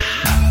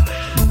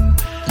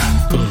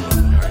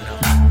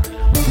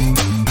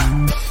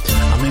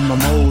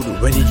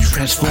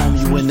Transform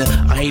you into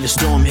I hate a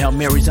storm, Hail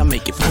Marys, I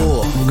make it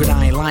pour. Good,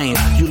 I ain't lying,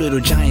 you little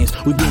giants,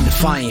 we been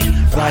defiant.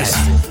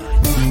 Rising.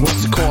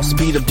 What's the cost to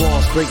be the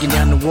boss? Breaking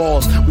down the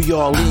walls. We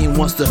all in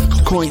once the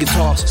coin gets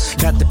tossed.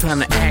 Got the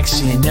plan of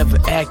action, never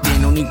acting.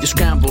 No need to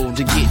scramble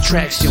to get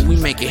traction. We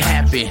make it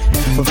happen.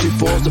 From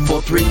 3-4s to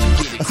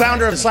 4-3.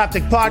 Founder of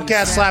Slapdick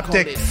Podcast,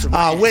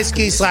 Slapdick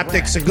Whiskey,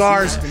 Slapdick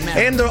Cigars,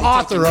 and the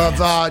author of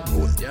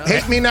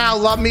Hate Me Now,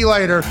 Love Me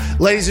Later.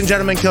 Ladies and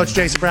gentlemen, Coach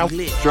Jason Brown.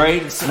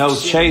 Straight, no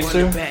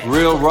chaser,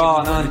 real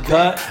raw and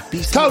uncut.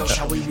 Coach,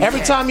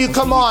 every time you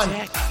come on,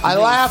 I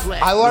laugh,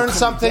 I learn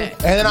something,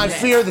 and then I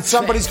fear that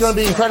somebody's going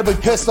to be incredibly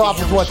pissed off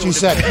with what you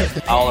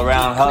said. All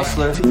around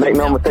hustler. Make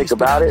no mistake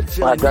about it.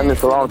 I've done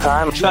this a long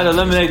time. Try to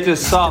eliminate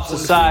this soft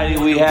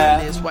society we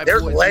have.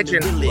 There's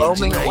legends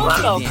roaming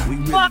around. What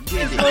the fuck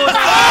is going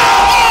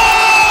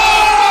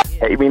on?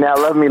 Hate me now,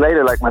 love me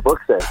later, like my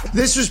book says.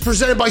 This was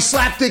presented by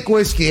Slapdick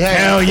Whiskey. Hey,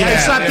 hell yeah.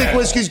 Hey, Slapdick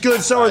Whiskey's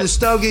good, so are the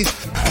Stogies.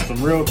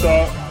 Some real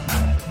talk,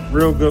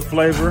 real good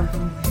flavor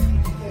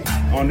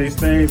on these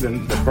things,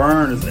 and the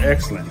burn is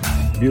excellent.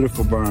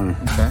 Beautiful burn.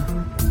 Okay.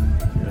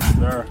 Yes,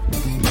 sir.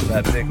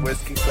 Slapdick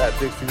Whiskey,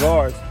 Slapdick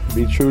Cigars.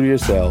 Be true to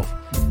yourself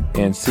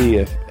and see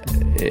if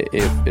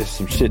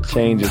some shit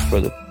changes for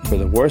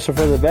the worse or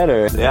for the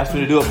better. They asked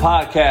me to do a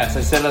podcast.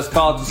 I said, let's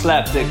call it the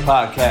Slapdick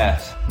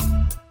Podcast.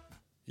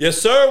 Yes,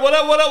 sir. What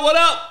up, what up, what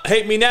up?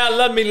 Hate Me Now,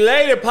 Love Me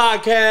Later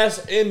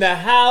podcast in the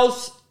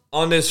house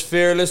on this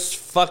fearless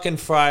fucking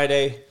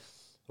Friday.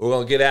 We're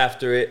going to get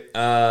after it.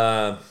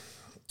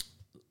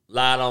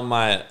 Lot on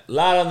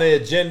the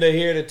agenda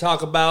here to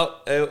talk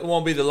about. It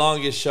won't be the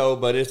longest show,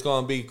 but it's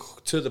going to be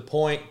to the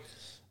point.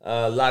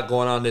 A lot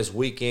going on this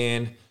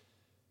weekend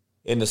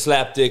in the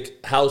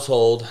Slapdick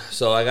household,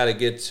 so I got to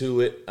get to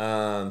it.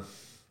 But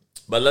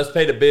let's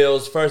pay the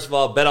bills. First of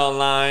all,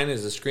 BetOnline,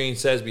 as the screen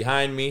says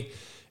behind me,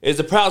 is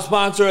the proud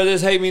sponsor of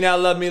this Hate Me Now,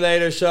 Love Me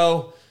Later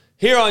show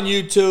here on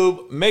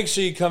YouTube. Make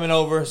sure you're coming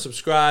over,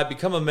 subscribe,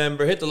 become a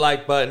member, hit the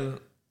like button,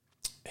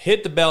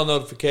 hit the bell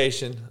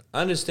notification,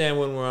 understand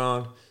when we're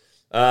on.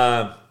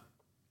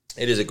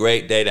 It is a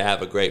great day to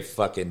have a great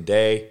fucking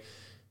day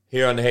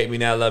here on the Hate Me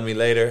Now, Love Me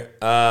Later.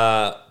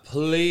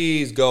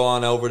 Please go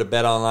on over to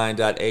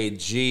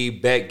betonline.ag.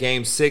 Bet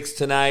Game 6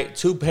 tonight.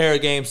 2 pair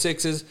of Game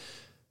 6s.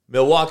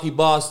 Milwaukee,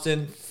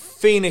 Boston,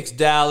 Phoenix,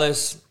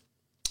 Dallas.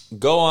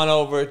 Go on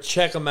over.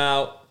 Check them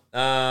out.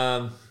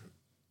 Not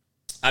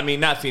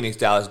Phoenix,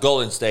 Dallas.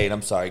 Golden State.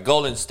 I'm sorry.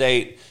 Golden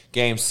State,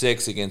 Game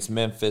 6 against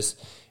Memphis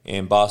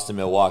and Boston,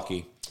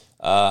 Milwaukee.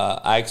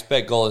 I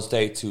expect Golden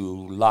State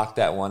to lock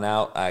that one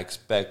out. I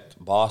expect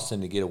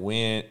Boston to get a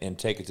win and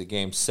take it to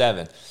Game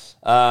 7.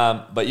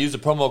 But use the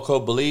promo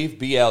code BELIEVE,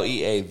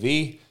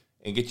 BLEAV,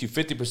 and get you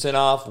 50%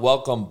 off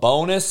welcome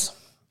bonus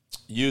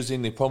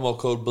using the promo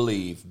code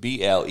BELIEVE,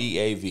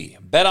 BLEAV.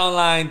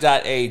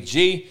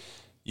 BetOnline.ag.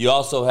 You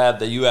also have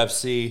the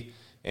UFC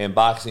and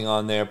boxing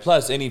on there,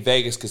 plus any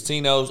Vegas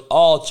casinos.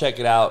 All check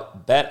it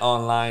out.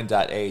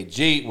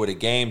 BetOnline.ag, where the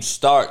game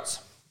starts.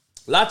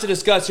 Lots to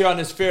discuss here on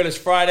this Fearless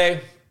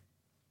Friday.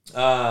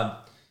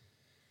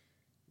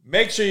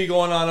 Make sure you're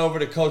going on over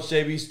to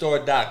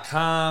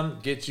CoachJBStore.com.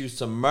 Get you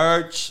some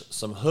merch,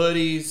 some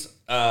hoodies,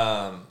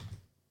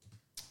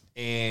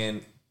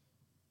 and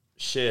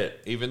shit.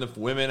 Even the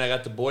women, I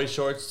got the boy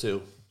shorts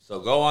too. So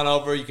go on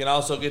over. You can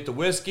also get the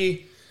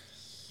whiskey.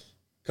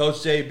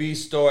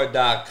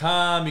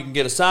 CoachJBStore.com. You can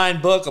get a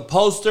signed book, a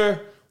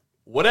poster,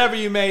 whatever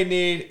you may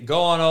need.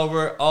 Go on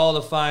over. All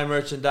the fine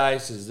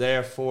merchandise is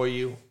there for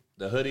you.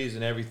 The hoodies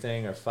and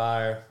everything are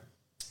fire.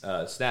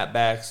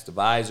 Snapbacks, the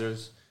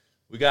visors.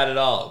 We got it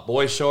all.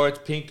 Boy shorts,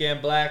 pink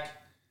and black.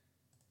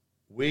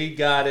 We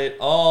got it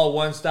all.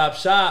 One-stop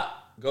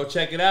shop. Go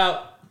check it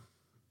out.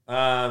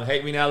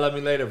 Hate Me Now, Love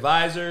Me Later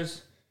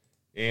visors.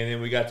 And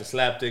then we got the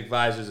Slapdick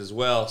visors as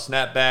well.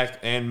 Snapback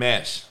and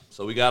mesh.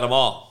 So we got them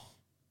all.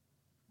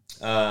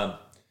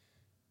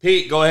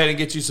 Pete, go ahead and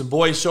get you some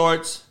boy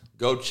shorts.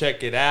 Go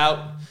check it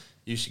out.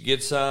 You should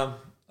get some.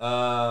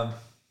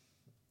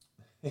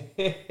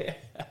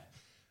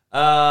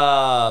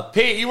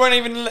 Pete, you weren't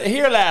even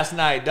here last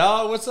night,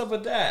 dog. What's up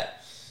with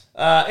that?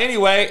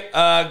 Anyway,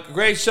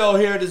 great show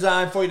here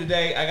designed for you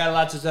today. I got a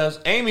lot to tell.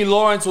 Amy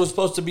Lawrence was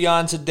supposed to be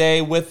on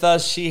today with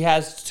us. She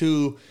has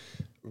to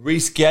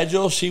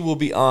reschedule. She will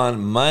be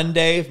on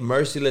Monday,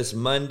 Merciless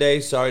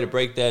Monday. Sorry to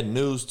break that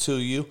news to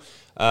you.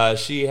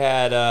 She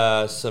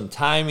had some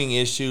timing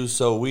issues,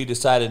 so we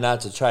decided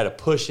not to try to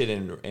push it,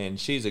 and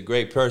she's a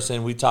great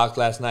person. We talked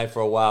last night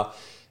for a while.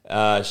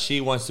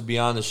 She wants to be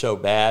on the show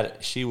bad.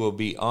 She will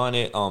be on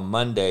it on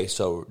Monday,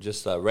 so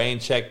just rain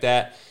check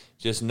that.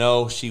 Just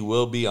know she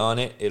will be on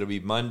it. It'll be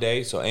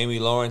Monday, so Amy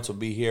Lawrence will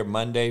be here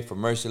Monday for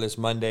Merciless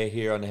Monday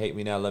here on the Hate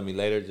Me Now, Love Me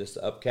Later. Just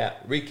to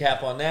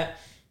recap on that,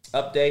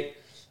 update.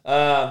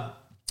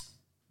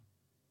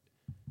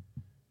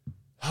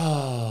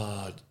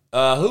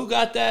 Who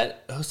got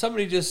that?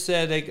 Somebody just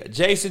said,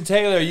 Jason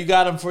Taylor, you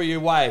got him for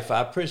your wife.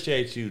 I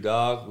appreciate you,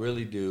 dog.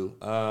 Really do.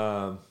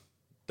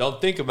 Don't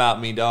think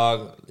about me,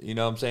 dog. You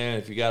know what I'm saying?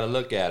 If you got to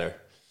look at her,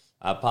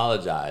 I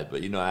apologize.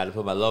 But, I had to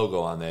put my logo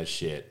on that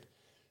shit.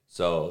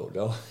 So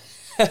don't.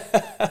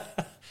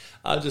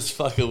 I'm just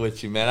fucking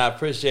with you, man. I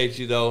appreciate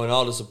you though, and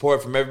all the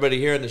support from everybody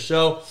here in the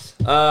show.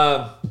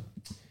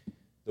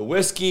 The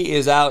whiskey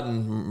is out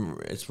and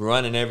it's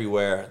running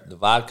everywhere. The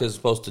vodka is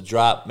supposed to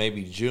drop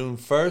maybe June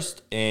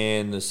 1st,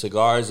 and the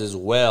cigars as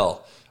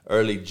well,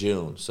 early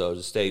June. So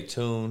just stay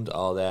tuned,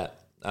 all that.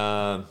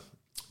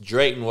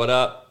 Drayton, what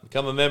up?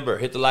 Become a member.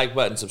 Hit the like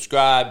button.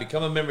 Subscribe.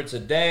 Become a member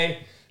today.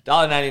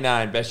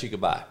 $1.99, best you could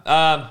buy.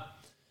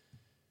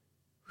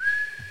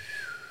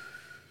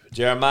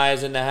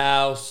 Jeremiah's in the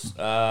house.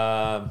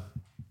 I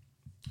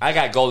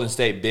got Golden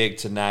State big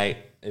tonight.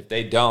 If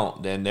they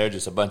don't, then they're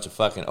just a bunch of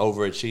fucking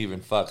overachieving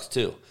fucks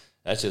too.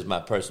 That's just my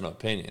personal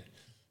opinion.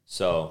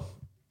 So,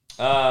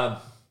 I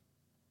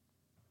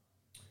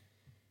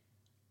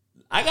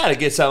got to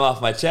get something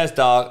off my chest,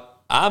 dog.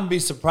 I'm be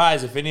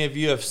surprised if any of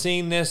you have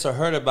seen this or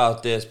heard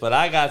about this, but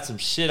I got some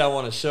shit I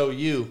want to show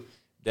you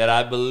that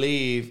I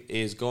believe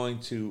is going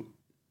to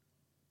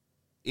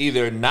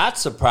either not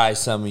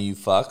surprise some of you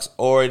fucks,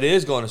 or it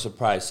is going to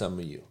surprise some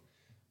of you.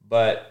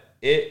 But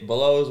it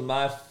blows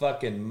my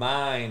fucking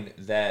mind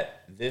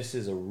that this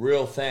is a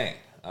real thing,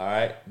 all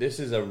right? This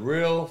is a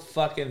real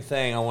fucking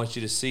thing. I want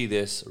you to see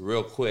this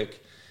real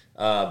quick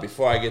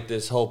before I get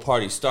this whole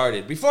party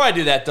started. Before I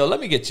do that, though, let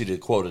me get you the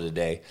quote of the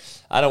day.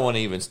 I don't want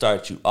to even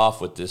start you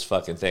off with this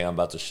fucking thing I'm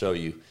about to show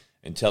you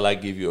until I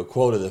give you a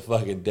quote of the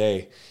fucking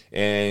day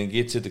and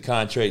get to the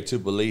contrary to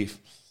belief.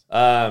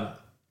 Quote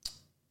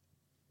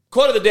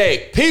of the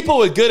day: people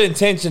with good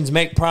intentions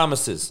make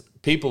promises.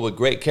 People with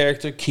great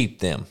character keep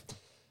them.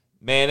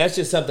 Man, that's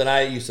just something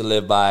I used to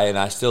live by, and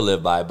I still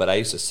live by, but I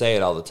used to say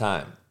it all the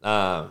time.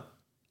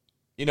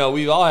 You know,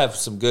 we all have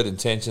some good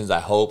intentions,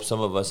 I hope.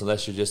 Some of us,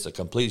 unless you're just a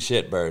complete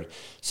shitbird.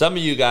 Some of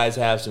you guys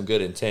have some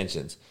good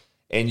intentions,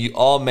 and you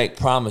all make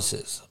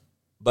promises,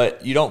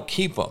 but you don't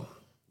keep them.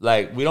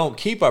 Like, we don't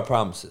keep our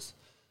promises.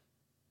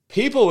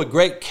 People with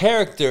great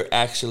character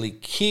actually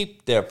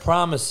keep their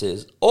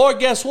promises, or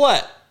guess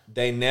what?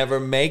 They never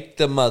make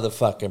the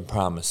motherfucking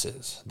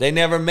promises. They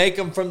never make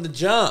them from the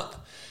jump.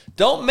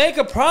 Don't make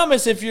a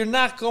promise if you're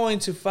not going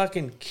to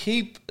fucking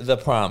keep the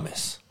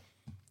promise.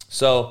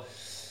 So,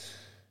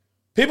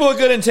 people with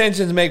good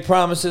intentions make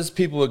promises.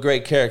 People with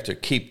great character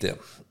keep them.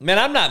 Man,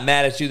 I'm not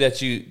mad at you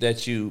that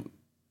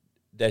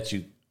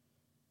you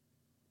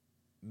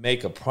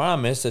make a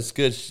promise. That's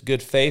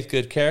good faith,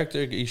 good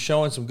character. You're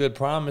showing some good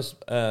promise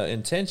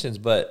intentions,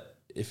 but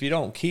if you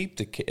don't keep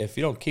the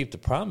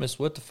promise,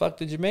 what the fuck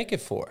did you make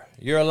it for?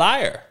 You're a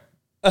liar.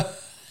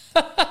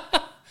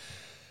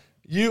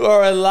 You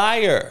are a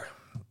liar.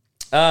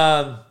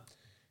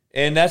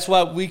 And that's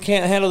why we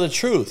can't handle the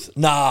truth.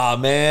 Nah,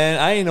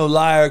 man, I ain't no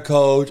liar,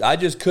 coach. I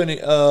just couldn't.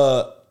 You're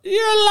a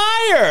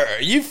liar.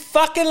 You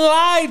fucking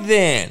lied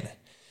then.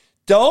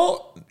 Do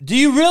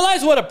you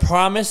realize what a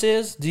promise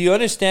is? Do you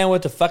understand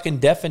what the fucking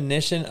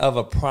definition of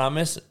a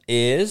promise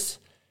is?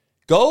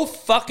 Go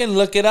fucking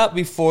look it up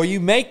before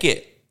you make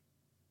it.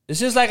 It's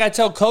just like I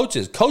tell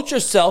coaches. Coach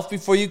yourself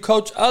before you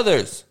coach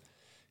others.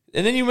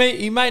 And then you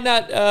might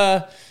not...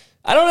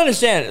 I don't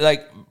understand.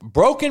 Like,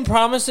 broken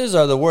promises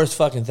are the worst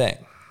fucking thing.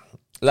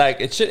 Like,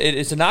 it's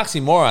an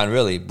oxymoron,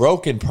 really.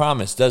 Broken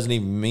promise doesn't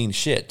even mean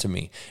shit to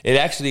me. It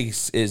actually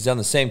is on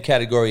the same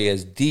category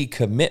as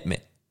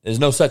decommitment. There's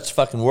no such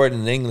fucking word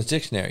in the English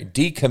dictionary.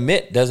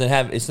 Decommit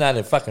it's not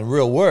a fucking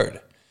real word.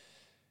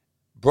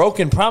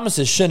 Broken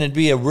promises shouldn't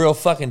be a real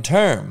fucking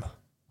term.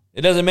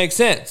 It doesn't make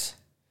sense.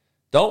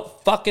 Don't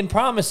fucking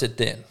promise it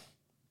then.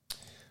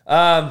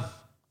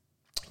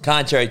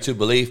 Contrary to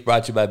belief,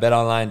 brought to you by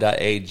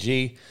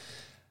betonline.ag.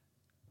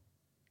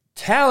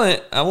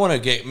 Talent, I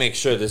want to make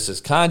sure this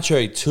is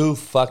contrary to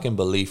fucking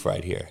belief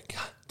right here.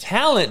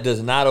 Talent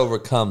does not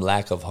overcome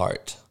lack of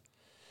heart.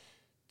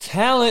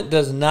 Talent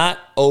does not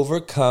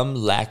overcome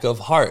lack of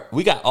heart.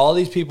 We got all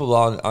these people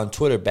on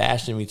Twitter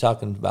bashing me,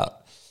 talking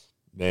about,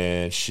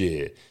 man,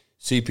 shit,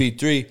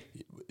 CP3,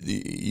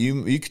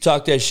 you could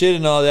talk that shit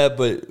and all that,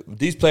 but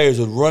these players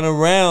would run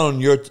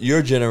around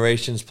your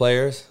generation's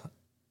players.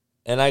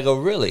 And I go,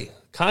 really?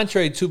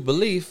 Contrary to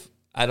belief,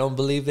 I don't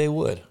believe they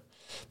would.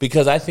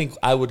 Because I think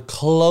I would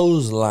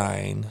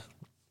clothesline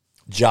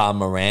Ja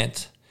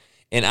Morant,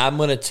 and I'm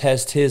going to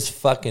test his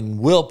fucking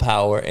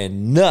willpower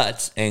and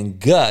nuts and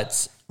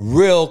guts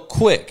real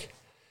quick.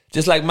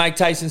 Just like Mike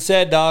Tyson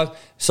said, dog,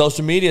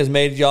 social media has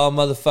made y'all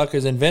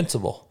motherfuckers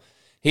invincible.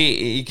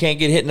 You can't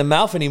get hit in the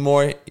mouth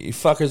anymore. You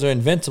fuckers are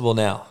invincible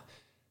now.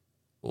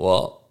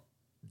 Well,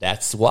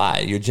 that's why.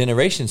 Your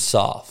generation's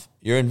soft.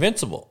 You're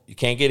invincible. You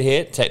can't get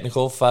hit.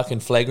 Technical, fucking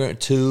flagrant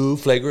 2,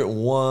 flagrant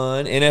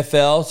 1.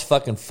 NFL, it's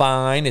fucking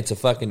fine. It's a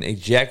fucking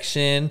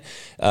ejection.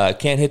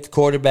 Can't hit the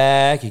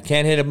quarterback. You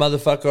can't hit a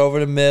motherfucker over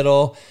the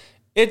middle.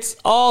 It's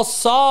all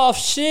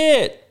soft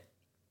shit.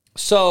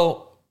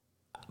 So,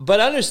 but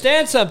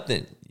understand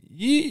something.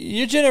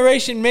 Your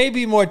generation may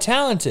be more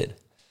talented,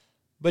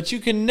 but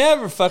you can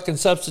never fucking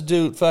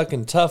substitute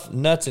fucking tough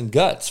nuts and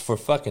guts for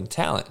fucking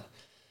talent.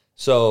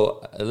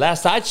 So,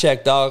 last I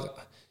checked, dog,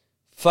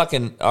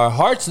 fucking our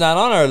heart's not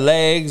on our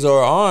legs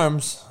or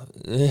arms.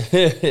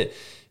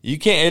 You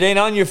can't. It ain't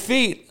on your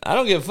feet. I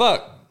don't give a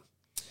fuck.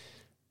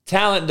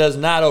 Talent does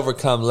not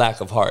overcome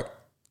lack of heart.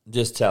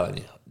 Just telling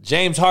you.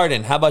 James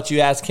Harden, how about you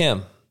ask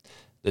him?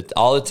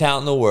 All the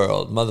talent in the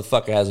world,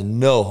 motherfucker has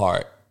no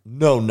heart,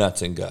 no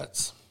nuts and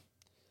guts.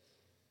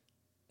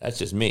 That's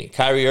just me.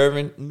 Kyrie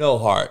Irving, no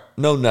heart,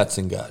 no nuts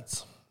and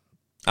guts.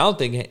 I don't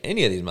think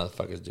any of these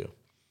motherfuckers do.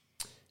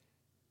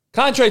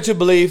 Contrary to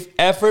belief,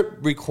 effort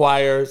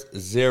requires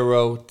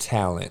zero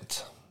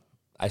talent.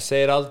 I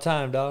say it all the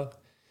time, dog.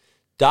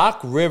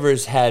 Doc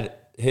Rivers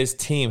his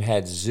team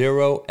had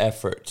zero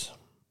effort.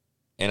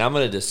 And I'm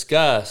going to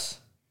discuss,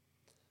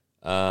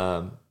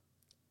 contrary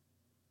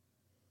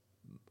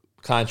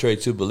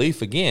to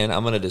belief again,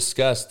 I'm going to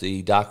discuss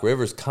the Doc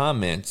Rivers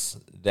comments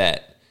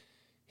that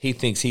he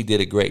thinks he did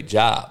a great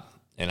job.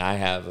 And I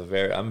have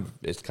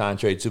it's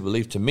contrary to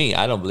belief to me.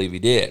 I don't believe he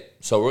did.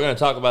 So we're going to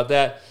talk about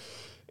that.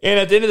 And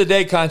at the end of the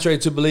day, contrary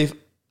to belief,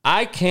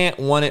 I can't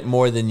want it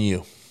more than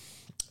you.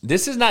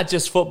 This is not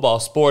just football,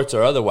 sports,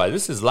 or otherwise.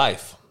 This is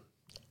life.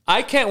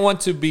 I can't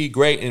want to be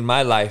great in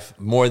my life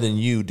more than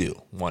you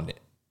do want it.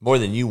 More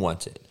than you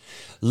want it.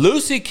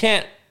 Lucy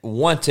can't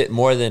want it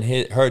more than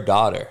her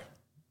daughter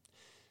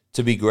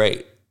to be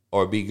great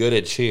or be good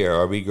at cheer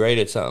or be great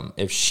at something.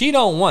 If she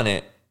don't want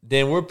it,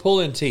 then we're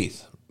pulling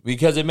teeth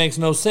because it makes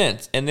no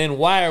sense. And then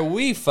why are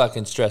we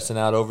fucking stressing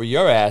out over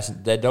your ass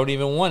that don't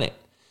even want it?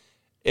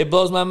 It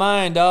blows my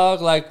mind,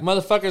 dog. Like,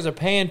 motherfuckers are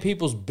paying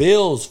people's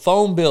bills,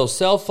 phone bills,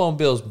 cell phone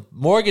bills,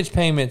 mortgage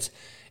payments,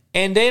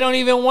 and they don't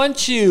even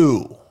want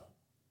you.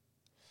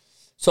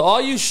 So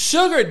all you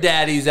sugar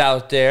daddies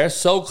out there,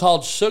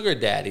 so-called sugar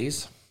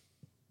daddies,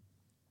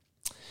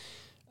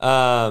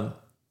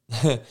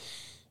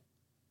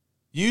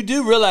 you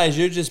do realize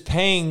you're just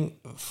paying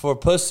for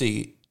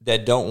pussy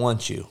that don't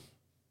want you.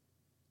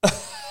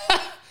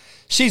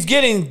 She's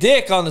getting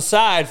dick on the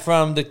side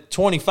from the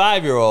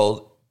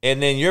 25-year-old,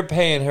 and then you're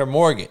paying her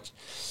mortgage.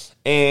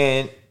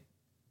 And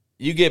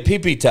you get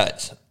pee-pee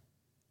touch.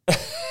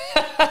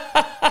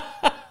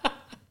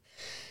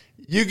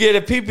 You get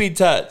a pee-pee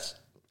touch.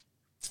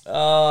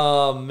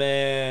 Oh,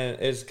 man,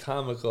 it's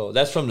comical.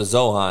 That's from the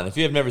Zohan. If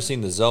you have never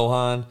seen the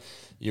Zohan,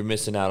 you're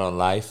missing out on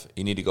life.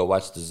 You need to go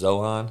watch the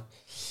Zohan.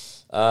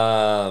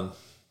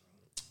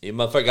 You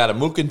motherfucker got a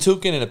mookin'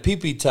 tookin' and a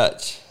pee-pee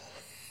touch.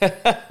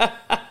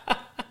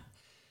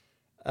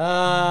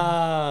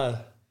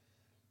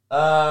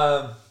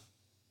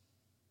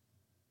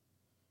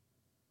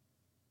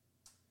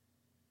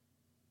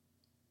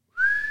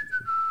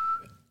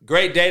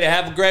 Great day to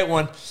have a great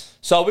one.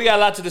 So we got a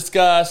lot to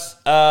discuss.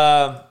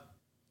 I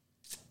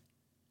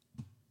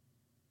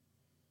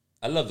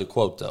love the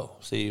quote, though.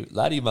 See, a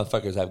lot of you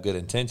motherfuckers have good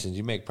intentions.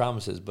 You make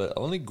promises, but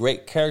only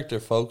great character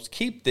folks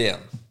keep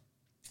them.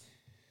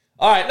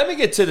 All right, let me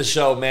get to the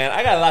show, man.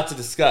 I got a lot to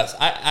discuss.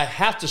 I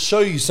have to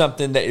show you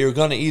something that you're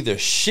going to either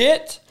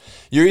shit,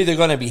 you're either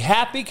going to be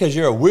happy because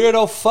you're a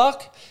weirdo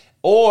fuck,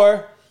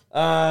 or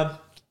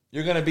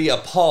you're going to be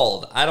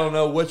appalled. I don't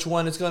know which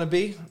one it's going to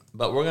be,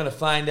 but we're going to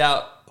find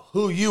out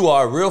who you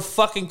are real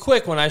fucking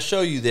quick when I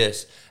show you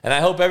this. And I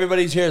hope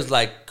everybody's here is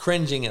like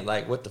cringing at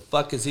like, what the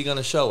fuck is he going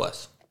to show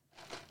us?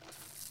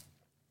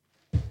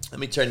 Let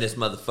me turn this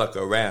motherfucker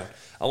around.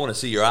 I want to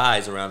see your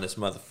eyes around this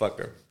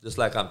motherfucker, just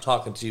like I'm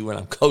talking to you when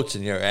I'm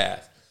coaching your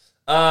ass.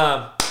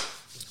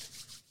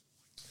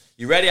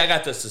 You ready? I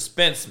got the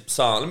suspense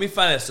song. Let me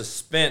find a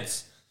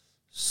suspense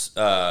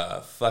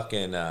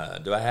fucking...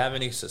 do I have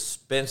any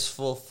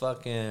suspenseful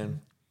fucking...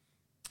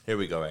 Here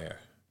we go right here.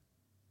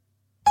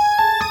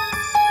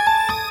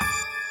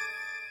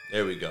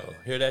 There we go.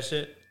 Hear that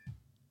shit?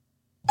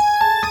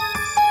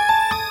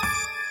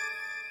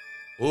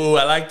 Ooh,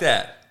 I like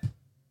that.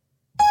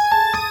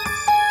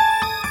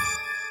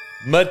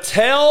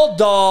 Mattel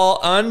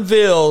doll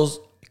unveils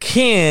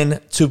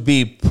Ken to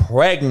be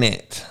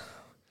pregnant.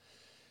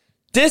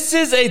 This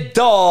is a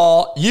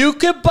doll you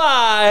could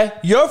buy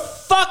your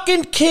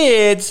fucking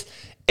kids.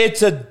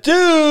 It's a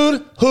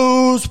dude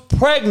who's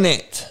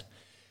pregnant.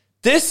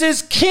 This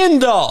is Ken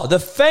doll, the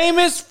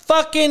famous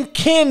fucking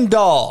Ken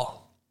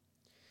doll.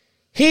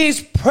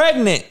 He's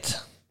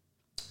pregnant.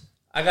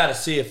 I gotta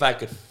see if I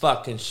could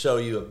fucking show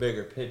you a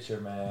bigger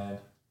picture, man.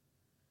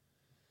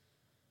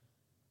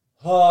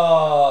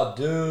 Oh,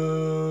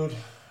 dude.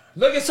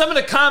 Look at some of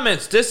the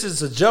comments. This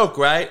is a joke,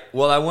 right?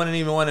 Well, I wouldn't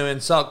even want to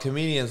insult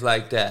comedians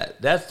like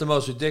that. That's the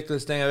most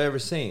ridiculous thing I've ever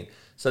seen.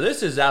 So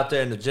this is out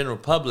there in the general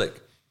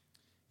public.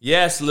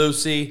 Yes,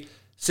 Lucy.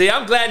 See,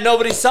 I'm glad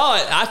nobody saw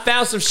it. I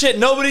found some shit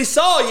nobody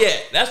saw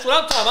yet. That's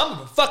what I'm talking about.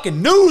 I'm a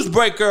fucking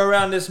newsbreaker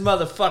around this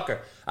motherfucker.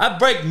 I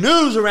break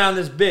news around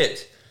this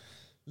bitch.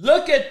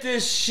 Look at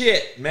this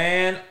shit,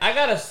 man. I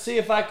gotta see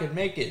if I can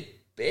make it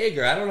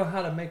bigger. I don't know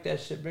how to make that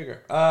shit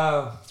bigger.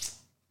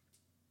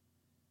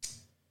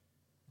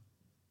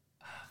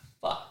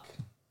 Fuck.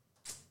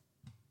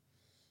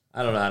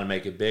 I don't know how to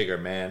make it bigger,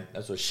 man.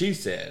 That's what she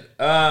said.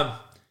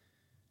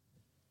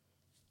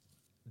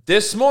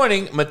 This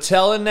morning,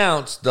 Mattel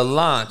announced the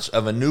launch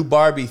of a new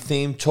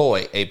Barbie-themed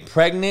toy, a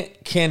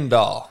pregnant Ken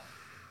doll.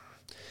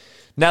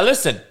 Now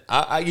listen,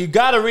 you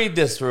got to read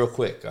this real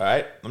quick, all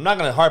right? I'm not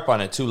going to harp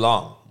on it too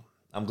long.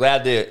 I'm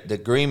glad the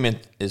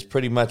agreement is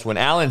pretty much when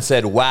Allen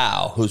said,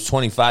 wow, who's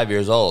 25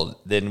 years old,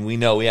 then we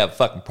know we have a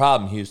fucking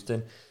problem,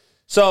 Houston.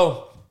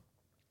 So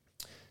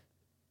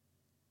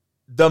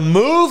the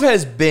move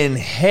has been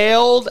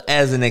hailed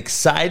as an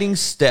exciting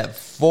step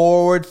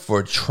forward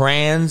for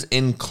trans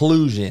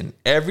inclusion.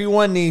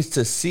 Everyone needs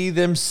to see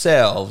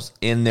themselves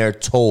in their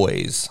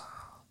toys.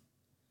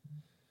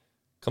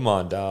 Come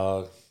on,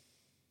 dog.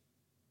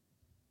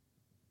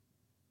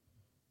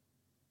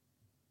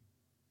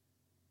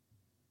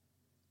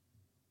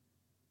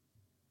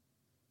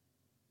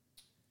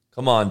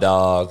 Come on,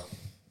 dog.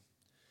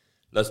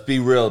 Let's be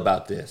real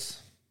about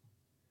this.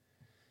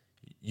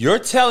 You're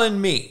telling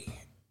me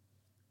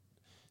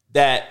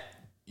that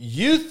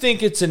you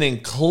think it's an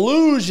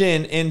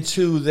inclusion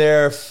into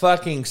their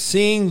fucking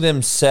seeing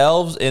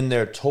themselves in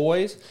their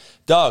toys?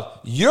 Dog,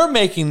 you're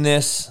making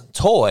this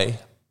toy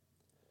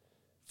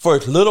for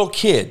little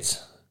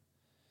kids.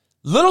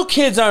 Little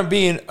kids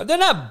they're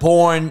not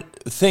born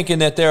thinking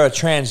that they're a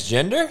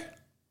transgender.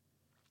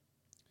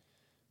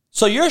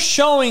 So you're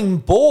showing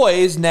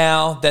boys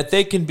now that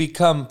they can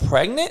become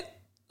pregnant?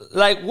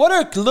 Like, what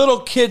are little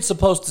kids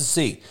supposed to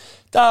see?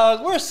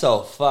 Dog, we're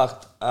so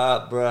fucked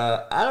up,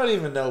 bruh. I don't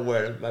even know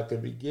where to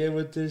fucking begin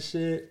with this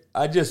shit.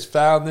 I just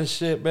found this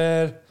shit,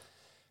 man.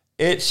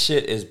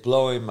 Shit is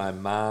blowing my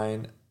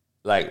mind.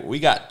 Like, we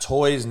got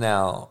toys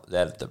now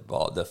that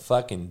the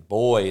fucking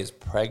boy is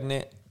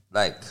pregnant.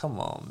 Like, come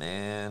on,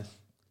 man.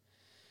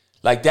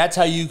 Like, that's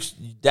how you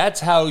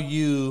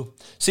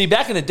see,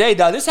 back in the day,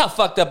 dog, this is how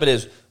fucked up it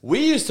is.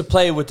 We used to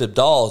play with the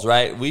dolls,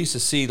 right? We used to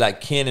see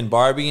like Ken and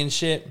Barbie and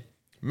shit.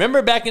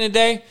 Remember back in the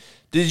day?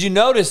 Did you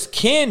notice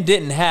Ken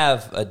didn't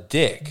have a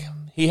dick?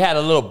 He had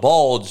a little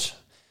bulge,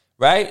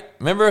 right?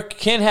 Remember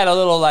Ken had a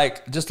little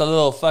just a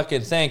little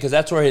fucking thing, because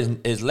that's where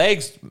his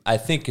legs, I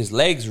think his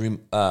legs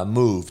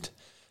moved.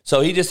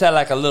 So he just had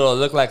like a little,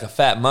 looked like a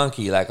fat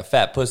monkey, like a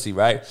fat pussy,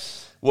 right?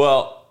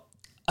 Well,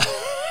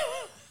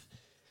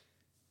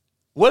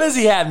 what does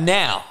he have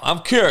now? I'm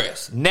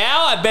curious.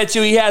 Now I bet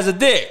you he has a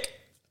dick.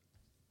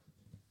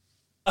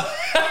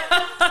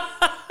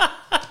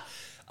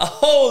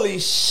 Holy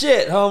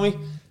shit, homie.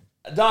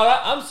 Dog,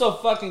 I'm so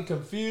fucking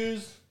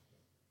confused.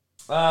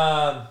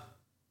 Oh,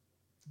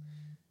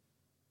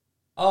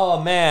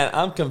 man,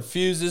 I'm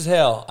confused as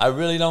hell. I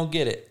really don't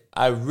get it.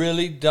 Yeah,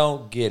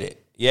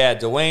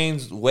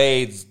 Dwayne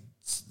Wade's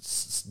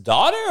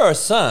daughter or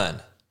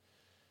son?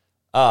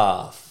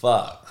 Oh,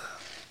 fuck.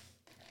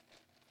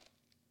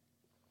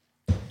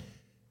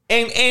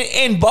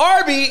 And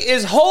Barbie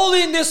is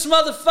holding this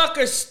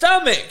motherfucker's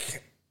stomach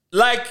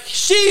like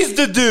she's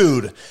the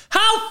dude.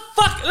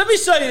 Let me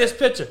show you this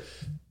picture.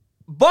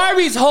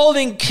 Barbie's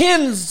holding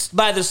Ken's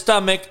by the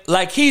stomach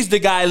like he's the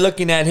guy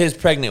looking at his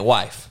pregnant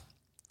wife.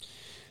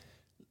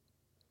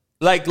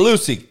 Like,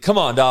 Lucy, come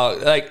on,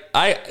 dog.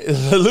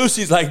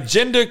 Lucy's like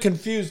gender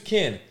confused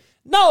Ken.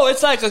 No,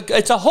 it's like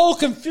it's a whole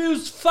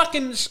confused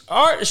fucking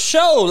art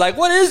show. Like,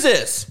 what is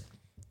this?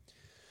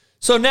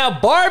 So now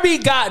Barbie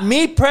got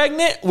me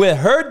pregnant with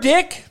her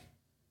dick,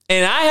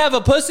 and I have a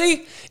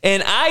pussy,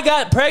 and I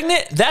got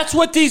pregnant. That's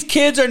what these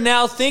kids are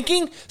now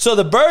thinking. So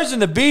the birds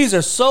and the bees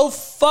are so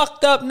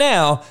fucked up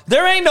now.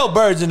 There ain't no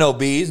birds and no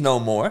bees no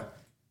more.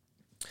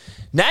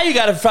 Now you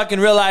got to fucking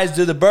realize,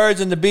 do the birds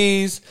and the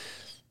bees,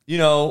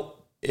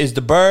 is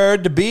the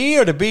bird the bee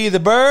or the bee the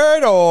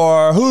bird,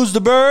 or who's the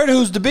bird,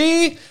 who's the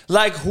bee?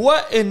 Like,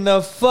 what in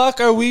the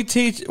fuck are we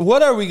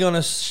what are we going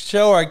to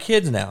show our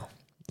kids now?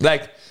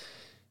 Like,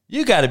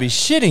 you got to be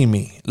shitting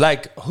me.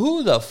 Like,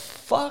 who the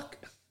fuck?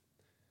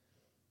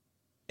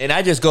 And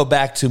I just go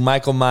back to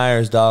Michael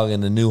Myers, dog,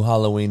 in the new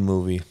Halloween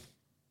movie,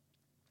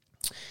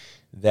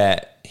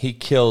 that he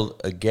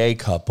killed a gay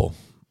couple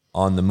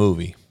on the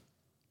movie.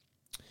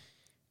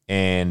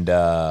 And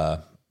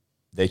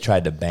they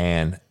tried to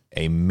ban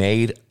a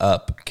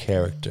made-up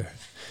character.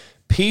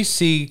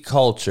 PC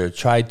culture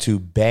tried to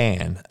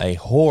ban a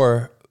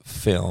horror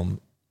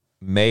film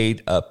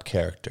made-up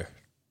character.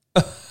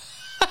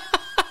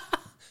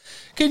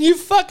 Can you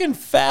fucking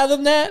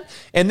fathom that?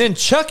 And then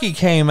Chucky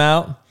came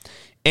out,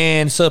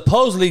 and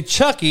supposedly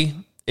Chucky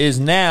is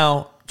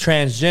now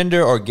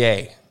transgender or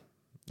gay.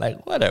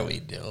 Like, what are we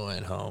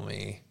doing,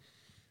 homie?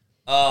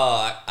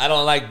 Oh, I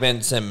don't like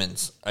Ben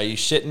Simmons. Are you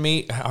shitting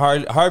me?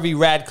 Harvey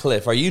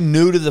Radcliffe, are you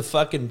new to the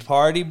fucking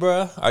party,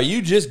 bruh? Are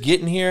you just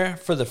getting here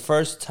for the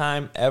first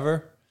time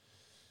ever?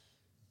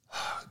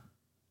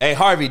 Hey,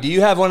 Harvey, do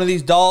you have one of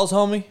these dolls,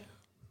 homie?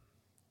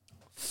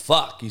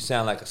 Fuck, you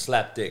sound like a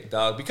slapdick,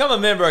 dog. Become a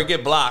member or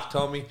get blocked,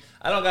 homie.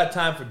 I don't got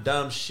time for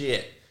dumb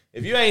shit.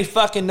 If you ain't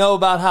fucking know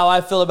about how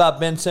I feel about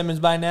Ben Simmons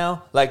by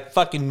now, like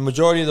fucking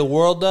majority of the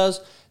world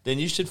does, then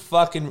you should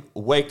fucking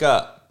wake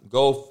up.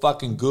 Go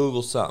fucking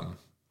Google something.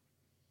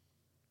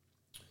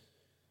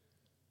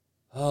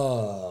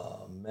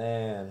 Oh,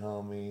 man,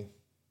 homie.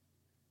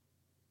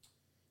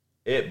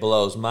 It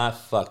blows my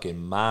fucking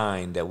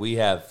mind that we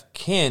have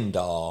Ken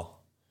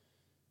doll.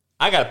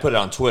 I got to put it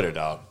on Twitter,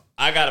 dog.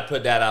 I got to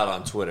put that out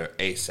on Twitter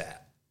ASAP.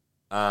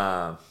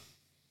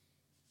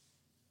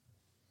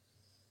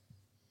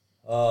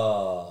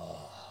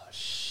 Oh,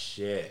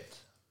 shit.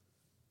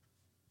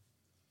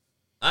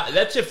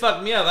 That shit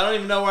fucked me up. I don't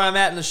even know where I'm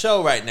at in the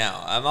show right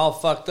now. I'm all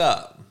fucked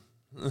up.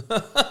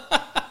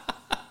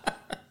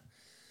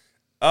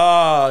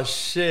 Oh,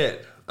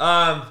 shit.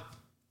 Johnny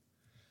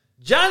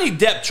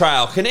Depp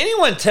trial. Can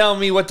anyone tell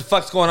me what the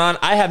fuck's going on?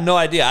 I have no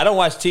idea. I don't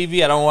watch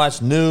TV. I don't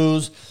watch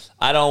news.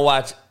 I don't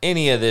watch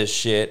any of this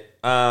shit.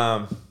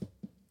 I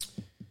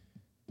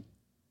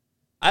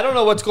don't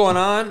know what's going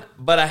on,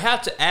 but I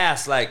have to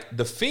ask, like,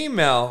 the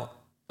female,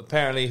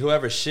 apparently,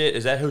 whoever shit,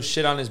 is that who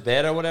shit on his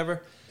bed or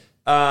whatever?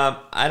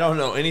 I don't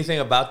know anything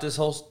about this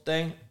whole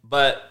thing,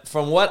 but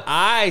from what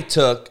I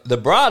took, the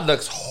broad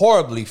looks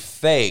horribly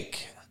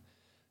fake.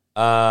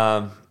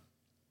 And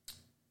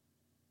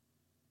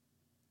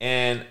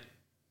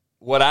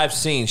what I've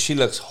seen, she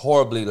looks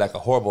horribly like a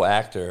horrible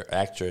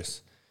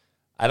actress.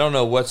 I don't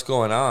know what's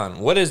going on.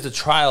 What is the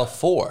trial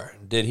for?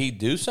 Did he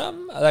do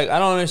something? Like, I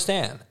don't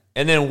understand.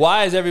 And then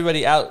why is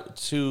everybody they're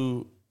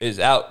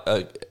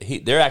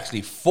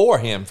actually for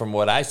him from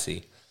what I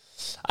see.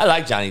 I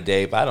like Johnny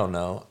Depp. I don't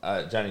know.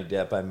 Johnny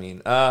Depp, I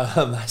mean.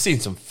 I've seen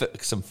some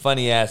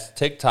funny-ass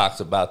TikToks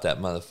about that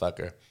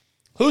motherfucker.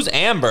 Who's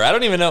Amber? I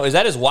don't even know. Is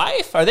that his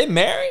wife? Are they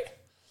married?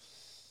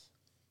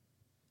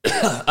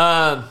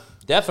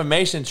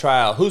 Defamation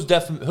trial. Who's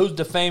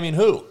defaming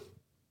who?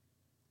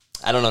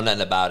 I don't know nothing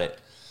about it.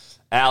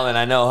 Alan,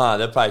 I know, huh?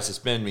 They'll probably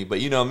suspend me,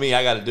 but you know me,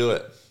 I got to do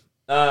it.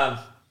 I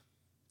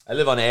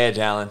live on the edge,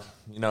 Alan.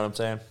 You know what I'm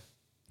saying?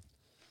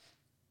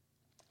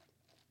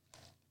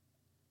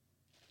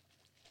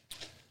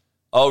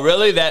 Oh,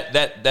 really?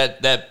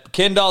 That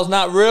Ken doll's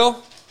not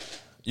real?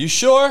 You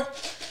sure?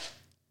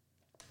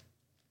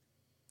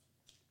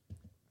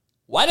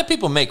 Why do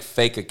people make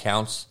fake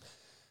accounts?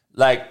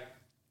 Like,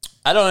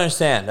 I don't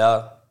understand.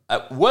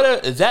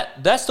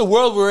 That's the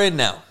world we're in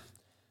now.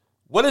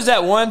 What is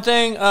that one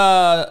thing?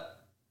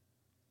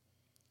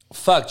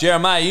 Fuck,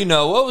 Jeremiah, you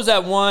know. What was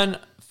that one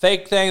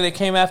fake thing that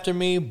came after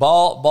me?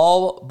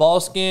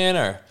 Ball skin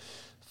or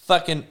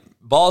fucking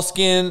ball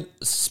skin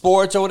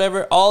sports or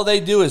whatever. All they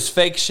do is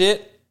fake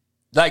shit.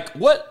 Like,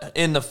 what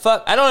in the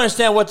fuck? I don't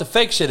understand what the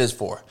fake shit is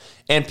for.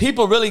 And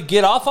people really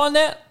get off on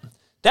that?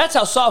 That's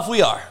how soft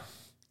we are.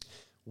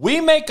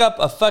 We make up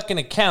a fucking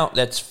account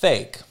that's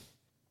fake.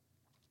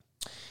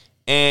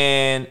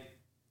 And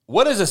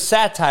what is a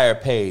satire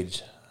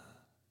page?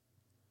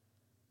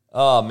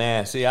 Oh,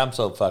 man. See, I'm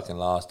so fucking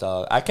lost,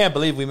 dog. I can't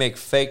believe we make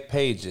fake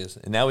pages.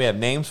 And now we have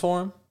names for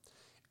them.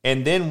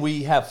 And then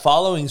we have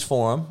followings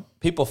for them.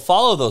 People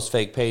follow those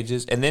fake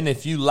pages. And then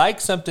if you like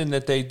something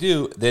that they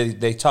do,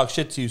 they talk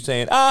shit to you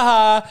saying,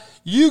 aha,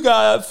 you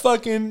got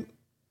fucking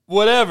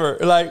whatever.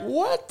 Like,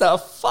 what the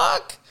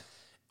fuck?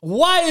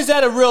 Why is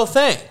that a real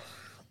thing?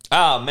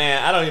 Oh,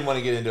 man. I don't even want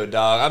to get into it,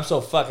 dog. I'm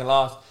so fucking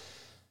lost.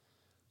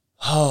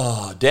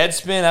 Oh,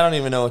 Deadspin? I don't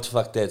even know what the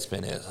fuck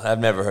Deadspin is. I've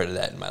never heard of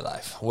that in my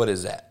life. What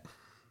is that?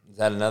 Is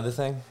that another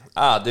thing?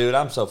 Oh, dude,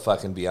 I'm so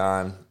fucking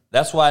beyond.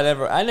 That's why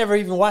I never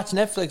even watched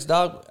Netflix,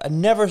 dog. I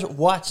never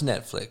watched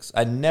Netflix.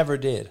 I never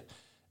did.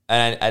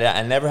 And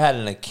I never had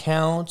an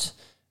account.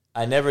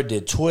 I never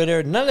did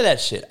Twitter. None of that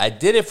shit. I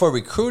did it for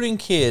recruiting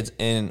kids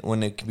and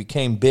when it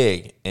became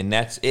big, and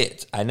that's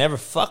it. I never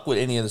fuck with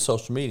any of the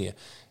social media.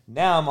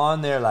 Now I'm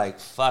on there like,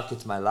 fuck,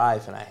 it's my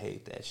life, and I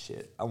hate that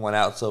shit. I went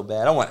out so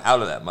bad. I went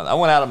out of that mother. I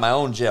went out of my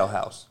own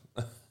jailhouse.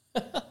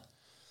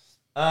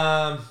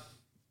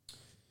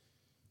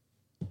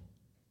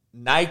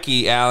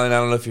 Nike, Alan, I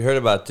don't know if you heard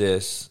about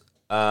this.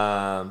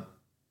 I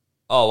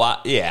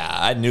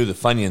knew the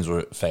Funyuns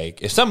were fake.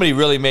 If somebody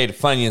really made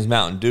Funyuns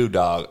Mountain Dew,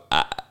 dog,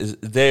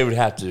 they would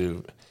have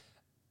to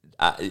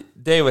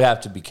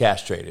be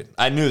castrated.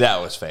 I knew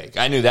that was fake.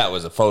 I knew that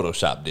was a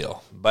Photoshop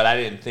deal, but I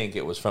didn't think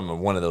it was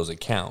from one of those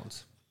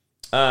accounts.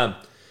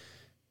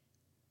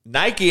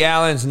 Nike,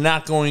 Allen's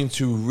not going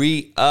to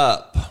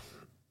re-up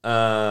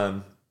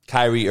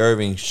Kyrie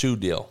Irving's shoe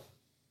deal.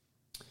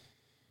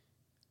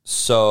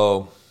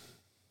 So,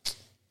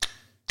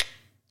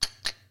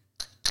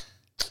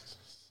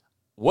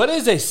 what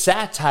is a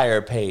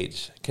satire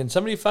page? Can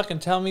somebody fucking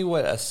tell me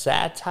what a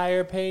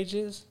satire page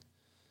is?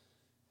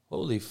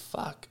 Holy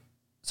fuck.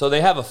 So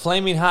they have a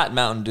Flaming Hot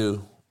Mountain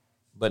Dew,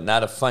 but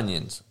not a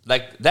Funyuns.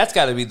 Like, that's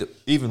got to be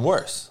even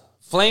worse.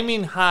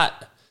 Flaming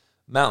Hot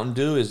Mountain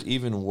Dew is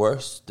even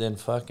worse than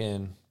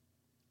fucking...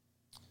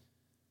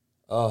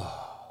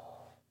 Oh.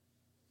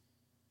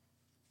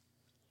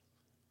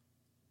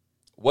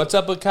 What's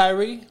up with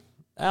Kyrie,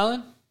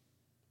 Alan?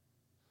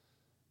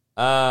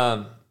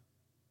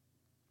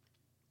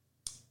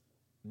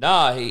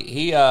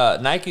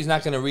 Nike's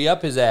not going to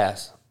re-up his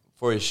ass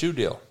for his shoe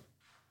deal.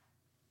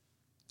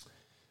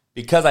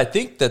 Because I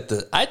think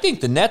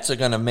the Nets are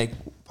going to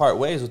part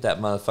ways with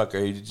that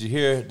motherfucker. Did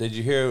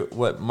you hear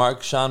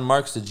what Sean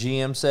Marks, the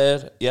GM,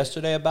 said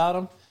yesterday about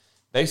him?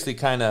 Basically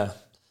kind of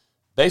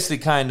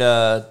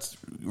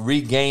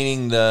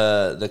regaining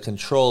the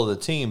control of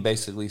the team,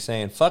 basically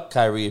saying, fuck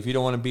Kyrie, if you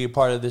don't want to be a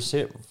part of this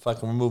shit,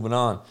 fucking we're moving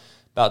on.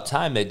 About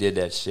time they did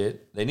that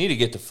shit. They need to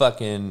get the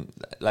fucking,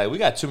 like, we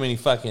got too many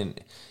fucking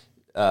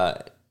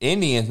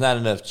Indians, not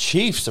enough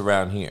Chiefs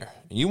around here.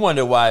 You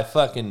wonder why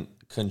fucking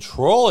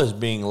control is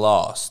being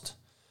lost.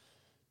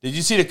 Did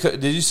you see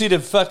the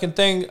fucking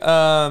thing?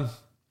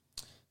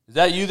 Is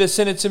that you that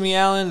sent it to me,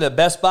 Alan? The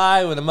Best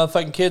Buy, when the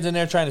motherfucking kids in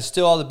there trying to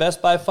steal all the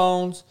Best Buy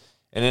phones,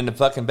 and then the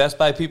fucking Best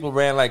Buy people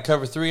ran like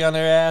cover 3 on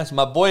their ass.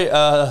 My boy,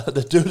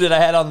 the dude that I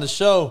had on the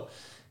show,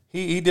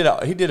 he did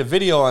a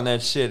video on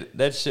that shit.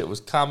 That shit was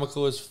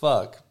comical as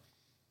fuck.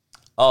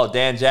 Oh,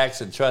 Dan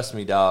Jackson, trust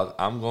me, dog.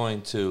 I'm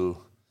going to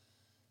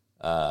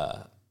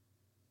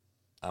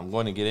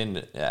get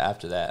into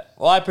after that.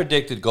 Well, I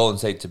predicted Golden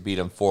State to beat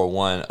them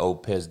 4-1.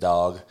 OP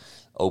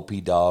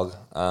dog.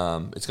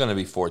 It's going to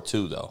be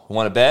 4-2 though.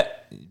 Want to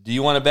bet? Do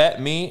you want to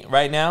bet me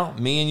right now?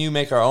 Me and you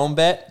make our own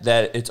bet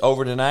that it's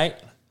over tonight?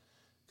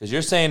 Because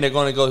you're saying they're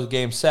going to go to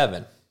Game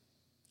 7.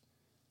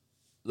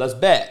 Let's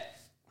bet.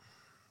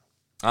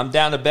 I'm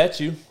down to bet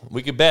you.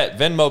 We could bet.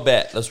 Venmo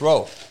bet. Let's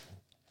roll.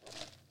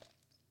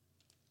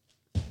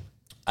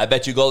 I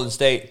bet you Golden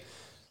State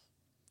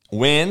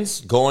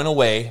wins going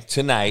away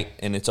tonight,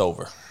 and it's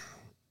over.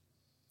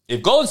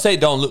 If Golden State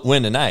don't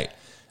win tonight,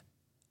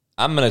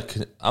 I'm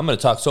gonna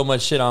talk so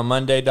much shit on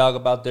Monday, dog,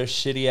 about their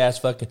shitty ass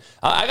fucking.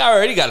 I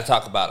already got to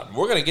talk about them.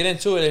 We're gonna get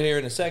into it here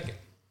in a second.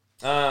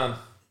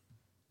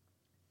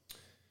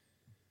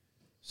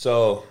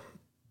 So,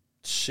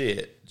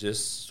 shit,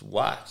 just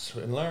watch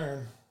and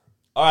learn.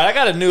 All right, I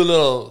got a new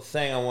little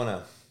thing I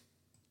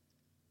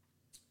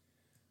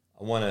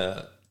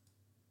wanna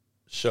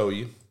show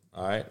you.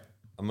 All right.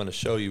 I'm going to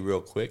show you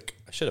real quick.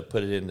 I should have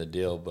put it in the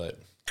deal, but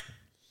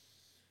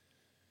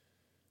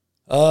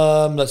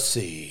let's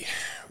see.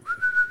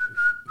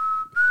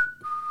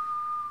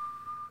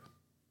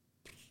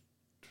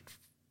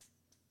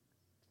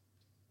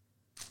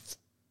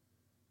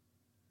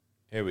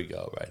 Here we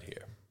go, right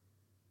here.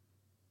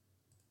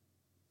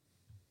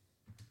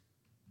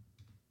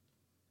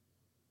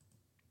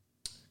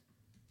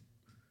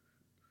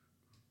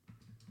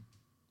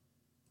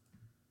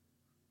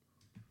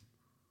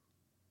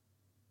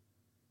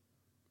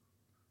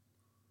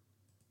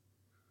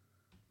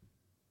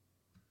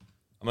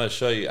 I'm going to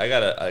show you. I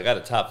got a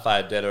top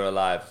 5 dead or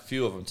alive. A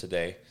few of them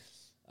today.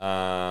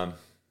 I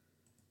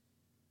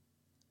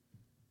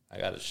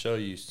got to show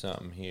you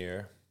something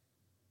here.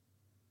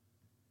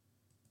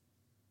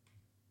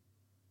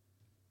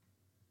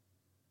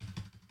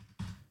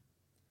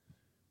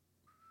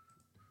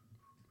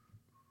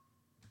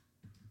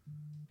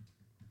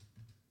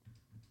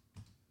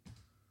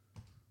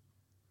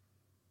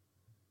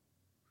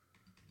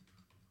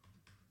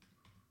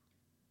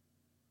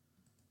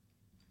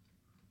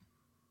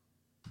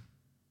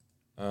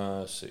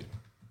 Let's see.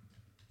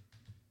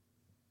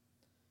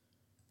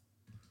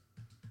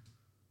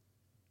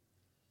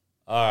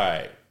 All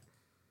right.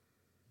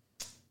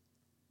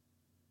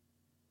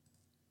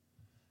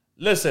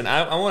 Listen,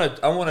 I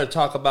want to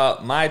talk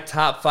about my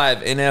top 5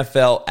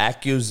 NFL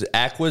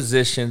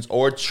acquisitions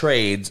or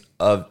trades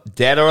of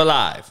dead or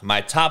alive.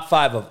 My top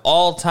 5 of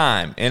all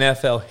time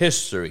NFL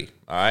history.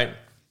 All right.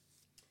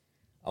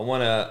 I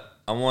want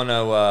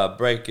to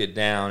break it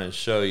down and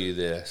show you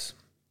this.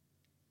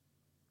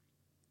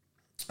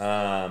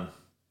 Let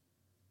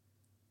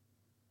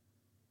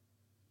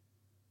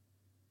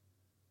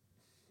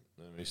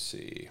me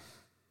see.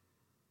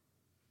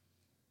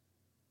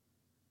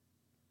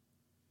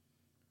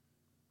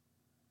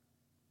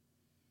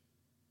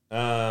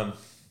 That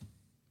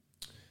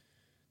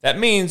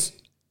means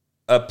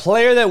a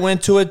player that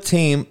went to a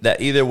team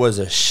that either was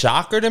a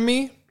shocker to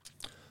me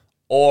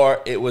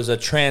or it was a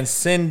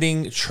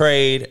transcending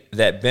trade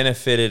that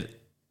benefited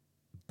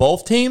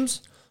both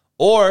teams,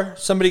 or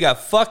somebody got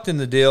fucked in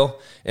the deal,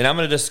 and I'm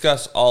going to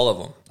discuss all of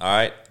them, all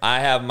right? I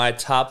have my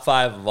top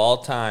 5 of all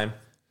time,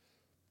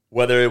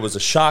 whether it was a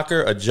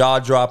shocker, a jaw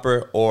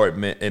dropper, or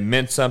it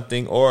meant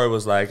something, or it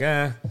was like,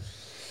 Here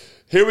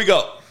we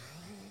go.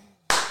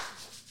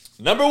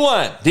 Number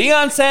 1,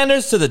 Deion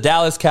Sanders to the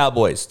Dallas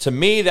Cowboys. To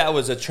me, that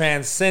was a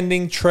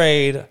transcending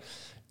trade,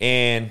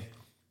 and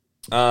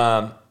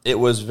it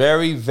was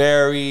very,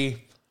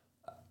 very,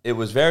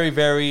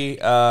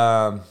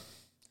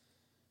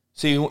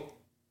 see,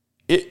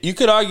 you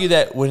could argue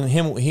that when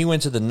he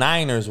went to the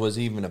Niners was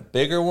even a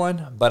bigger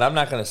one, but I'm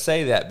not going to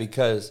say that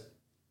because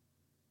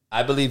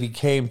I believe he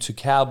came to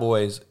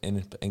Cowboys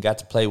and got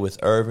to play with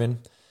Irvin.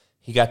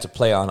 He got to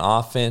play on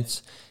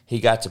offense. He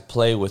got to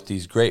play with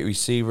these great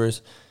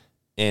receivers.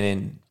 And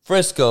in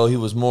Frisco, he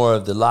was more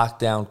of the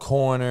lockdown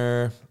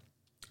corner,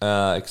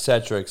 et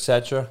cetera, et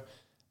cetera.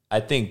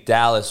 I think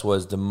Dallas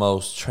was the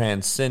most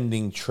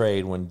transcending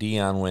trade when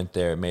Deion went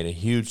there. It made a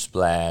huge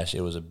splash.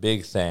 It was a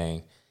big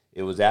thing.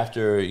 It was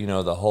after,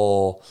 the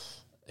whole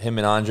him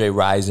and Andre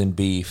Rison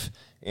beef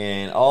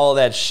and all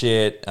that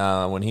shit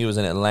when he was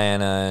in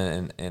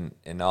Atlanta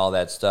and all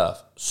that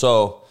stuff.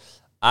 So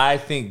I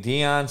think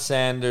Deion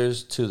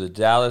Sanders to the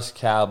Dallas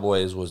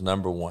Cowboys was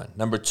number 1.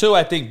 Number 2,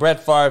 I think Brett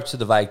Favre to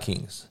the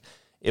Vikings.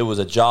 It was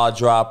a jaw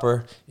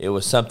dropper. It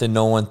was something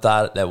no one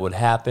thought that would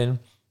happen.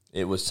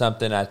 It was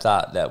something I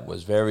thought that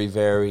was very,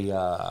 very,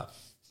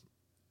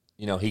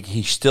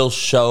 he still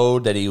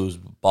showed that he was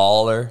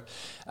baller.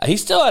 He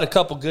still had a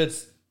couple good.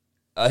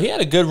 He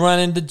had a good run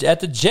at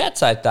the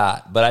Jets, I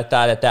thought. But I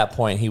thought at that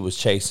point he was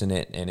chasing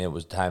it, and it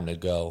was time to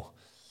go.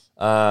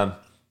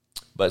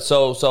 But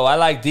so I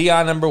like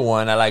Deion number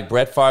 1. I like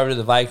Brett Favre to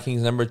the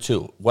Vikings number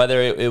 2.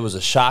 Whether it was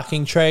a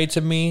shocking trade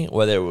to me,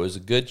 whether it was a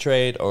good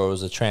trade or it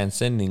was a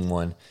transcending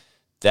one,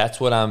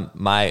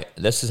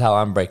 this is how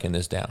I'm breaking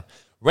this down.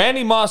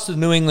 Randy Moss to the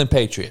New England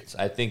Patriots.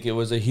 I think it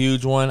was a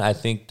huge one. I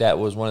think that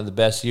was one of the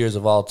best years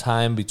of all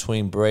time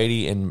between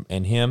Brady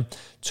and him.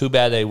 Too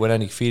bad they went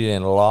undefeated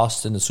and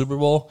lost in the Super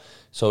Bowl.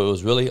 So it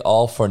was really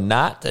all for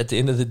naught at the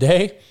end of the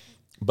day.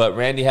 But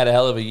Randy had a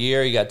hell of a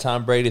year. He got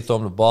Tom Brady to throw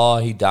him the ball.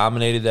 He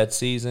dominated that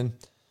season.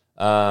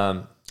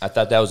 I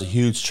thought that was a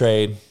huge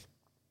trade.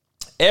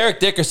 Eric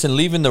Dickerson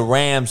leaving the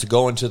Rams to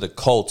go into the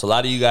Colts. A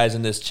lot of you guys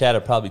in this chat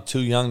are probably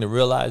too young to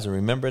realize and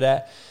remember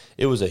that.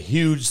 It was a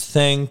huge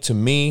thing to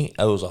me.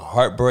 It was a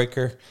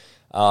heartbreaker.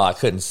 I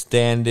couldn't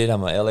stand it.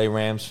 I'm a LA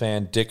Rams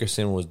fan.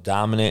 Dickerson was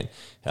dominant.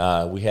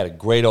 We had a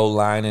great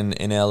O-line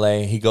in LA.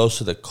 He goes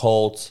to the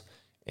Colts,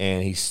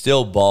 and he's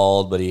still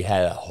bald, but he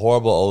had a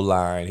horrible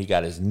O-line. He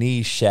got his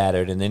knees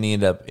shattered, and then he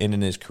ended up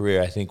ending his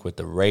career, I think, with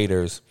the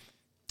Raiders,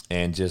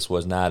 and just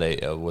was not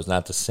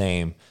the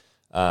same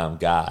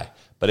guy.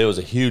 But it was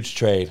a huge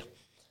trade.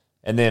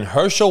 And then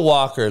Herschel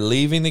Walker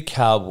leaving the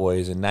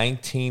Cowboys in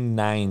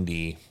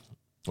 1990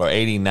 or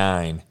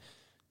 89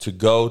 to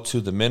go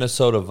to the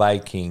Minnesota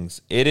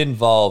Vikings. It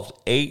involved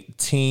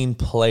 18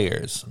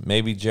 players.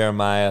 Maybe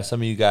Jeremiah,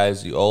 some of you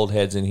guys, you old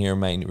heads in here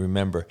might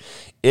remember.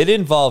 It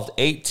involved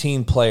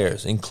 18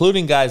 players,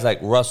 including guys like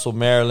Russell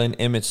Maryland,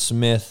 Emmitt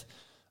Smith,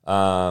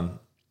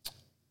 not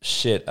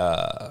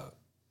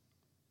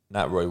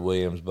Roy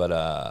Williams,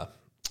 but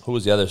who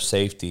was the other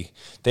safety?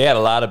 They had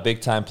a lot of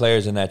big-time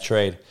players in that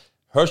trade.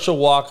 Herschel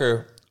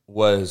Walker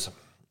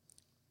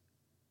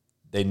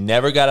they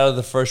never got out of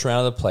the first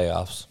round of the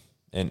playoffs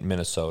in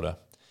Minnesota.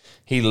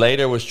 He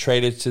later was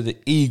traded to the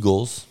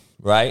Eagles,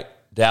 right?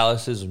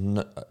 Dallas's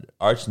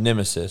arch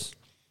nemesis.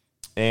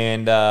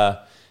 And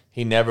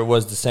he never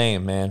was the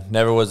same, man.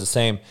 Never was the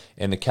same.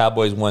 And the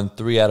Cowboys won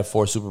 3 out of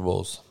 4 Super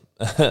Bowls.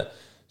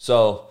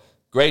 So,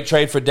 great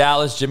trade for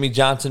Dallas. Jimmy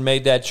Johnson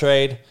made that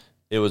trade.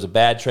 It was a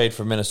bad trade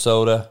for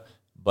Minnesota,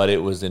 but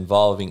it was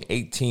involving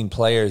 18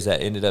 players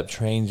that ended up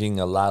changing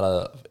a lot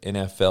of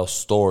NFL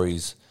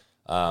stories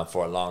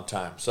for a long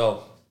time.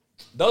 So,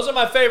 those are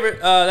my favorite.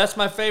 That's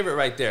my favorite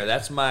right there.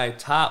 That's my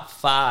top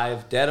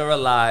 5 dead or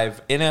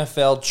alive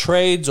NFL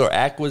trades or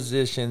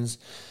acquisitions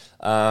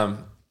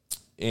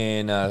in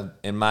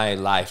my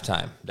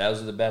lifetime.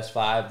 Those are the best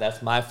 5.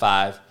 That's my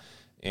 5.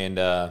 And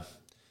if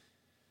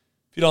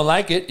you don't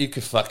like it, you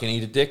could fucking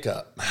eat a dick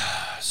up.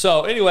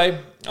 So anyway,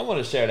 I want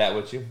to share that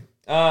with you.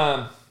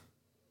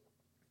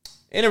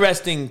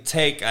 Interesting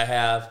take I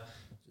have.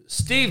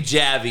 Steve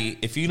Javie.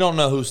 If you don't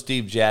know who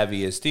Steve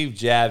Javie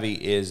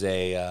is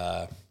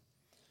a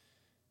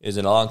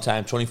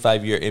long-time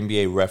 25-year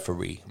NBA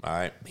referee, all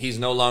right? He's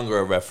no longer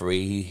a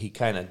referee. He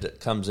kind of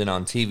comes in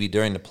on TV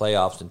during the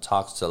playoffs and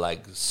talks to,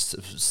 like,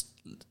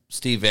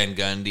 Steve Van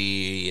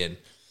Gundy and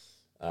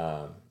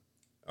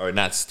or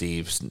not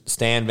Steve,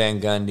 Stan Van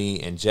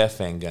Gundy and Jeff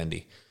Van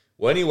Gundy.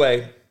 Well,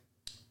 anyway,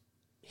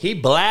 he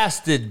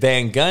blasted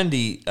Van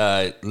Gundy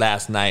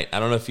last night. I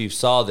don't know if you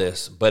saw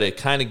this, but it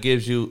kind of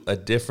gives you a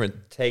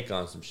different take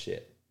on some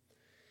shit.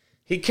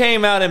 He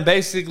came out and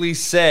basically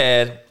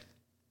said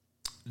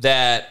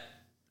that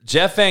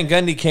Jeff Van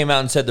Gundy came out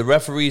and said the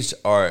referees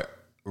are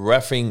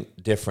reffing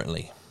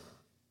differently.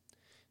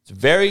 It's a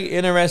very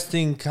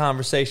interesting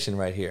conversation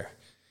right here.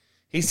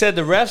 He said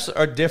the refs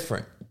are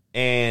different.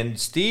 And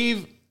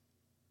Steve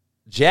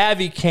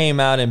Javie came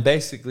out and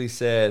basically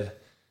said,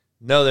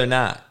 no, they're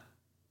not.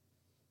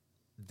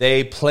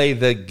 They play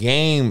the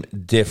game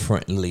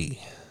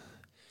differently.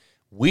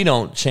 We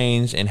don't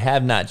change and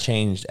have not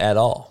changed at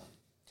all.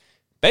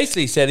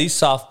 Basically said these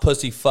soft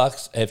pussy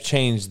fucks have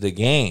changed the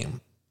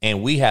game,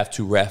 and we have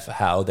to ref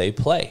how they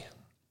play.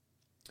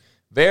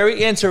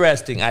 Very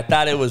interesting. I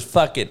thought it was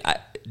fucking...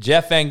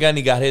 Jeff Van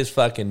Gundy got his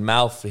fucking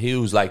mouth... He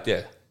was like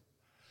this.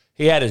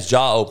 He had his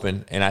jaw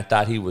open, and I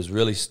thought he was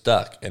really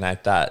stuck, and I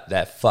thought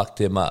that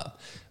fucked him up.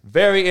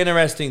 Very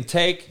interesting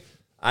take.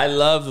 I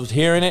loved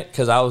hearing it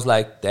because I was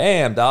like,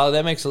 damn, dog,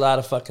 that makes a lot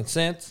of fucking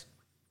sense.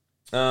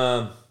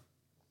 So,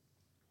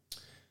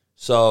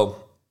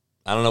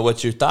 I don't know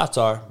what your thoughts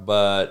are,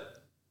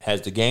 but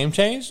has the game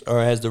changed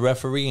or has the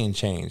refereeing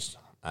changed?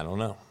 I don't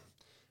know.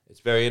 It's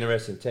a very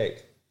interesting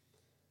take.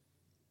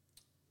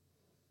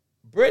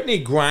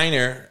 Brittany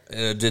Griner,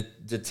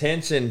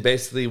 detention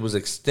basically was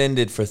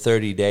extended for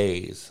 30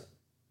 days.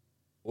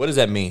 What does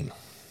that mean?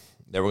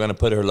 That we're going to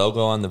put her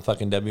logo on the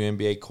fucking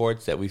WNBA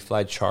courts that we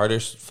fly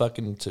charters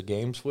fucking to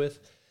games with?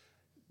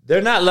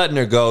 They're not letting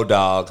her go,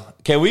 dog.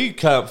 Can we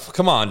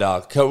come on,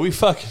 dog. Can we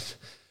fucking...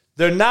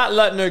 They're not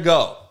letting her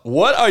go.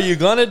 What are you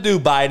going to do,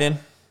 Biden?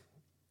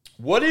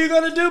 What are you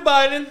going to do,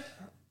 Biden?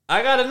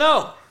 I got to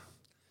know.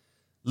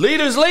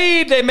 Leaders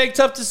lead. They make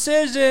tough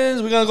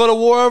decisions. We're going to go to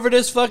war over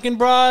this fucking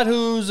broad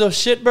who's a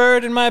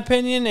shitbird, in my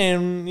opinion.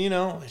 And, you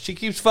know, she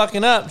keeps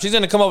fucking up. She's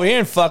going to come over here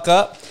and fuck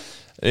up.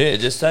 Yeah,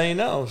 just so you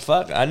know,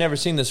 fuck, I never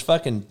seen this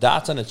fucking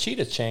dots on a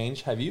cheetah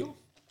change. Have you?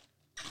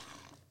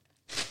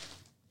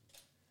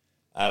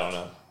 I don't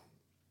know.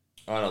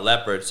 On a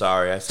leopard,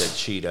 sorry, I said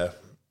cheetah.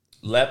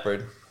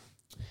 Leopard.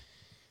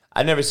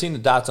 I've never seen the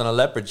dots on a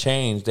leopard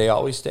change. They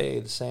always stay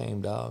the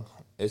same, dog.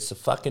 It's the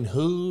fucking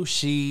who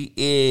she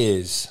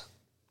is.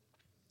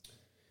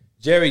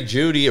 Jerry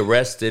Judy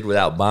arrested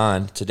without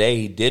bond. Today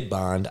he did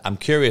bond. I'm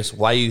curious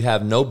why you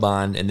have no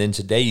bond and then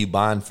today you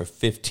bond for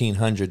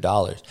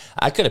 $1,500.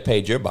 I could have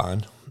paid your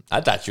bond.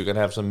 I thought you were going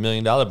to have some $1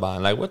 million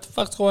bond. Like, what the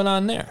fuck's going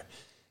on there?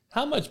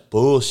 How much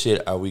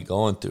bullshit are we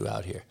going through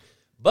out here?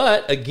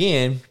 But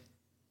again,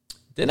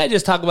 didn't I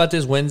just talk about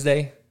this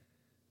Wednesday?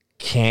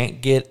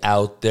 Can't get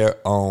out their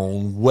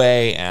own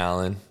way,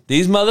 Alan.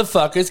 These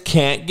motherfuckers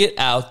can't get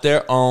out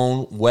their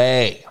own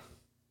way.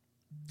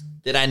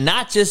 Did I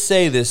not just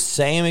say this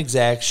same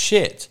exact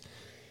shit?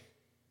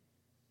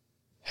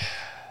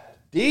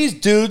 These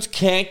dudes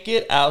can't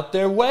get out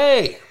their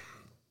way.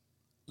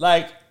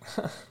 Like,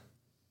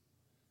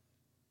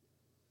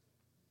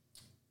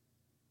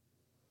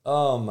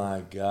 oh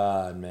my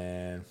God,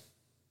 man.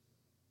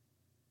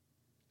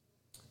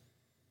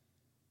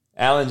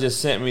 Alan just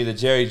sent me that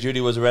Jerry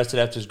Judy was arrested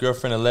after his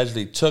girlfriend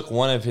allegedly took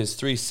one of his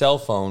 3 cell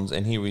phones,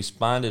 and he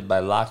responded by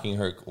locking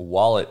her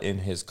wallet in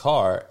his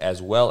car,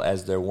 as well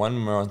as their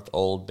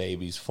 1-month-old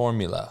baby's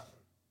formula.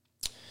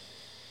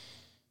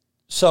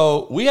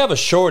 So we have a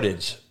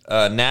shortage,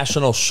 a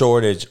national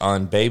shortage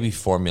on baby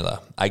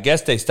formula. I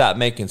guess they stopped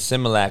making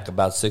Similac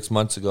about 6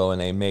 months ago, and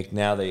they make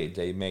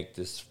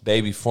this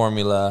baby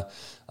formula.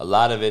 A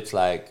lot of it's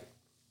like,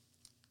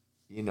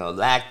 you know,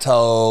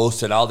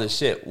 lactose and all this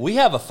shit. We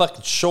have a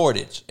fucking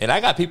shortage. And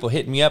I got people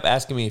hitting me up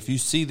asking me, if you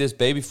see this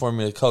baby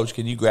formula, coach,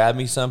 can you grab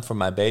me some for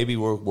my baby?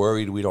 We're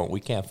worried we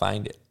can't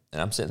find it.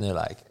 And I'm sitting there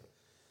like,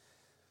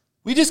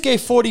 we just gave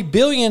 $40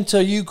 billion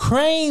to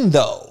Ukraine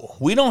though.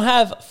 We don't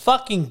have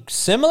fucking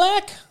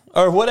Similac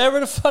or whatever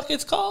the fuck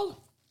it's called.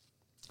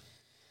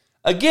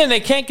 Again,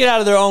 they can't get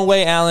out of their own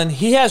way, Alan.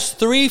 He has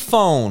 3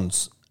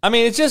 phones. I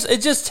mean, it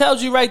just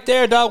tells you right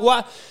there, dog,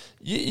 why.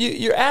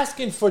 You're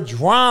asking for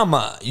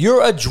drama.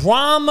 You're a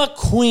drama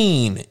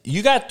queen.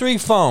 You got 3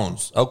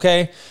 phones,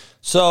 okay?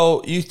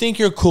 So you think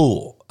you're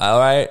cool, all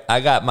right? I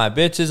got my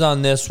bitches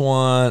on this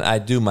one. I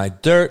do my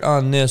dirt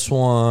on this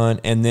one.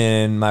 And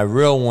then my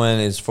real one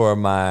is for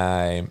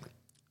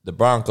the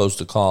Broncos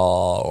to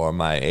call or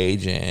my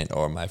agent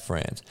or my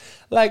friends.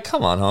 Like,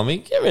 come on,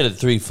 homie. Get rid of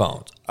 3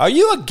 phones. Are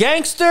you a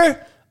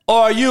gangster or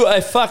are you a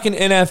fucking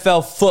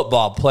NFL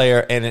football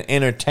player and an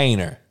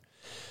entertainer?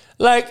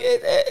 Like,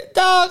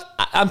 dog,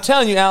 I'm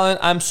telling you, Alan,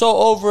 I'm so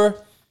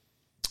over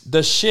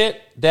the shit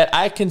that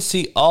I can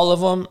see all of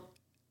them.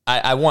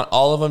 I want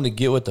all of them to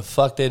get what the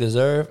fuck they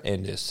deserve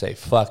and just say,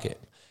 fuck it.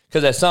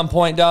 Because at some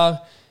point, dog,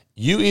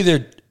 you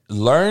either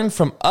learn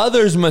from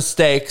others'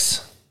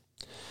 mistakes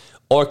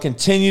or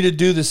continue to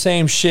do the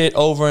same shit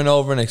over and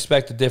over and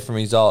expect a different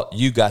result.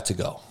 You got to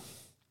go.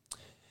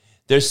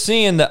 They're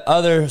seeing the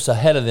others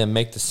ahead of them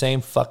make the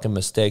same fucking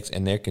mistakes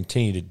and they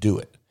continue to do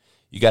it.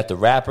 You got the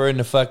rapper in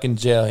the fucking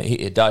jail.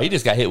 He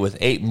just got hit with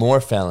 8 more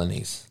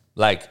felonies.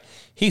 Like,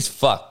 he's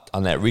fucked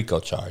on that RICO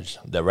charge.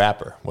 The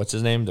rapper. What's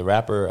his name? The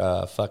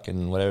rapper,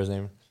 fucking whatever his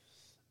name.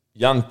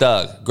 Young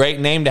Thug.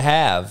 Great name to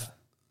have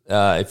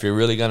if you're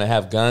really going to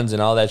have guns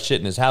and all that shit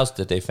in his house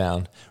that they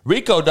found.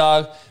 RICO,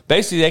 dog,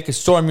 basically they could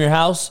storm your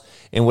house,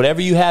 and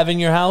whatever you have in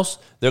your house,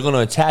 they're going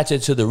to attach it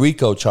to the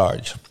RICO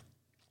charge.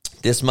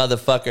 This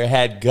motherfucker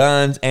had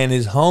guns, and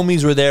his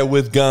homies were there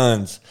with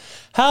guns.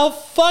 How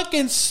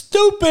fucking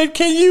stupid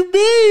can you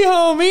be,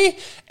 homie?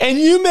 And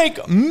you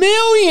make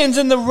millions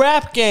in the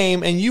rap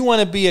game and you want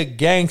to be a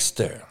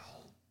gangster.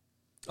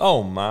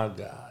 Oh, my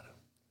God.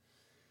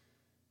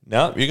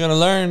 No, you're going to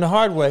learn the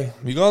hard way.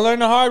 You're going to learn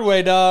the hard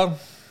way, dog.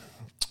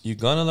 You're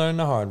going to learn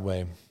the hard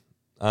way.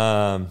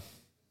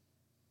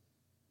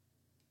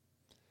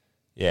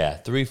 Yeah,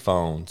 3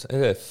 phones.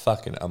 It's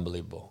fucking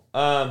unbelievable.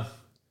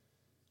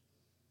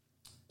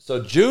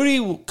 So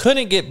Judy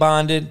couldn't get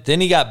bonded.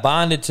 Then he got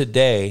bonded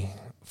today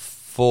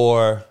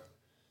for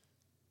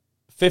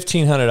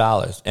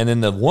 $1,500. And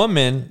then the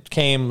woman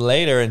came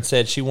later and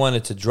said she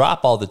wanted to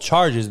drop all the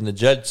charges. And the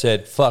judge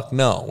said, fuck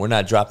no, we're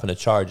not dropping the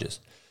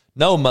charges.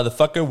 No,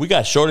 motherfucker, we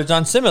got shortage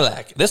on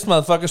Similac. This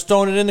motherfucker's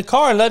throwing it in the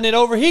car and letting it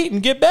overheat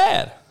and get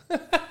bad.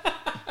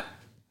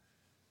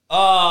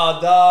 Oh,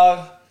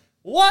 dog.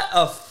 What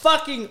a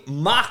fucking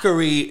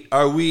mockery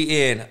are we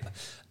in?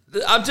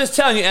 I'm just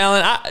telling you,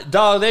 Alan,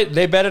 dog,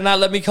 they better not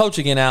let me coach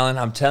again, Alan.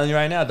 I'm telling you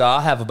right now, dog,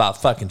 I'll have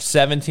about fucking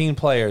 17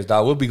 players,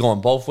 dog. We'll be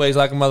going both ways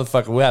like a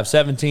motherfucker. We'll have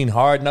 17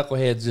 hard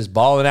knuckleheads just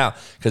balling out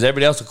because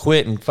everybody else will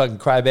quit and fucking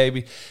cry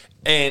baby.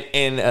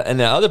 And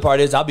the other part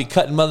is I'll be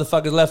cutting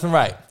motherfuckers left and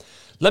right.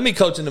 Let me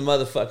coach in the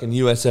motherfucking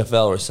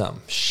USFL or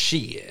something.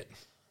 Shit.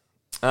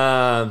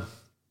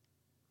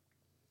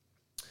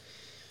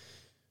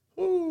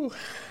 Ooh,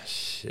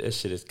 shit, this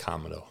shit is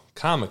comical.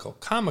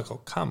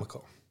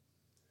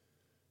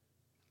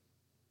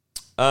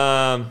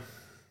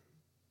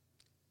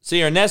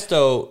 See,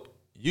 Ernesto,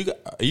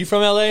 are you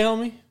from LA,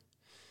 homie?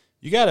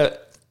 You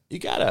you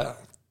gotta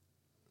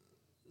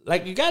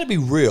be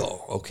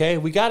real, okay?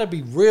 We gotta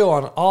be real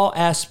on all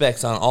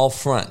aspects, on all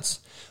fronts.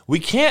 We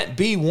can't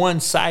be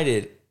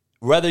one-sided.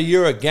 Whether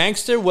you're a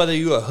gangster, whether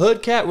you're a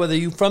hood cat, whether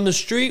you're from the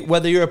street,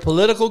 whether you're a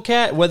political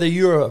cat, whether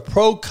you're a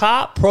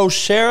pro-cop,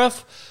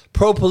 pro-sheriff,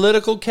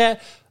 pro-political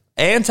cat,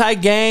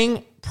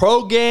 anti-gang,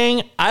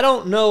 pro-gang, I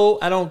don't know.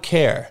 I don't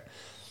care.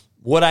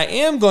 What I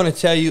am going to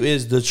tell you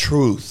is the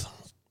truth.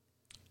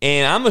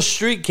 And I'm a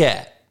street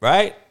cat,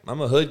 right?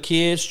 I'm a hood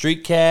kid,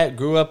 street cat,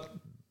 grew up,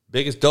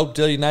 biggest dope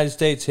deal in United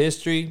States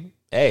history.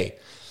 Hey,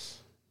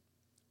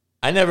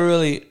 I never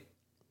really...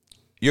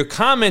 Your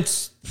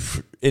comments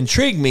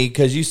intrigued me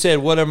because you said,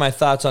 what are my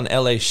thoughts on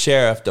LA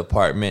Sheriff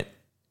Department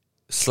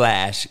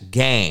 /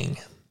 gang?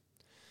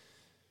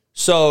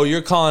 So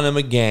you're calling them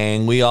a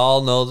gang. We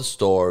all know the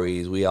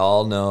stories. We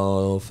all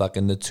know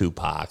fucking the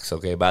Tupacs.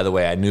 Okay, by the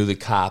way, I knew the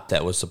cop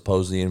that was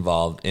supposedly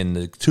involved in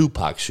the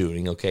Tupac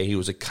shooting. Okay, he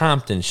was a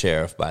Compton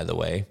sheriff, by the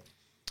way,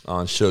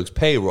 on Suge's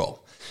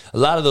payroll. A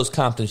lot of those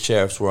Compton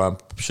sheriffs were on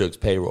Suge's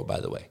payroll, by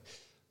the way.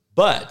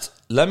 But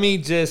let me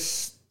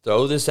just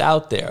throw this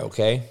out there,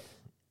 okay?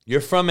 You're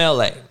from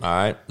LA, all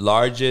right?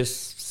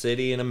 Largest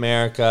city in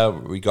America,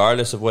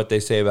 regardless of what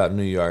they say about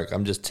New York.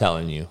 I'm just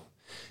telling you.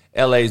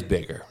 LA's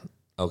bigger,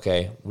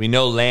 okay? We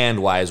know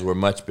land-wise we're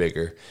much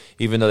bigger.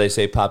 Even though they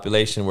say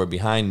population, we're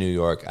behind New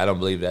York. I don't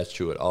believe that's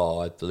true at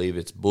all. I believe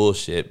it's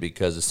bullshit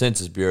because the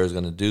Census Bureau is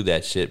going to do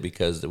that shit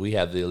because we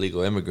have the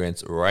illegal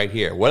immigrants right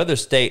here. What other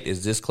state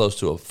is this close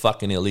to a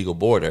fucking illegal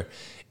border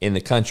in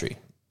the country?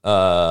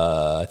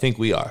 I think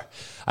we are.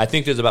 I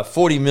think there's about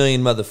 40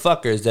 million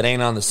motherfuckers that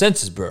ain't on the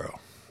Census Bureau.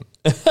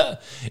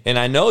 And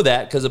I know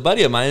that because a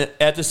buddy of mine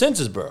at the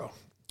Census Bureau.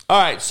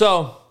 All right,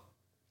 so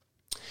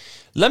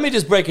let me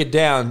just break it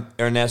down,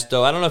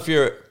 Ernesto. I don't know if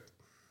you're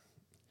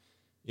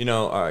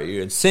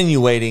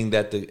insinuating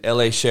that the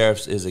LA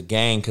Sheriffs is a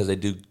gang because they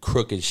do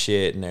crooked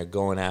shit and they're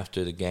going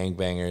after the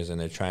gangbangers and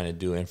they're trying to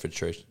do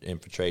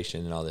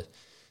infiltration and all this.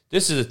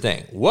 This is the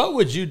thing. What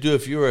would you do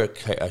if you were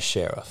a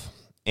sheriff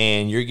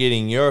and you're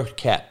getting your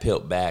cat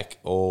pelt back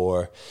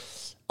or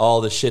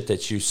all the shit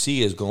that you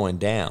see is going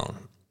down?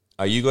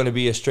 Are you going to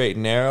be a straight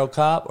and narrow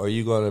cop or are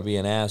you going to be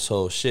an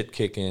asshole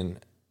shit-kicking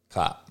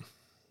cop?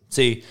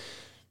 See,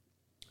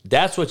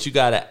 that's what you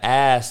got to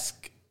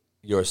ask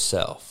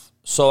yourself.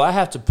 So I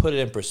have to put it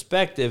in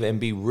perspective and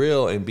be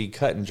real and be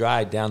cut and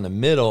dry down the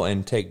middle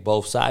and take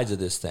both sides of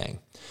this thing.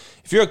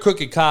 If you're a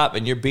crooked cop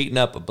and you're beating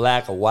up a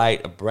black, a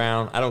white, a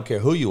brown, I don't care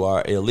who you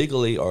are,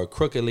 illegally or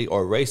crookedly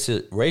or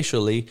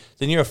racially,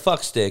 then you're a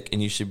fuckstick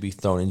and you should be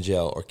thrown in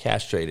jail or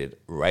castrated,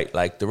 right,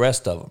 like the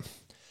rest of them.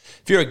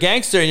 If you're a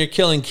gangster and you're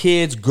killing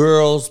kids,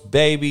 girls,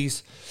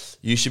 babies,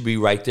 you should be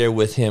right there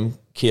with him,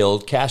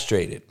 killed,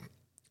 castrated.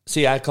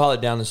 See, I call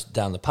it down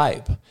the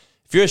pipe.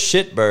 If you're a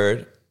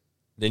shitbird,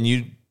 then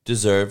you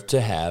deserve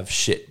to have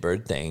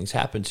shitbird things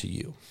happen to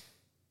you.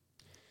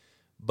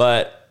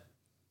 But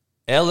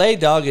LA,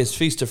 dog, is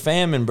feast or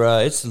famine, bro.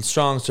 It's the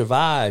strong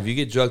survive. You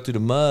get drugged through the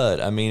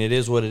mud. I mean, it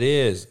is what it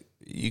is.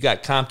 You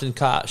got Compton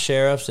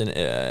sheriffs and,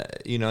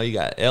 you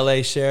got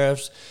LA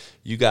sheriffs.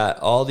 You got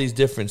all these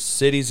different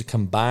cities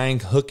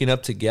combined, hooking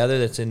up together.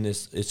 That's in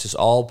this. It's just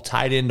all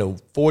tied into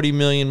 40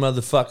 million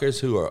motherfuckers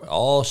who are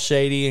all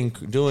shady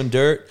and doing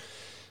dirt.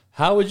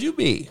 How would you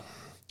be?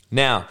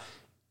 Now,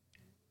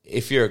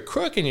 if you're a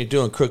crook and you're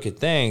doing crooked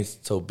things,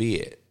 so be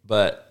it.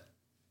 But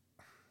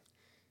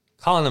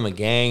calling them a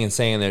gang and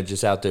saying they're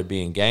just out there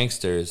being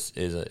gangsters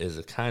is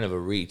a kind of a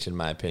reach, in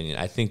my opinion.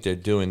 I think they're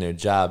doing their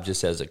job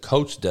just as a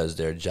coach does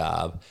their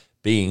job,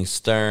 being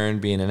stern,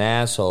 being an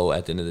asshole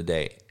at the end of the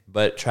day.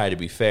 But try to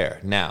be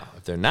fair. Now,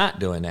 if they're not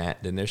doing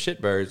that, then they're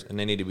shitbirds and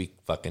they need to be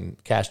fucking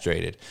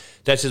castrated.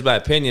 That's just my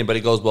opinion, but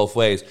it goes both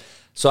ways.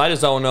 So I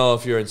just don't know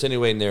if you're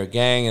insinuating they're a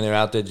gang and they're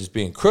out there just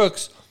being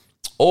crooks,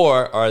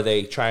 or are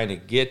they trying to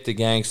get the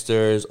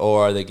gangsters,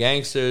 or are they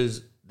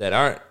gangsters that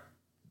aren't,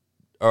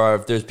 or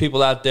if there's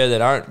people out there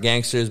that aren't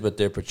gangsters, but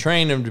they're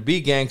portraying them to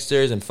be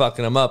gangsters and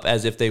fucking them up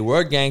as if they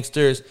were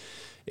gangsters.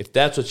 If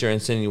that's what you're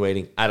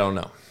insinuating, I don't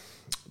know.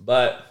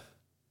 But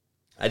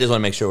I just want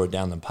to make sure we're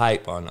down the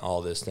pipe on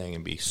all this thing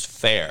and be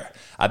fair.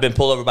 I've been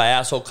pulled over by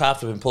asshole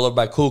cops. I've been pulled over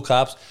by cool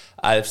cops.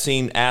 I've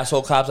seen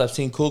asshole cops. I've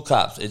seen cool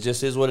cops. It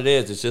just is what it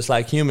is. It's just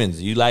like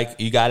humans. You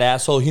got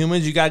asshole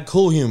humans. You got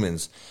cool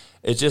humans.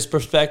 It's just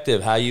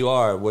perspective, how you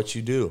are, what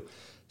you do.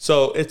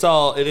 So it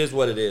is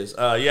what it is.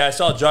 I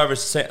saw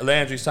Jarvis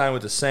Landry sign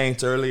with the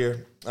Saints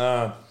earlier.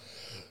 I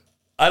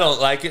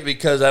don't like it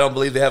because I don't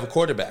believe they have a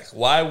quarterback.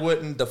 Why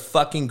wouldn't the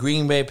fucking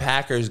Green Bay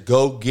Packers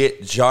go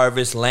get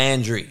Jarvis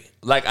Landry?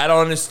 Like, I don't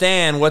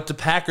understand what the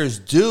Packers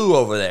do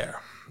over there.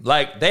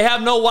 Like, they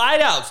have no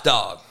wideouts,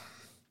 dog.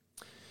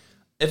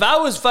 If I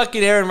was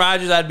fucking Aaron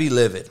Rodgers, I'd be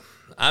livid.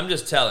 I'm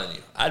just telling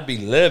you. I'd be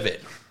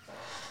livid.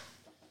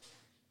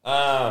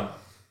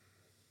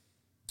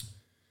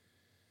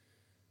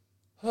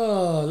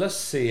 Let's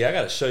see. I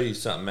got to show you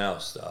something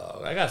else,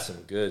 dog. I got some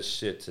good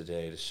shit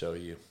today to show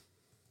you.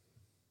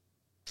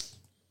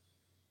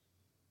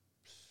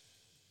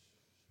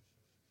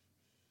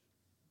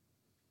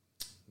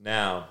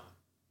 Now,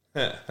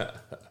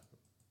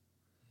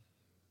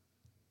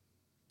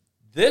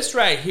 This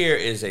right here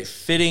is a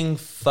fitting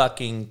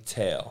fucking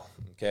tale,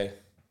 okay?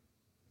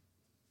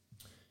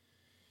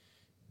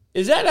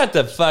 Is that not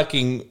the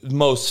fucking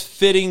most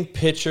fitting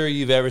picture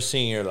you've ever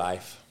seen in your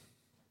life?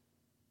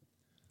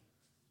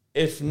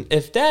 If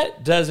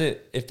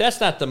that's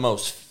not the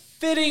most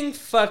fitting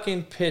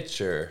fucking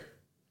picture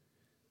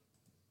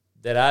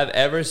that I've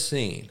ever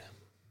seen,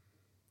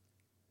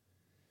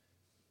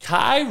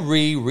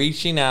 Kyrie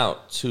reaching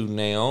out to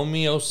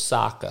Naomi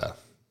Osaka,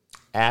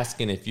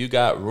 asking if you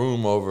got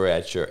room over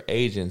at your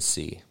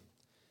agency.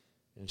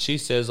 And she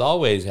says,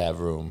 always have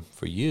room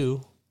for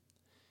you.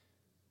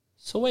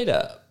 So wait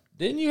up.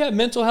 Didn't you have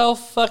mental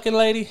health, fucking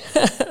lady?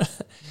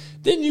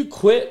 Didn't you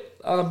quit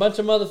on a bunch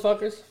of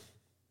motherfuckers?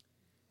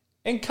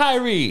 And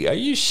Kyrie, are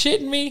you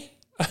shitting me?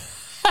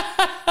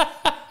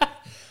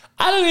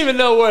 I don't even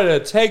know where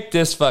to take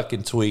this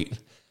fucking tweet.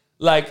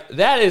 Like,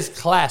 that is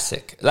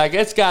classic. Like,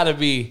 it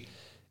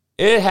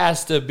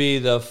has to be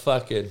the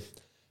fucking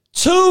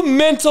two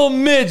mental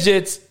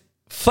midgets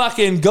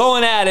fucking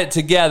going at it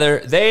together.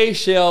 They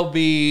shall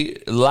be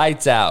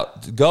lights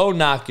out. Go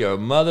knock your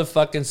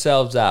motherfucking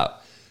selves out.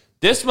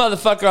 This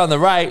motherfucker on the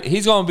right,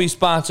 he's going to be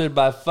sponsored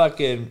by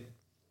fucking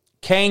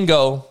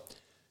Kango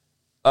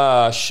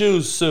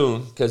shoes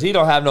soon, because he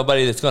don't have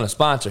nobody that's going to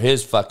sponsor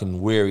his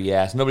fucking weary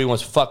ass. Nobody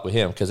wants to fuck with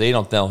him because they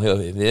don't know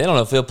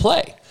if he'll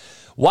play.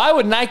 Why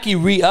would Nike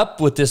re-up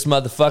with this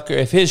motherfucker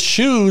if his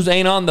shoes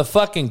ain't on the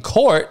fucking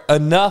court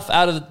enough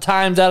out of the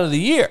times out of the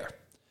year?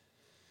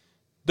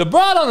 The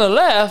broad on the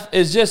left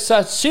is just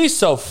she's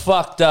so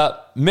fucked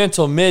up,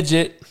 mental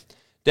midget,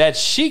 that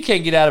she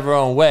can't get out of her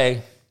own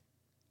way.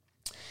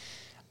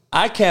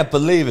 I can't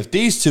believe if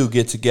these two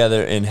get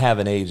together and have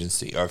an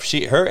agency, or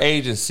if her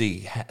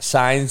agency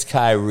signs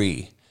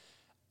Kyrie.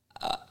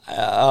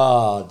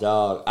 Oh,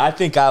 dog. I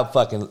think I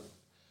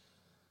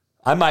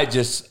might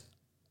just,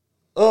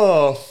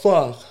 oh,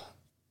 fuck.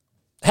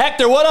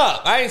 Hector, what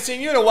up? I ain't seen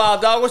you in a while,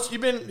 dog.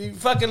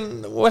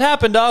 What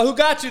happened, dog? Who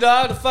got you,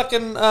 dog? The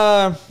fucking,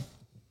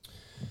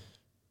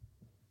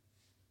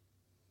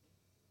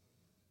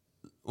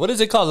 what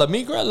is it called? La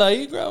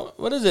Migra?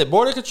 What is it?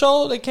 Border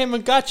Control? They came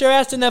and got your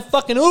ass in that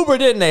fucking Uber,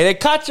 didn't they? They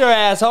caught your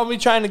ass, homie,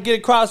 trying to get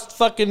across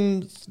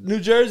fucking New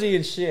Jersey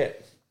and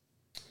shit.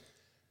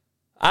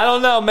 I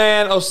don't know,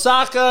 man.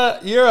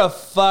 Osaka, you're a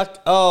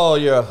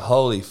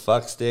holy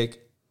fuck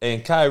stick.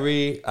 And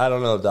Kyrie, I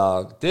don't know,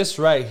 dog. This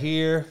right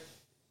here,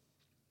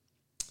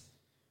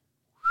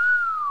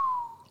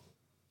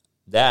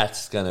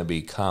 that's going to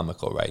be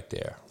comical right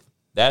there.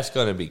 That's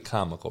going to be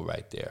comical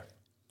right there.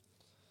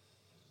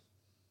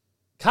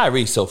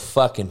 Kyrie's so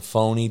fucking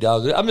phony,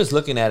 dog. I'm just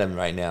looking at him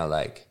right now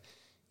like,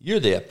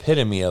 you're the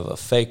epitome of a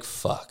fake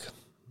fuck.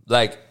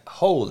 Like,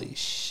 holy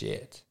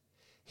shit.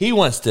 He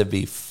wants to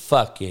be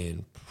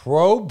fucking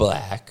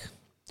pro-black.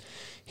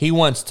 He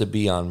wants to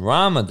be on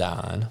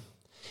Ramadan.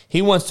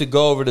 He wants to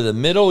go over to the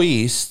Middle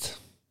East.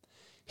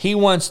 He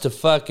wants to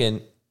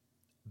fucking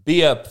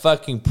be a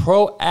fucking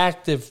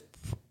proactive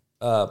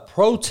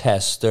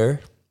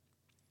protester.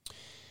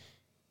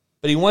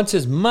 But he wants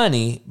his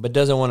money, but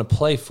doesn't want to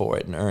play for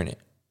it and earn it.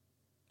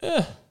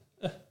 I'm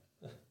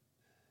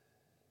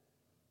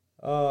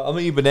gonna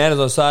eat bananas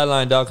on the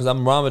sideline, dog, because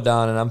I'm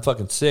Ramadan and I'm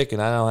fucking sick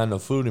and I don't have no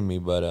food in me.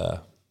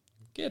 But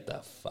get the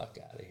fuck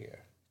out of here.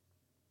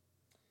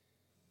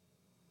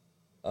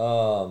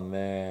 Oh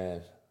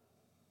man.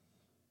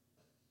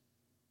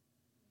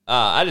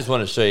 I just want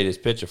to show you this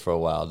picture for a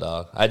while,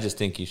 dog. I just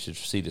think you should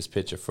see this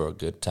picture for a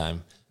good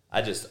time.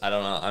 I don't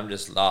know. I'm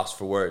just lost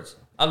for words.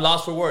 I'm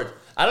lost for words.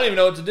 I don't even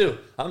know what to do.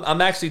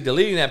 I'm actually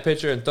deleting that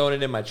picture and throwing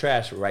it in my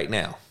trash right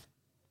now.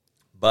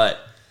 But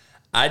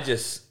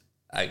it's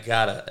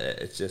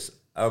just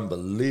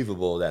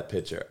unbelievable, that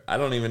picture. I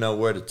don't even know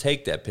where to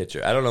take that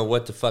picture. I don't know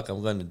what the fuck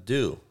I'm going to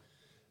do.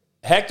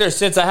 Hector,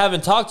 since I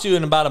haven't talked to you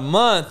in about a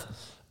month,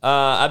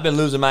 I've been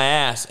losing my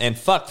ass. And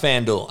fuck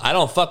FanDuel. I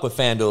don't fuck with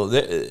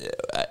FanDuel.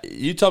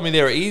 You told me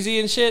they were easy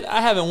and shit.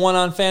 I haven't won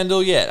on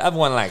FanDuel yet. I've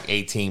won like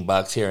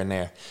 $18 here and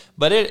there.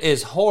 But it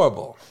is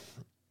horrible.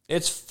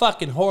 It's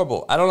fucking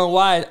horrible. I don't know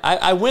why.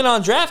 I win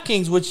on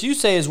DraftKings, which you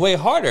say is way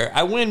harder.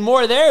 I win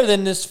more there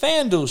than this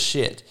FanDuel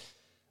shit.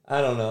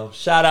 I don't know.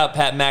 Shout out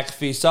Pat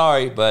McAfee.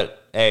 Sorry,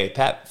 but hey,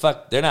 Pat,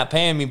 fuck, they're not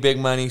paying me big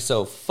money,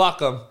 so fuck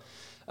them.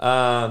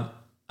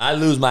 I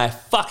lose my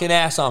fucking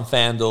ass on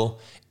FanDuel.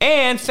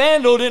 And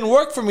FanDuel didn't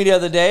work for me the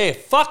other day. It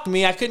fucked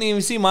me. I couldn't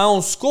even see my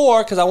own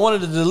score because I wanted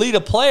to delete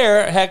a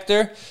player,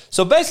 Hector.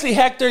 So basically,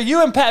 Hector,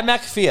 you and Pat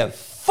McAfee have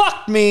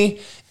fucked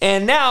me.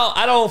 And now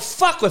I don't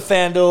fuck with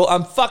FanDuel.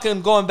 I'm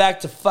fucking going back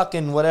to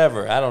fucking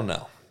whatever. I don't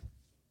know.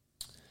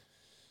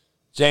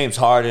 James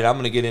Harden. I'm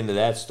going to get into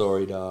that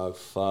story, dog.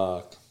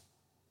 Fuck.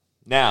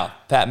 Now,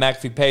 Pat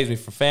McAfee pays me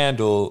for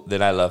FanDuel.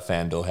 Then I love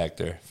FanDuel,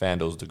 Hector.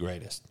 FanDuel's the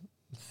greatest.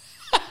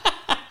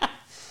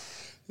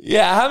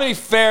 Yeah, how many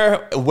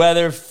fair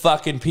weather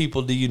fucking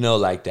people do you know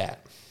like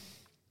that?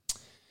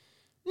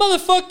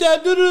 Motherfuck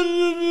that.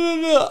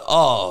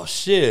 Oh,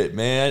 shit,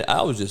 man.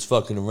 I was just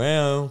fucking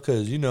around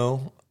because,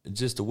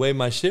 just the way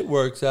my shit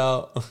works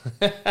out.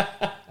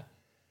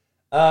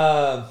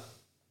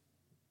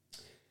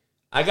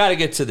 I got to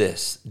get to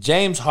this.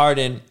 James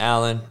Harden,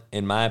 Allen,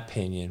 in my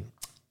opinion,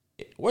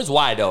 where's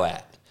Wido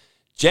at?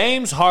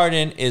 James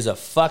Harden is a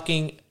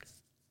fucking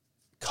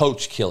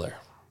coach killer.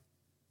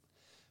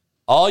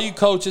 All you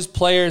coaches,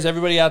 players,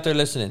 everybody out there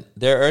listening,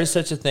 there is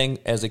such a thing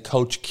as a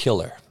coach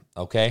killer,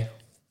 okay?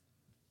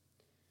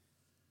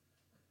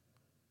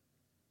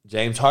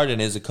 James Harden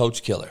is a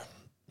coach killer.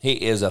 He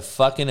is a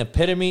fucking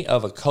epitome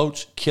of a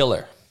coach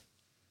killer.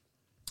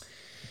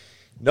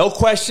 No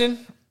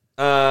question,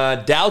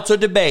 doubts or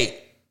debate.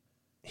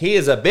 He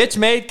is a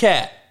bitch-made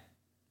cat.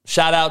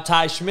 Shout out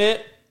Ty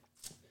Schmidt.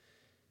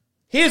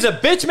 He is a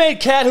bitch-made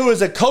cat who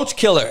is a coach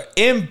killer.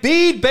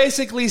 Embiid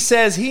basically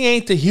says he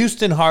ain't the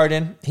Houston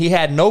Harden. He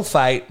had no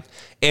fight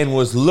and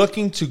was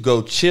looking to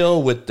go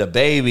chill with the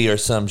baby or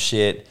some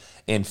shit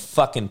in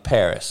fucking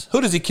Paris.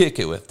 Who does he kick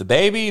it with? The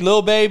baby,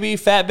 little baby,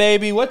 fat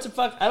baby? What's the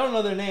fuck? I don't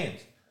know their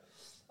names.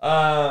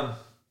 Oh,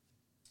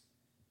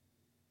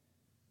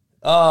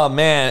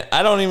 man.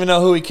 I don't even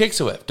know who he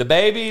kicks it with. The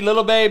baby,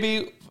 little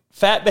baby,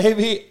 fat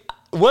baby.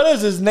 What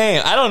is his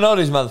name? I don't know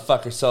these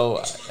motherfuckers,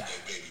 so...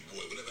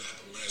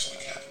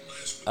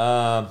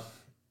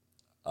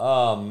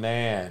 Oh,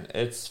 man.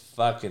 It's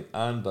fucking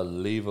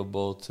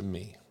unbelievable to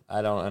me.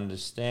 I don't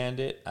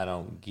understand it. I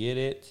don't get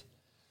it.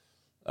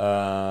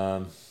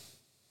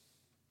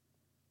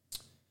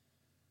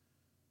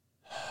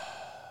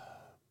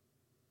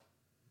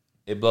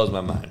 It blows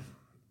my mind.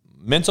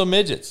 Mental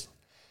midgets.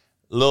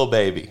 Lil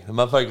Baby. The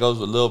motherfucker goes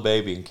with Lil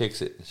Baby and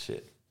kicks it and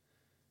shit.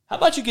 How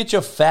about you get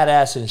your fat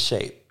ass in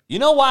shape? You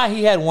know why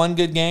he had one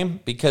good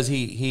game? Because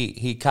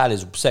he caught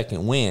his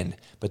second wind.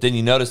 But then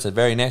you notice the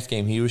very next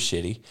game he was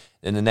shitty.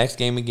 Then the next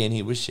game again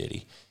he was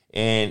shitty.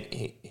 And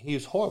he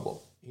was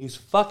horrible. He's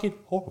fucking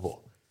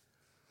horrible.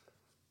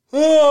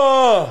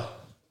 Oh.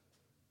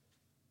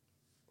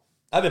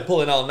 I've been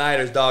pulling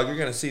all-nighters, dog. You're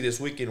going to see this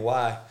weekend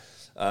why.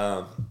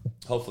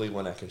 Hopefully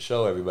when I can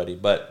show everybody.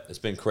 But it's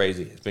been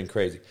crazy. It's been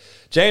crazy.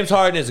 James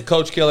Harden is a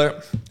coach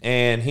killer,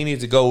 and he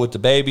needs to go with the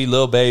baby,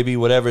 Lil Baby,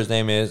 whatever his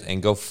name is,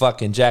 and go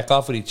fucking jack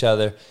off with each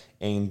other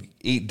and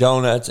eat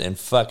donuts and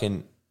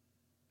fucking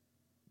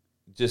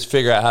just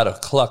figure out how to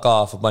cluck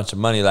off a bunch of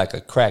money like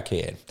a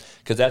crackhead.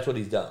 Because that's what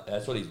he's done.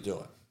 That's what he's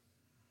doing.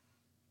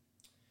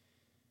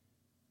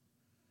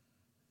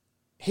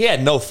 He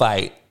had no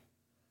fight.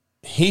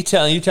 You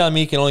telling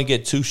me he can only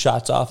get 2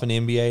 shots off in the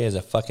NBA as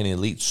a fucking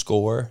elite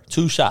scorer?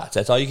 2 shots.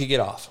 That's all you could get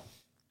off.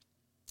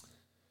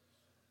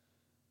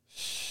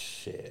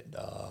 Shit,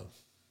 dog.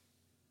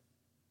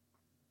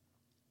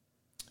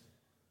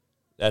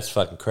 That's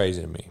fucking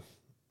crazy to me.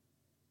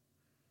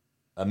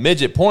 A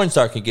midget porn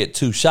star can get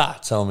 2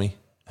 shots, homie.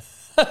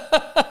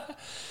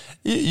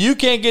 You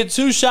can't get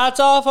 2 shots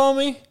off,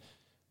 homie?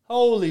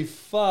 Holy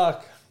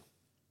fuck.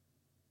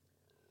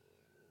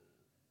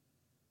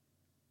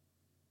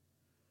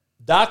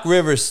 Doc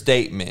Rivers'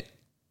 statement.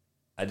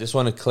 I just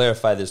want to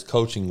clarify this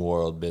coaching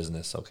world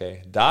business,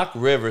 okay? Doc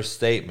Rivers'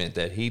 statement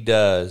that he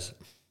does.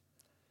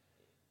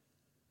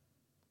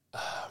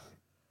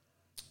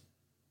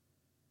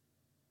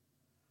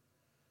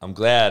 I'm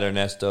glad,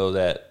 Ernesto,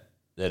 that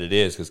it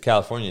is, because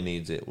California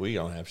needs it. We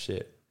don't have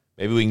shit.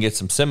 Maybe we can get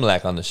some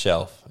Similac on the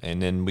shelf,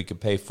 and then we could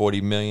pay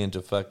 $40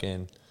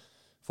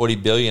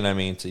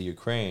 billion to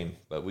Ukraine,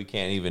 but we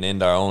can't even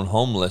end our own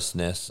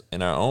homelessness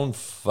in our own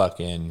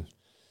fucking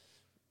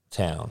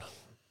town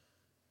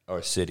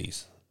or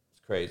cities.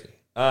 It's crazy.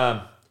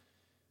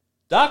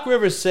 Doc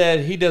Rivers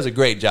said he does a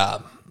great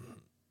job.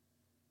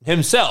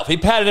 Himself. He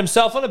patted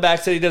himself on the back,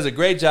 said he does a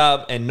great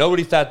job, and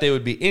nobody thought they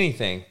would be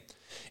anything.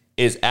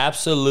 Is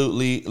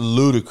absolutely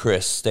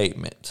ludicrous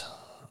statement.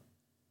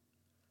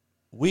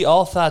 We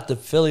all thought that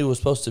Philly was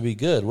supposed to be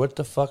good. What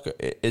the fuck?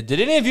 Did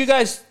any of you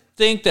guys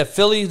think that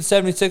Philly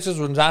 76ers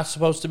were not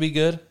supposed to be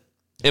good?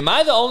 Am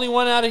I the only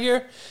one out of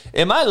here?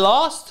 Am I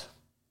lost?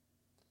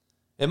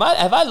 Have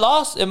I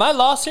lost? Am I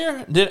lost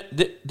here?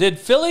 Did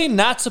Philly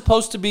not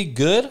supposed to be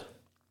good?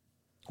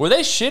 Were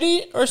they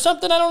shitty or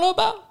something I don't know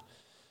about?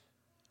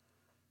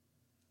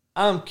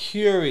 I'm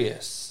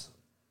curious.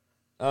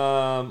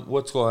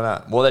 What's going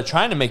on? Well, they're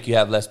trying to make you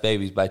have less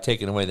babies by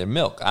taking away their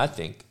milk, I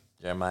think,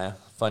 Jeremiah.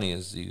 Funny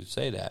as you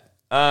say that.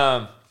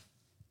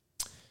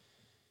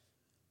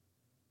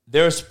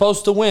 They were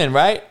supposed to win,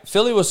 right?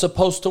 Philly was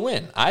supposed to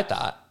win, I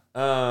thought.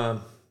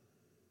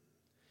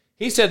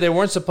 He said they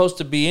weren't supposed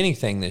to be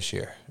anything this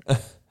year.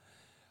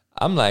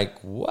 I'm like,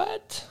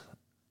 what?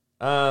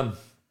 You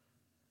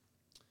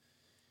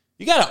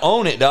got to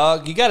own it,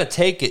 dog. You got to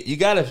take it. You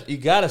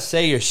got to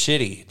say you're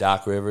shitty,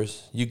 Doc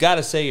Rivers. You got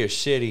to say you're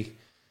shitty.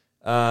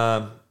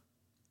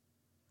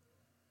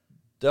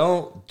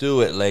 Don't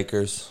do it,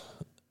 Lakers.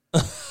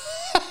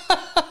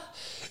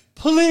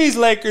 Please,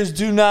 Lakers,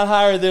 do not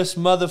hire this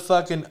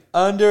motherfucking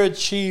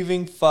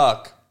underachieving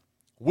fuck.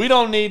 We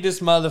don't need this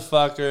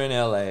motherfucker in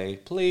LA.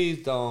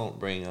 Please don't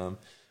bring him.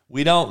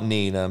 We don't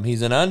need him.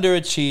 He's an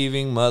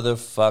underachieving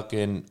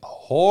motherfucking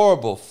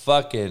horrible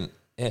fucking...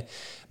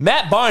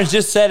 Matt Barnes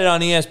just said it on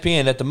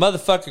ESPN that the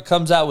motherfucker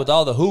comes out with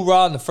all the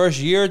hoorah in the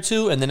first year or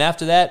two, and then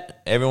after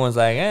that, everyone's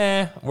like,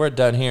 we're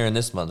done hearing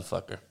this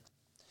motherfucker.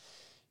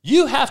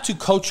 You have to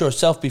coach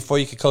yourself before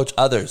you can coach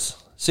others.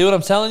 See what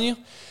I'm telling you?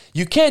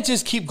 You can't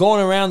just keep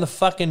going around the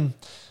fucking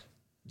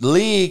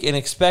league and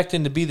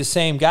expecting to be the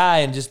same guy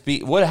and just be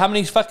how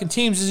many fucking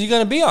teams is he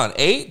going to be on?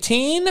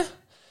 18?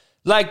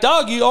 Like,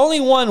 dog, you only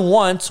won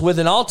once with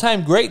an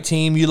all-time great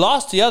team. You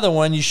lost the other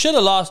one. You should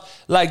have lost.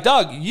 Like,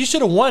 dog, you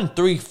should have won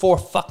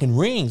 3-4 fucking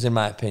rings, in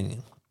my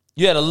opinion.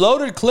 You had a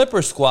loaded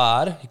Clipper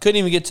squad. You couldn't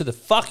even get to the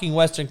fucking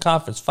Western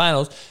Conference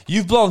Finals.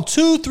 You've blown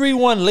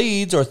 2-3-1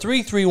 leads or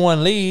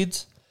 3-3-1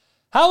 leads.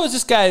 How is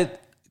this guy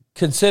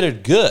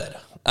considered good?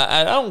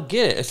 I don't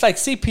get it. It's like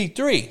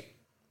CP3.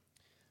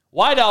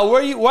 Whitehall,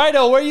 where you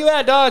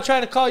at, dog? I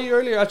tried to call you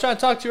earlier. I tried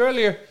to talk to you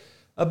earlier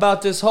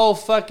about this whole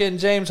fucking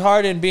James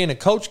Harden being a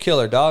coach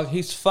killer, dog.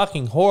 He's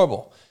fucking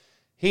horrible.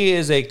 He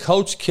is a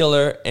coach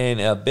killer and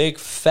a big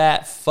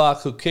fat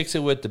fuck who kicks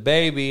it with the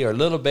baby or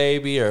little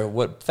baby or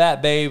what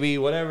fat baby,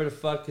 whatever the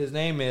fuck his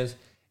name is,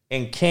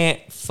 and can't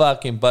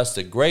fucking bust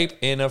a grape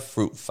in a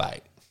fruit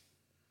fight.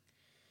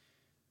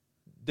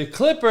 The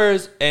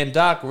Clippers and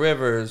Doc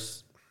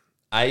Rivers,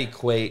 I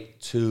equate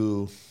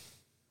to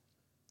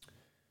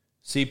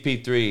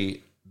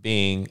CP3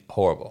 being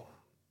horrible.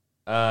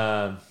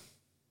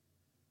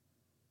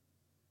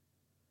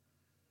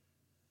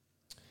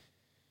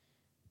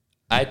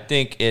 I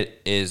think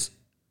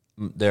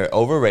they're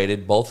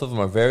overrated. Both of them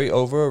are very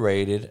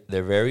overrated.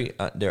 They're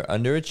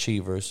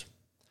underachievers.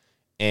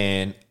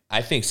 And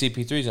I think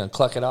CP3 is going to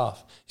cluck it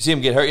off. You see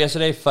him get hurt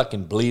yesterday?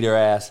 Fucking bleeder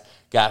ass.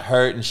 Got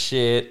hurt and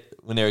shit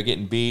when they were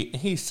getting beat.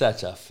 He's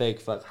such a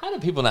fake fuck. How do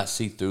people not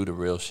see through the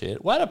real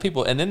shit? Why do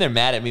people... And then they're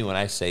mad at me when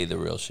I say the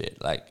real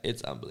shit. Like,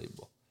 it's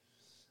unbelievable.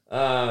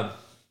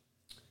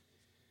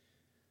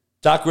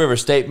 Doc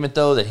Rivers' statement,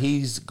 though, that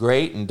he's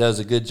great and does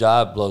a good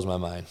job blows my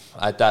mind.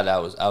 I thought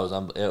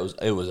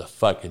it was a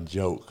fucking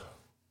joke.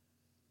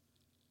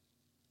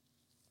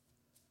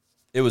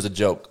 It was a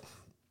joke.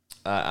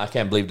 I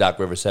can't believe Doc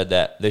Rivers said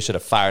that. They should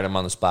have fired him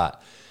on the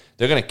spot.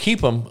 They're going to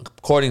keep him,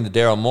 according to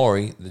Daryl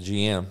Morey, the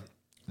GM.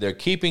 They're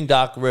keeping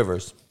Doc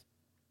Rivers.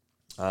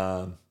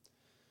 That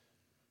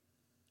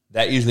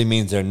usually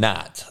means they're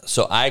not.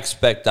 So I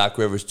expect Doc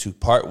Rivers to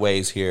part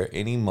ways here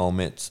any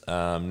moment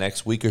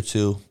next week or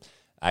two.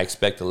 I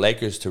expect the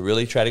Lakers to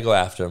really try to go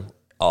after him.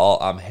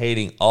 I'm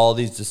hating all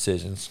these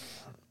decisions.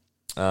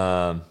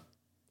 I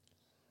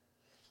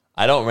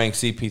don't rank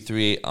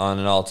CP3 on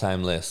an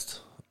all-time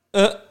list.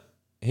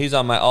 He's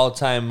on my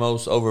all-time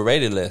most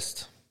overrated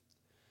list.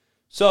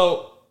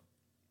 So,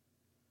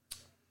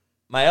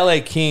 my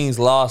LA Kings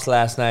lost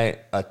last night,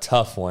 a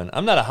tough one.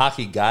 I'm not a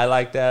hockey guy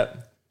like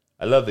that.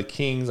 I love the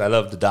Kings. I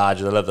love the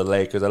Dodgers. I love the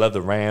Lakers. I love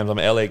the Rams. I'm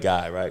an LA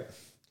guy, right?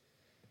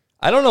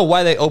 I don't know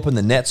why they opened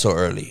the net so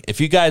early.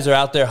 If you guys are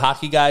out there,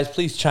 hockey guys,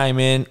 please chime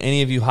in.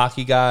 Any of you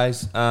hockey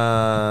guys,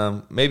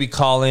 maybe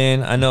call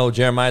in. I know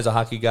Jeremiah's a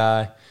hockey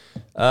guy.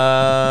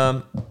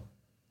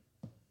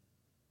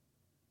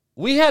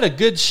 We had a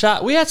good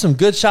shot. We had some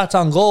good shots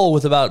on goal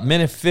with about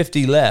minute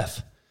 50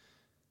 left.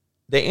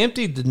 They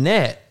emptied the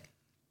net,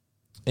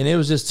 and it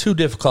was just too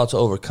difficult to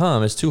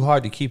overcome. It's too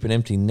hard to keep an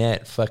empty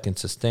net fucking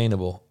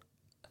sustainable.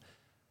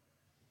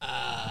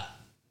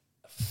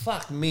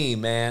 Fuck me,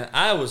 man.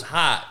 I was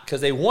hot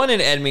because they won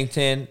in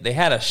Edmonton. They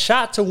had a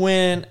shot to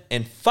win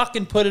and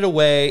fucking put it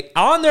away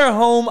on their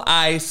home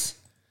ice.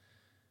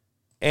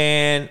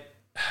 And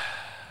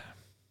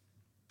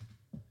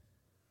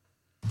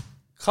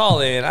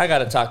call in. I got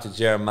to talk to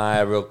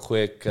Jeremiah real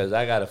quick because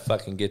I got to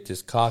fucking get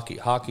this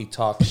hockey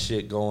talk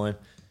shit going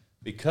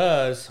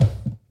because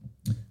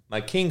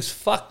my Kings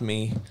fucked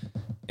me.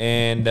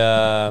 And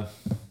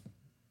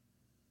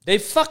they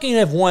fucking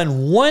have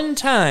won one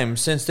time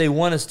since they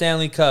won a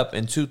Stanley Cup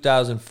in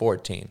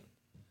 2014.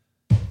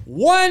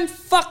 One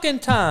fucking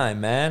time,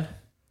 man.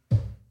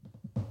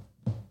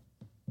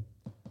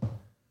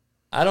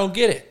 I don't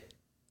get it.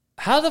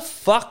 How the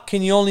fuck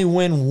can you only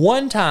win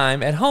one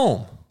time at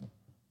home?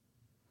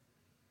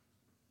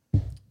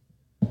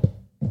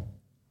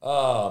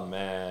 Oh,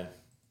 man.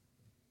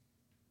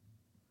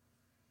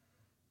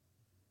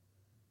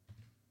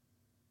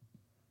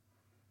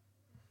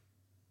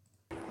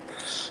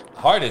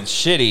 Harden's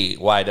shitty,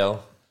 Wido.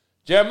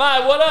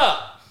 Jeremiah, what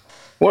up?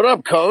 What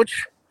up,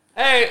 Coach?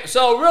 Hey,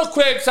 so real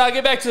quick, so I'll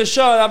get back to the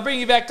show and I'll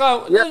bring you back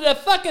on. Yep. The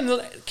fucking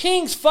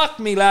Kings fucked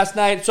me last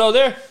night. So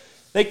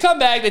they come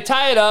back, they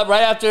tie it up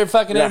right after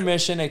fucking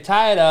intermission. They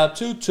tie it up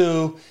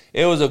 2-2.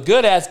 It was a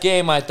good-ass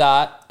game, I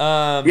thought.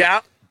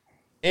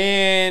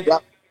 And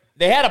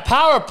they had a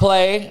power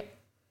play.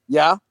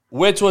 Yeah.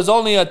 Which was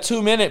only a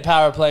 2-minute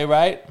power play,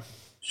 right?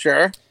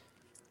 Sure.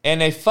 And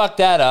they fucked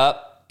that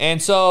up.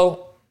 And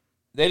so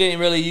they didn't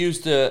really use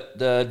the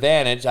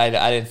advantage, I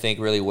didn't think,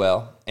 really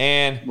well.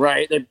 And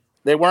right.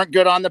 They weren't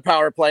good on the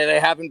power play. They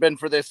haven't been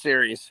for this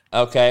series.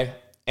 Okay.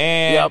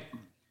 And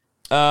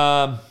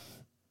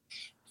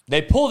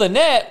they pulled the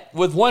net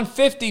with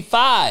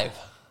 1:55.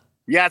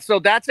 Yeah, so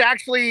that's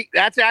actually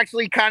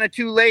kind of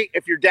too late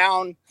if you're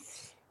down,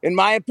 in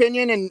my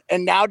opinion.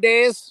 And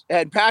nowadays,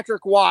 and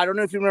Patrick Waugh, I don't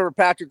know if you remember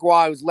Patrick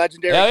Waugh, he was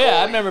legendary.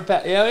 I remember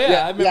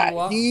I remember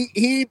Waugh.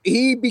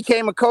 He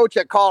became a coach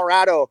at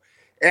Colorado.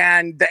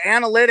 And the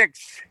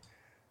analytics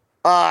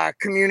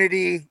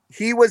community,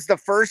 he was the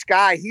first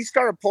guy. He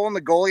started pulling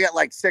the goalie at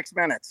like 6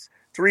 minutes,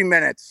 3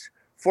 minutes,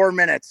 4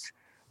 minutes,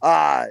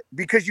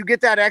 because you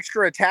get that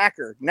extra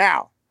attacker.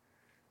 Now,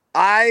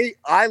 I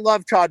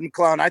love Todd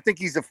McClellan. I think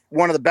he's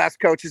one of the best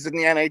coaches in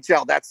the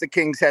NHL. That's the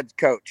Kings head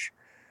coach.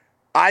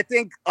 I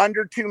think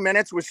under 2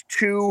 minutes was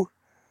too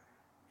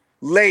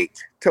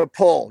late to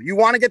pull. You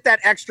want to get that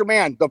extra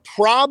man. The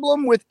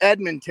problem with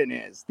Edmonton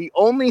is the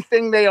only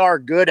thing they are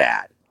good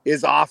at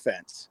is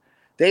offense.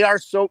 They are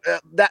so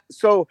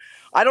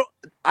I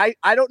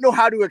don't know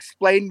how to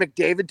explain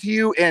McDavid to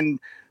you. And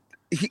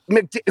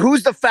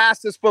who's the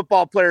fastest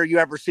football player you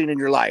ever seen in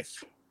your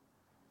life?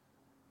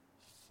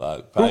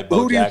 Probably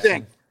who do you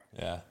think?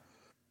 Yeah.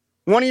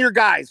 One of your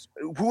guys,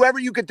 whoever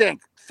you could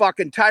think,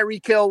 fucking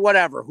Tyreek Hill,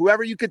 whatever,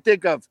 whoever you could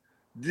think of,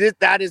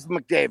 that is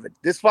McDavid.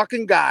 This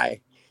fucking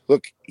guy,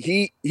 look,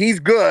 he's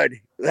good,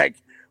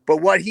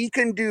 but what he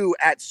can do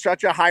at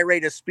such a high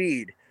rate of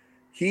speed,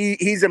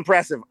 he's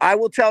impressive. I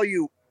will tell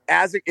you,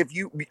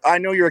 I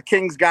know you're a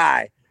Kings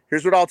guy.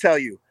 Here's what I'll tell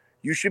you: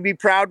 you should be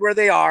proud where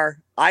they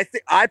are. I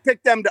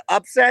picked them to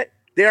upset.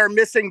 They are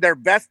missing their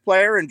best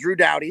player in Drew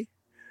Doughty.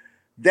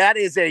 That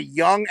is a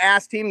young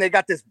ass team. They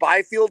got this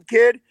Byfield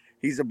kid.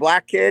 He's a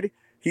black kid.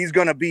 He's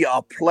going to be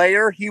a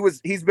player.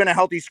 He's been a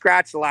healthy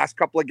scratch the last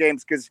couple of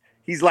games because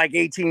he's like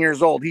 18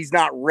 years old. He's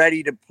not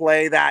ready to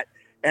play that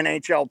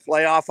NHL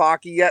playoff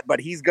hockey yet, but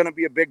he's going to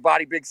be a big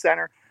body, big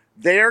center.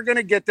 They're going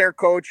to get their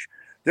coach.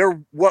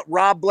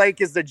 Rob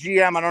Blake is the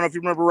GM. I don't know if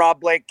you remember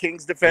Rob Blake,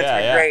 Kings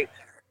defenseman, great.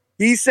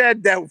 He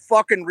said that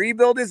fucking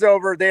rebuild is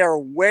over. They are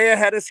way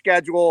ahead of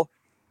schedule.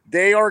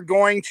 They are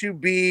going to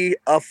be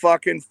a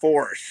fucking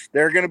force.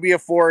 They're going to be a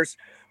force.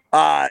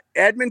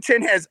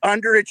 Edmonton has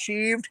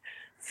underachieved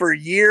for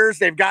years.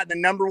 They've gotten the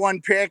number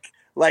one pick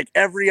like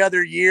every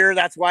other year.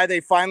 That's why they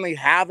finally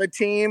have a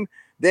team.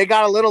 They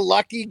got a little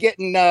lucky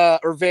getting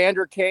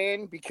Evander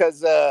Kane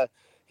because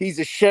he's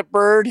a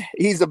shitbird.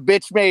 He's a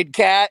bitch-made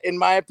cat, in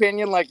my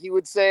opinion, like you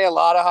would say, a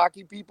lot of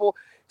hockey people.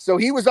 So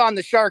he was on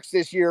the Sharks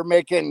this year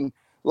making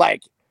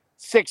like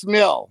 $6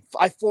 million.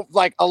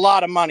 Like a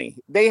lot of money.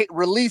 They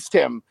released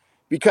him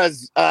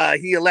because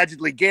he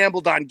allegedly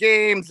gambled on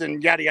games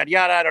and yada, yada,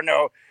 yada. I don't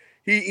know.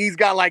 He's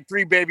got like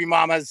 3 baby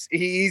mamas.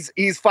 He's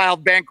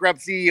filed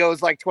bankruptcy. He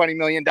owes like $20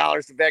 million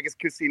to Vegas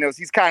casinos.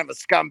 He's kind of a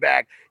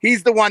scumbag.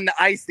 He's the one that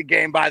iced the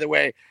game, by the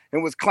way,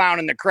 and was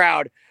clowning the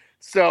crowd.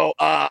 So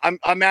I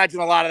imagine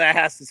a lot of that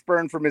has to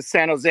spurn from his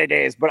San Jose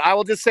days. But I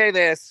will just say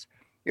this.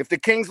 If the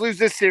Kings lose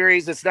this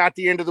series, it's not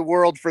the end of the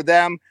world for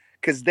them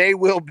because they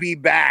will be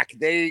back.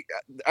 They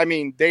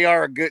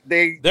are a good.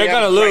 They're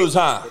going to lose,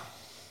 huh?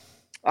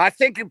 I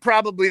think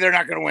they're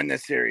not going to win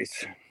this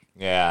series.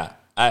 Yeah.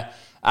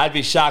 I'd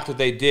be shocked if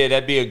they did.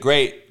 That'd be a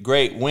great,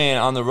 great win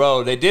on the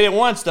road. They did it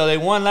once, though. They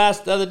won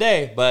the other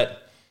day,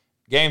 but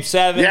Game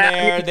 7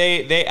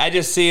 there, I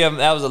just see them.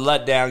 That was a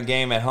letdown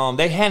game at home.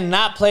 They had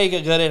not played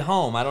good at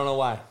home. I don't know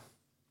why.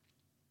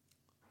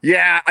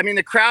 Yeah, I mean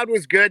the crowd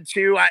was good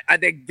too. I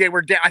think they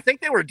were down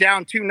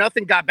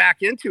 2-0, got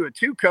back into it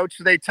too, Coach.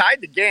 So they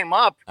tied the game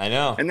up. I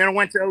know, and then it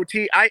went to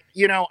OT. I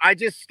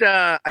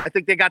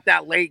think they got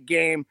that late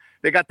game.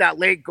 They got that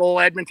late goal.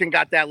 Edmonton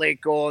got that late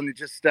goal, and it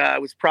just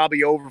was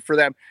probably over for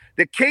them.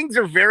 The Kings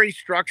are very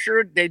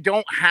structured. They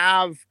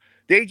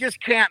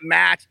just can't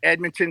match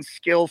Edmonton's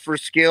skill for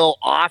skill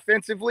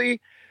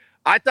offensively.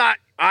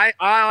 I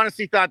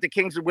honestly thought the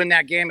Kings would win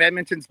that game.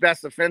 Edmonton's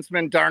best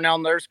defenseman, Darnell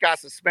Nurse, got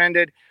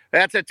suspended.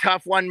 That's a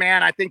tough one,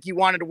 man. I think he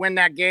wanted to win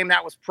that game.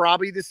 That was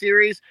probably the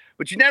series.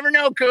 But you never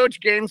know,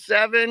 Coach. Game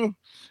 7.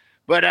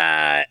 But,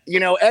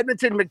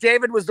 Edmonton,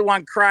 McDavid was the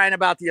one crying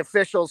about the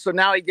officials. So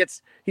now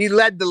he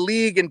led the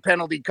league in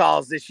penalty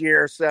calls this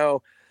year.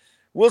 So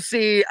we'll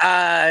see.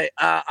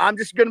 I'm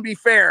just going to be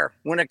fair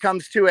when it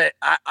comes to it.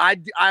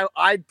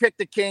 I'd pick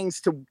the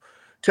Kings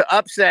to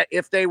upset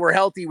if they were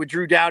healthy with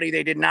Drew Doughty.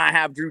 They did not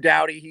have Drew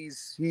Doughty.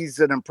 He's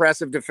an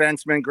impressive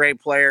defenseman,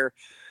 great player.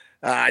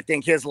 I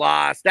think his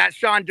loss. That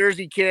Sean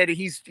Dursey kid,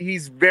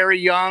 he's very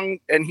young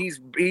and he's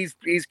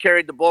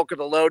carried the bulk of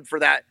the load for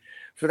that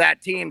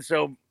team.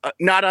 So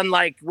not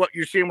unlike what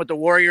you're seeing with the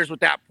Warriors with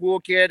that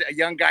Poole kid, a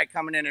young guy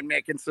coming in and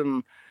making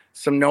some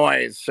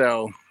noise.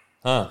 So,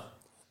 Well,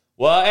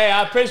 hey,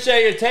 I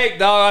appreciate your take,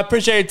 dog. I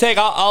appreciate your take.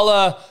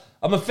 I'm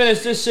gonna finish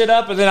this shit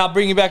up and then I'll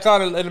bring you back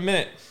on in a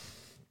minute.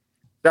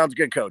 Sounds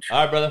good, Coach. All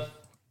right, brother.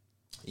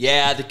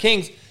 Yeah, the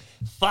Kings.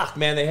 Fuck,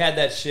 man, they had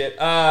that shit.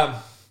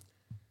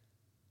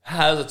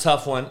 That was a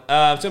tough one.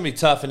 It's going to be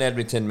tough in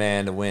Edmonton,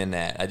 man, to win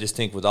that. I just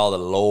think with all the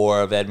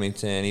lore of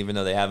Edmonton, even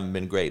though they haven't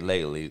been great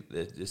lately,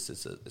 it's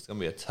going to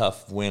be a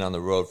tough win on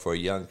the road for a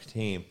young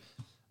team.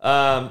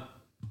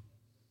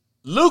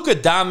 Luka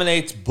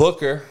dominates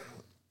Booker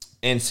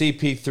and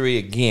CP3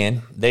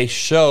 again. They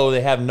show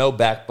they have no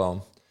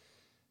backbone.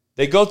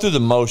 They go through the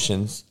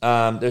motions.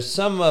 They're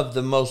some of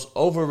the most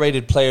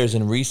overrated players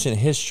in recent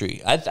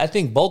history. I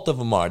think both of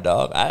them are,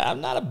 dog.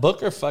 I'm not a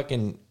Booker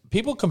fucking...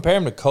 People compare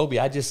him to Kobe.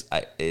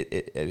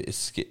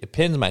 It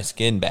pins my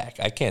skin back.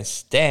 I can't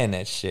stand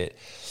that shit.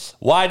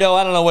 Why, though?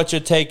 I don't know what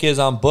your take is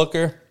on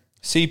Booker.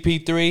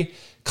 CP3,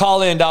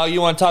 call in, dog.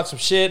 You want to talk some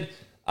shit?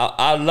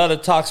 I'd love to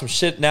talk some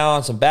shit now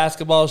on some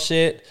basketball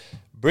shit.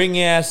 Bring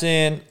your ass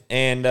in,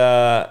 and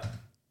I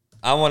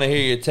want to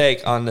hear your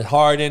take on the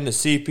Harden, the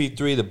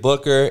CP3, the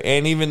Booker,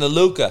 and even the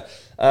Luka.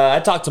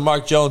 I talked to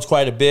Mark Jones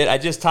quite a bit. I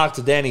just talked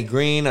to Danny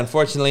Green.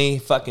 Unfortunately,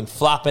 fucking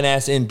flopping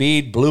ass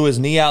Embiid blew his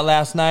knee out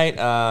last night.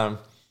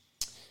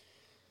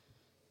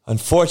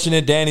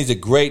 Unfortunate. Danny's a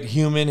great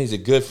human. He's a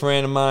good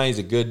friend of mine. He's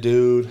a good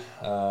dude.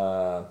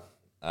 I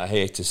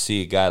hate to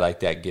see a guy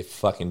like that get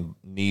fucking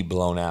knee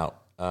blown out.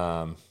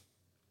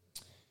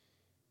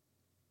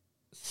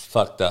 It's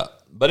fucked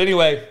up. But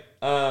anyway,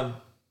 I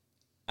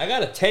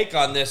got a take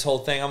on this whole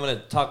thing I'm going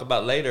to talk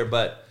about later,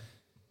 but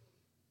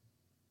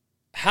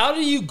how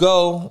do you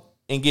go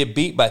and get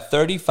beat by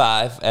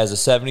 35 as a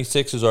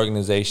 76ers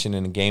organization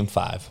in a Game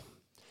 5?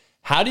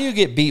 How do you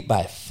get beat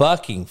by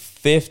fucking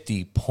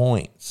 50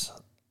 points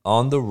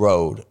on the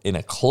road in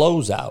a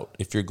closeout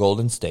if you're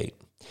Golden State?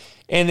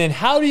 And then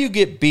how do you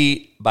get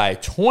beat by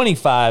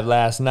 25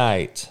 last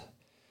night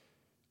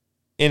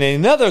in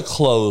another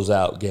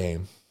closeout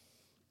game?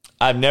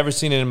 I've never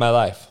seen it in my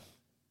life.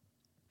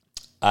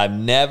 I've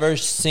never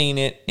seen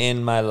it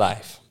in my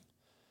life.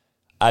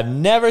 I've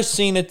never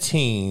seen a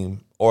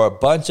team or a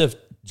bunch of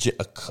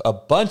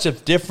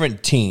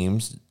different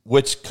teams,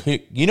 which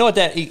you know what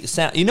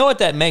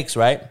that makes,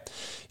 right?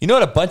 You know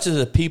what a bunch of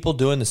the people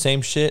doing the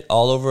same shit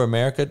all over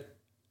America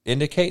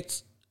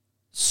indicates?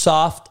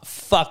 Soft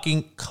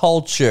fucking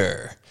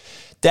culture.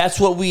 That's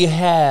what we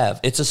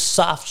have. It's a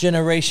soft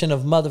generation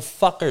of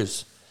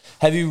motherfuckers.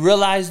 Have you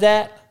realized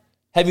that?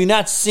 Have you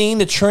not seen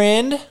the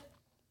trend?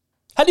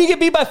 How do you get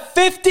beat by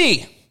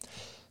 50?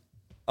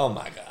 Oh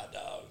my God.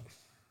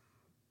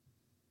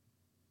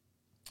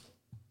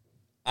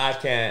 I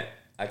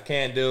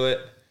can't do it.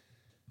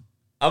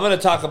 I'm going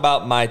to talk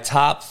about my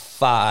top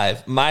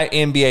 5, my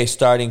NBA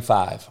starting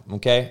 5,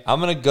 okay? I'm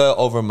going to go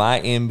over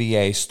my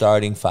NBA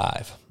starting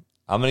 5.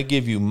 I'm going to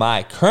give you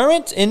my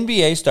current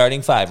NBA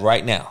starting 5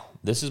 right now.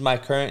 This is my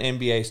current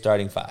NBA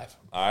starting 5,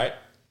 all right?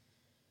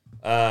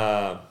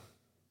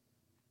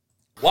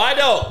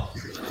 Wido.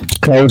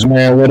 Coach,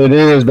 man, what it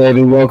is,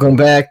 baby. Welcome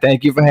back.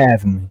 Thank you for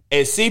having me.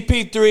 Is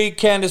CP3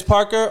 Candace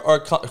Parker or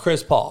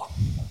Chris Paul?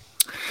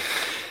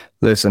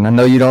 Listen, I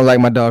know you don't like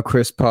my dog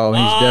Chris Paul.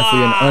 He's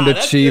definitely an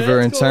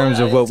underachiever in terms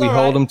of what we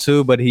hold him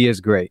to, but he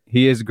is great.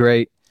 He is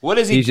great. What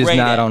is he He's just great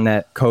not at? on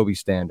that Kobe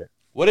standard.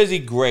 What is he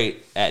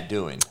great at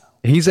doing?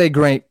 He's a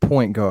great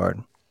point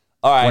guard.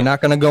 All right. We're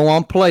not going to go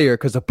on player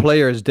because a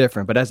player is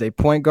different, but as a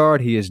point guard,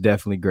 he is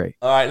definitely great.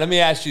 All right, let me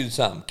ask you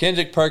something.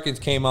 Kendrick Perkins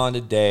came on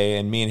today,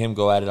 and me and him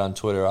go at it on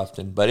Twitter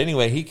often. But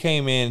anyway, he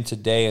came in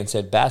today and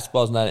said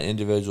basketball is not an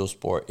individual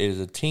sport. It is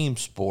a team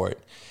sport,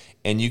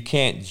 and you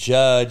can't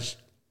judge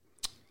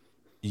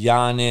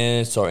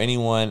Giannis or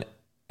anyone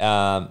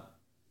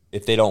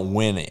if they don't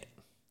win it.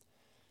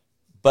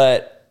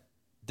 But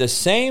the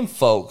same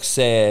folks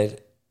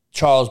said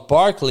Charles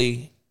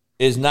Barkley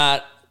is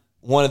not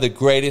one of the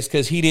greatest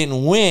because he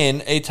didn't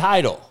win a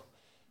title.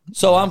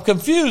 So I'm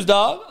confused,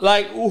 dog.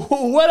 Like,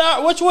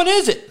 which one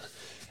is it?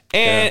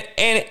 And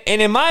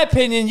in my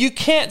opinion, you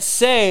can't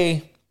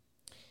say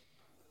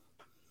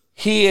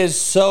he is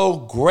so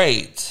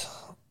great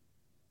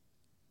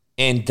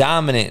and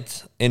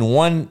dominant in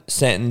one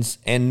sentence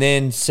and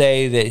then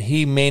say that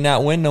he may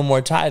not win no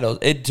more titles.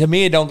 To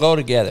me, it don't go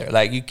together.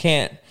 Like, you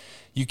can't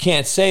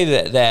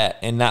say that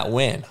and not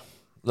win.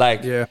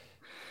 Like, yeah.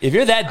 If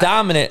you're that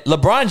dominant,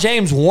 LeBron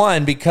James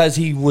won because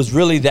he was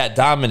really that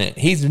dominant.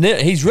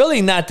 He's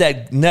really not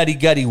that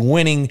nutty-gutty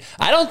winning.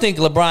 I don't think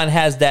LeBron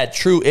has that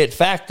true it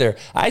factor.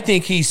 I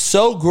think he's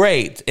so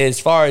great as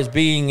far as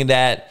being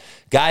that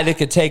guy that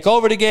could take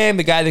over the game,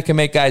 the guy that can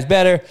make guys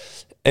better,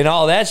 and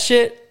all that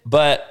shit.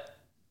 But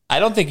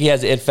I don't think he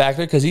has the it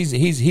factor because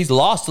he's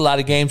lost a lot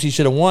of games he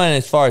should have won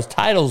as far as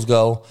titles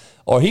go.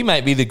 Or he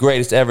might be the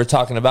greatest ever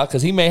talking about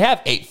because he may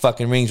have 8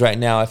 fucking rings right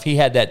now if he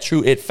had that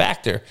true it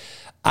factor.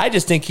 I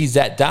just think he's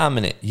that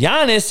dominant.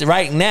 Giannis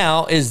right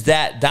now is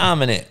that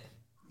dominant.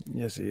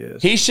 Yes, he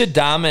is. He should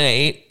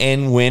dominate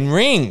and win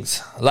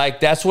rings.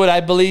 Like, that's what I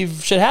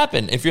believe should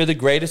happen if you're the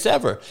greatest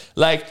ever.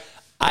 Like,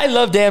 I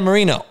love Dan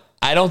Marino.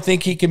 I don't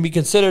think he can be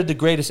considered the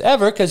greatest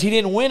ever because he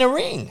didn't win a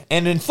ring.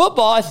 And in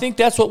football, I think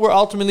that's what we're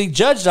ultimately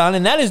judged on,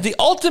 and that is the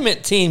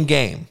ultimate team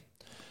game.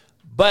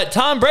 But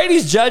Tom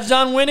Brady's judged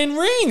on winning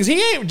rings.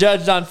 He ain't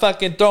judged on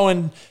fucking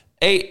throwing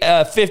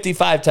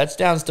 55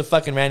 touchdowns to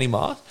fucking Randy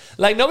Moss.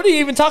 Like, nobody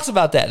even talks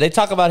about that. They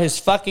talk about his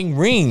fucking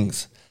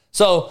rings.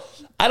 So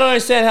I don't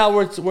understand how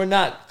we're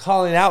not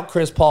calling out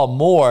Chris Paul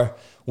more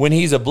when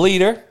he's a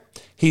bleeder.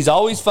 He's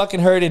always fucking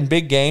hurt in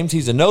big games.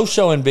 He's a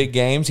no-show in big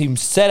games. He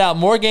set out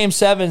more Game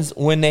 7s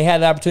when they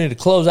had the opportunity to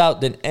close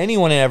out than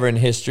anyone ever in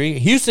history.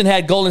 Houston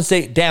had Golden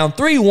State down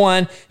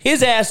 3-1.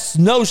 His ass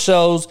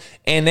no-shows,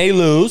 and they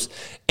lose.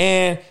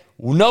 And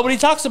nobody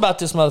talks about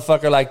this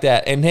motherfucker like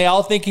that. And they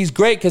all think he's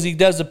great because he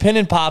does the pin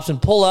and pops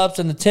and pull-ups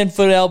and the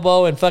 10-foot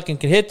elbow and fucking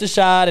can hit the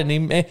shot.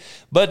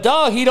 But,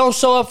 dog, he don't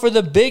show up for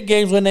the big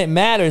games when it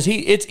matters.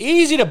 It's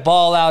easy to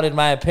ball out, in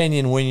my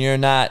opinion, when you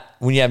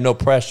have no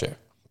pressure.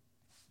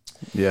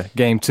 Yeah,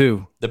 game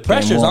 2. The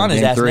pressure's on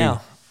his ass 3.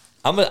 now.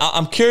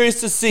 I'm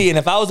curious to see, and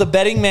if I was a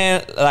betting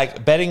man,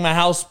 like betting my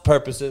house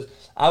purposes,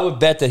 I would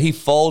bet that he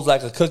folds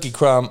like a cookie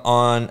crumb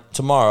on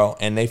tomorrow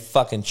and they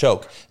fucking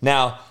choke.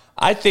 Now,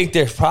 I think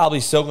they're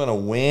probably still going to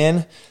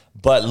win,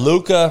 but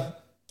Luka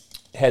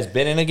has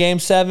been in a game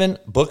 7.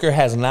 Booker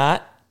has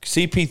not.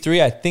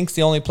 CP3, I think, is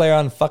the only player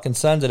on the fucking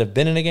Suns that have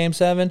been in a game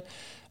 7.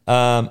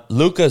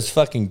 Luka's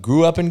fucking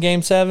grew up in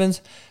game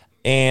 7s,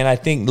 and I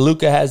think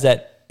Luka has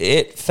that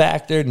it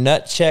factor,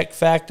 nut check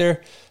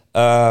factor.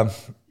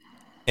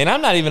 And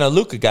I'm not even a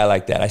Luka guy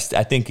like that.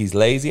 I think he's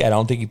lazy. I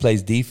don't think he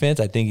plays defense.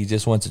 I think he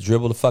just wants to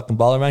dribble the fucking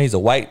ball around. He's a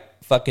white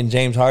fucking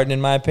James Harden, in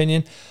my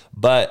opinion.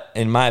 But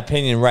in my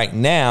opinion right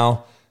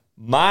now,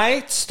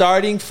 my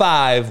starting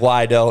 5,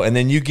 Wido, and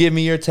then you give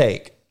me your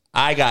take.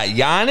 I got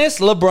Giannis,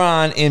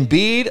 LeBron,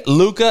 Embiid,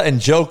 Luka, and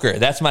Joker.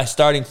 That's my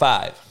starting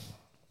 5.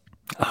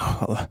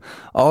 Oh,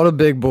 all the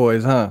big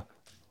boys, huh?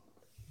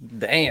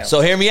 Damn.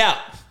 So hear me out.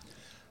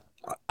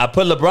 I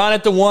put LeBron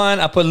at the 1.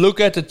 I put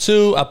Luka at the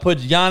 2. I put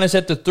Giannis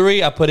at the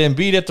 3. I put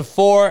Embiid at the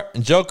 4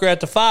 and Joker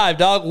at the 5.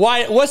 Dog,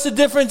 why? What's the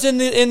difference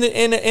in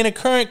a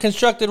current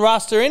constructed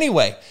roster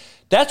anyway?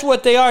 That's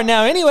what they are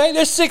now anyway.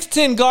 There's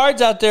 6'10"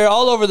 guards out there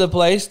all over the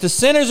place. The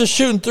centers are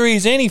shooting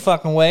threes any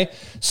fucking way.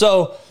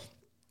 So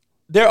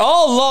they're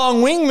all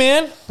long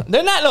wingmen.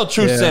 They're not no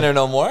true center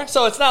no more.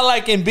 So it's not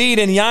like Embiid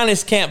and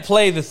Giannis can't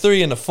play the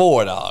 3 and the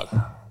 4, dog.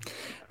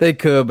 They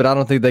could, but I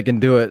don't think they can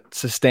do it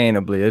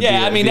sustainably.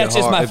 I mean, that's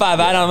just my 5.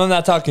 I'm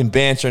not talking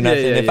bench or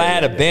nothing. If I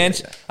had a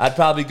bench, I'd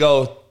probably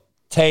go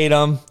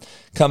Tatum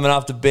coming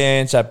off the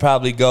bench. I'd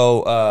probably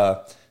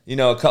go,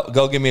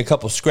 go give me a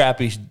couple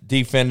scrappy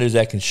defenders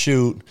that can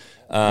shoot.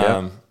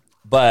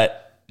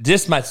 But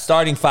just my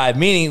starting 5,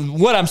 meaning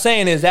what I'm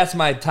saying is that's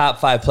my top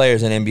 5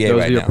 players in NBA right now.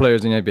 Those are your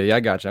players in the NBA. Yeah,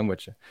 I got you. I'm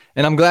with you.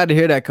 And I'm glad to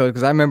hear that, Coach,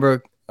 because I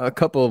remember a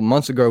couple of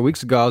months ago,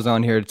 weeks ago, I was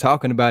on here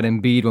talking about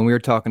Embiid when we were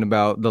talking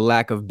about the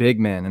lack of big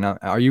men. And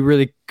are you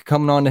really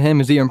coming on to him?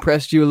 Has he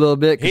impressed you a little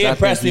bit? He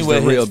impressed me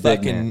with his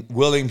fucking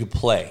willing to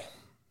play.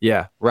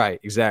 Yeah, right,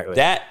 exactly.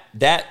 That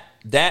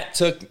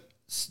took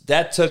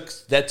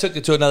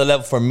it to another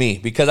level for me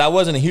because I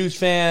wasn't a huge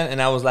fan, and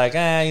I was like,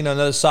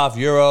 another soft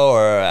Euro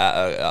or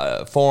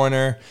a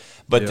foreigner.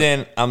 But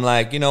then I'm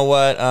like, you know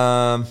what?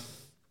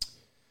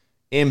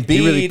 Embiid,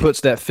 he really puts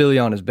that Philly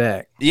on his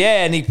back.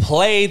 Yeah, and he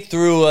played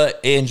through an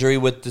injury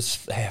with this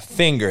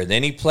finger.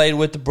 Then he played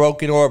with the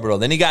broken orbital.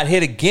 Then he got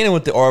hit again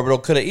with the orbital.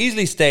 Could have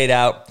easily stayed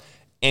out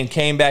and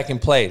came back and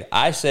played.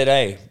 I said,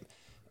 hey,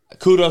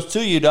 kudos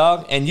to you,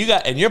 dog. And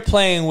you're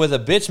playing with a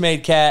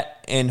bitch-made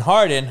cat in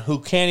Harden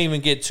who can't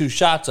even get 2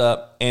 shots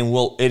up and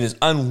is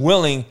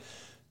unwilling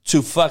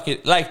to fucking,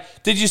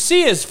 like, did you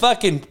see his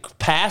fucking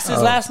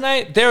passes last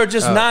night? They were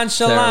just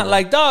nonchalant. Terrible.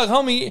 Like, dog,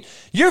 homie,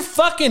 you're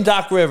fucking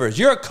Doc Rivers.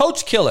 You're a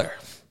coach killer.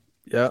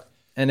 Yep.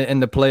 And in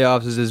the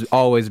playoffs, has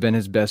always been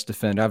his best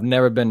defender. I've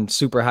never been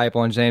super hype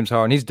on James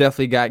Harden. He's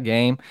definitely got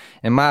game.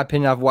 In my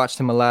opinion, I've watched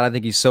him a lot. I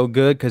think he's so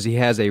good because he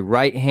has a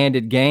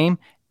right-handed game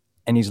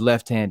and he's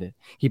left-handed.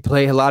 He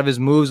played a lot of his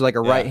moves like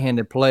a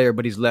right-handed player,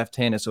 but he's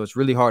left-handed, so it's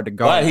really hard to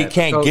guard. But he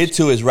can't get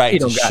to his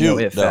right to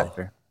shoot, though.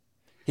 Factor.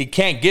 He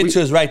can't get to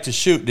his right to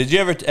shoot.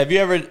 Have you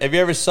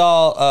ever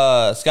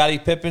saw Scottie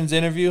Pippen's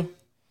interview?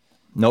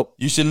 Nope.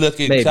 You should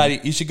look at Scottie.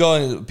 You should go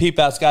and peep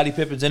out Scottie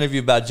Pippen's interview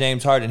about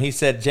James Harden. He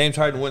said James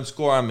Harden wouldn't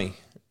score on me.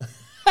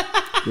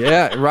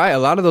 Yeah, right. A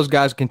lot of those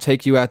guys can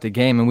take you out the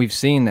game, and we've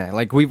seen that.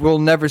 Like we'll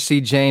never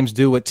see James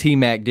do what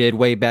T-Mac did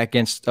way back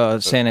against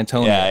San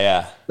Antonio.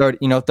 Yeah.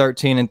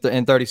 13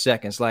 and 30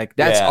 seconds. Like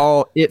that's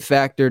all it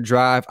factor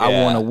drive.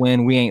 I want to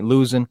win. We ain't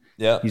losing.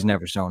 Yeah, he's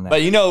never shown that.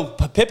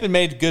 But Pippen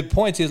made good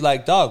points. He's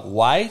like, dog,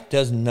 why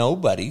does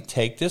nobody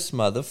take this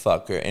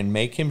motherfucker and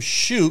make him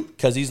shoot?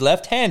 Because he's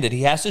left-handed.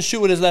 He has to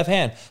shoot with his left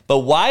hand. But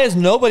why is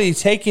nobody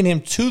taking him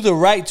to the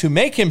right to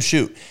make him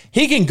shoot?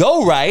 He can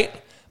go right.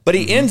 But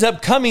he ends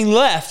up coming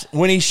left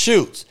when he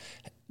shoots.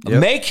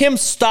 Yep. Make him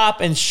stop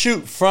and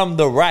shoot from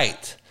the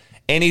right.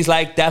 And he's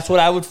like, that's what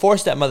I would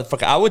force that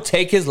motherfucker. I would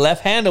take his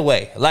left hand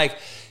away. Like,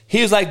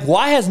 he was like,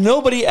 why has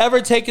nobody ever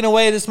taken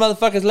away this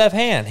motherfucker's left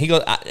hand? He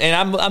goes, and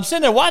I'm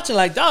sitting there watching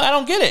like, dog, I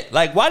don't get it.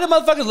 Like, why do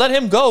motherfuckers let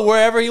him go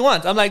wherever he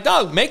wants? I'm like,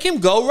 dog, make him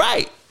go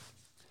right.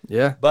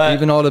 Yeah, but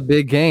even all the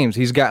big games,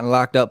 he's gotten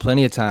locked up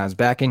plenty of times.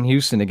 Back in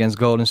Houston against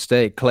Golden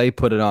State, Clay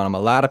put it on him. A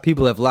lot of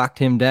people have locked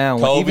him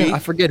down. Even, I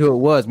forget who it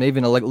was. Maybe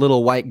even a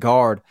little white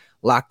guard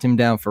locked him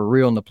down for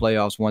real in the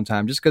playoffs one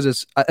time. Just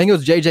because I think it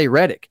was J.J.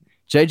 Redick.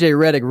 J.J.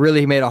 Redick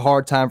really made a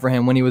hard time for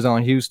him when he was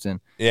on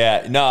Houston.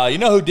 Yeah, no, you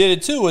know who did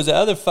it too was the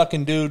other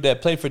fucking dude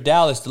that played for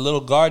Dallas, the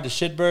little guard, the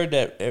shitbird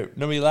that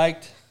nobody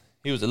liked.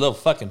 He was a little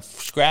fucking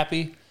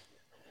scrappy.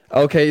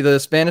 Okay, the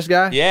Spanish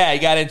guy? Yeah, he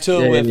got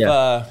into it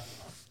with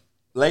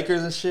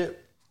Lakers and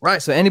shit.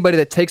 Right, so anybody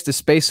that takes the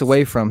space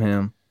away from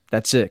him,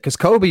 that's it. Because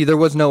Kobe, there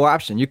was no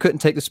option. You couldn't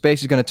take the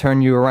space. He's going to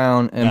turn you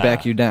around and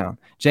back you down.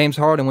 James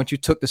Harden, once you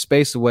took the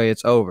space away,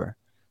 it's over.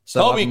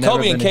 So Kobe and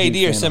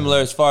KD are similar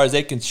as far as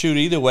they can shoot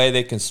either way.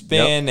 They can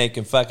spin. They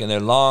can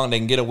they're long. They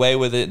can get away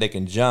with it. They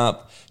can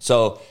jump.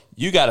 So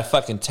you got a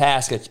fucking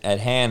task at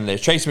hand there.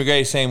 Tracy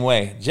McGrady, same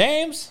way.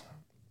 James?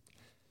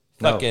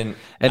 Fucking.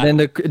 And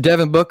then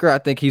Devin Booker, I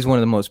think he's one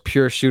of the most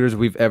pure shooters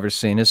we've ever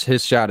seen.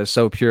 His shot is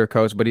so pure,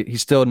 Coach, but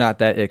he's still not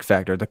that ick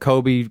factor. The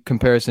Kobe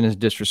comparison is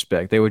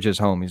disrespect. They were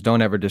just homies.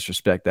 Don't ever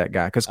disrespect that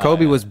guy because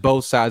Kobe was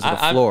both sides of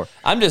the floor.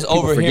 I'm just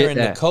overhearing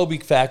the Kobe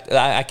fact.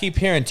 I keep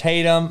hearing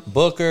Tatum,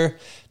 Booker.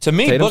 To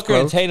me, Tatum's Booker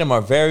and Tatum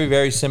are very,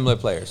 very similar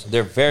players.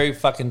 They're very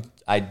fucking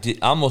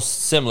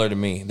almost similar to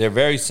me. They're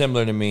very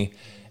similar to me.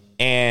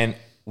 And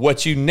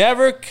what you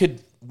never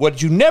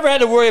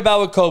had to worry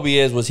about with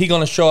Kobe was he going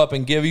to show up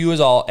and give you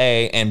his all,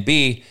 A, and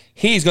B,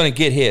 he's going to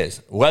get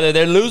his, whether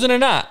they're losing or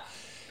not.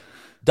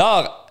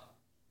 Dog,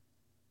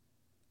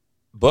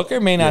 Booker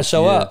may not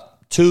show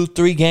up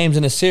 2-3 games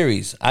in a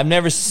series. I've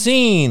never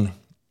seen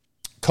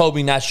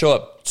Kobe not show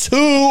up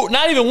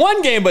not even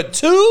one game, but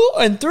 2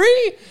 and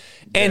 3.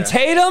 And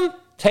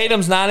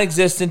Tatum's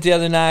non-existent the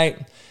other night.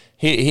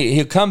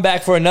 He'll come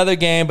back for another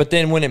game, but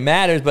then when it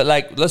matters, but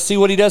like, let's see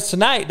what he does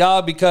tonight,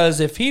 dog, because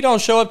if he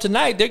don't show up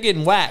tonight, they're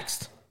getting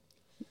waxed.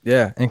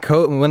 Yeah, and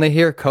when they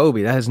hear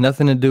Kobe, that has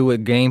nothing to do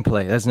with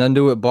gameplay. That has nothing to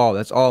do with ball.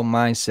 That's all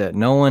mindset.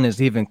 No one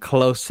is even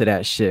close to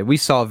that shit. We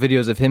saw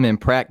videos of him in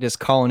practice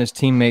calling his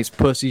teammates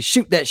pussy.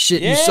 Shoot that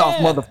shit, you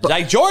soft motherfucker.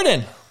 Like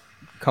Jordan.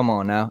 Come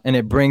on now. And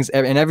it brings,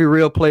 and every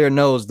real player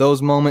knows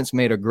those moments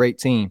made a great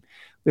team.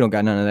 We don't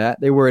got none of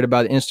that. They worried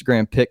about the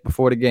Instagram pic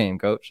before the game,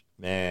 Coach.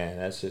 Man,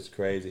 that's just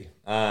crazy.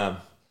 In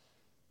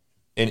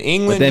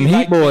England, them you Heat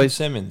like boys, Ben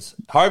Simmons.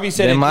 Harvey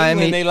said in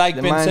England they like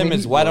Ben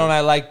Simmons. Why don't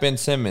I like Ben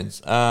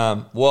Simmons?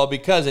 Well,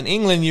 because in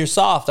England you're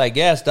soft, I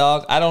guess,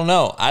 dog. I don't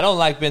know. I don't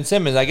like Ben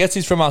Simmons. I guess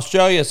he's from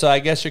Australia, so I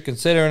guess you're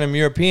considering him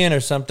European or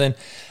something.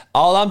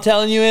 All I'm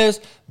telling you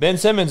is Ben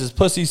Simmons is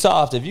pussy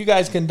soft. If you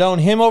guys condone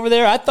him over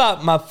there, I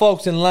thought my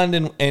folks in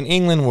London and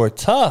England were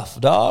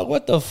tough, dog.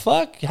 What the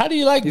fuck? How do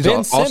you like Ben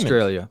Simmons?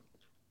 Australia.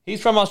 He's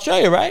from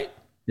Australia, right?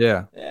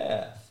 Yeah.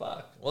 Yeah,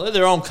 fuck. Well, they're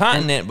their own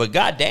continent, but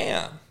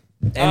goddamn.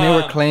 And they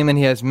were claiming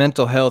he has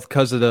mental health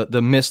because of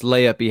the missed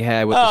layup he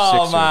had with the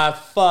Sixers. Oh, my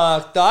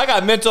fuck, dog. I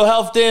got mental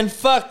health then.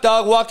 Fuck,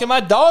 dog, walking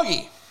my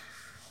doggy.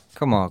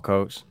 Come on,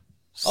 Coach.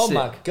 Oh,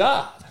 my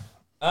God.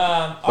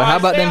 But how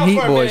about them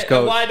Heat boys,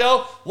 Coach?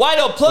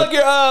 Wido,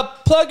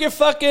 plug your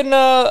fucking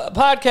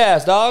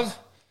podcast, dog.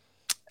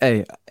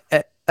 Hey,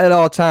 at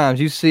all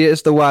times, you see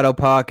it's the Wido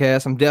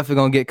podcast. I'm definitely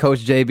going to get Coach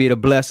JB to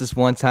bless us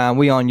one time.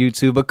 We on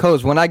YouTube. But,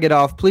 Coach, when I get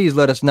off, please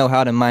let us know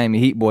how the Miami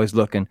Heat boys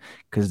looking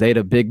because they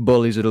the big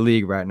bullies of the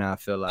league right now, I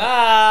feel like.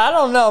 I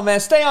don't know,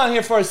 man. Stay on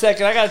here for a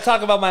second. I got to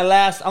talk about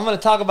I'm going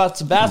to talk about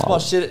some basketball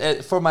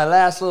shit for my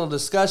last little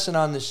discussion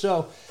on the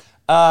show.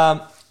 I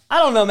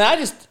don't know,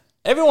 man.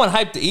 Everyone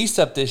hyped the East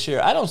up this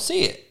year. I don't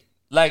see it.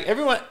 Like,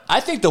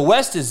 I think the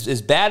West is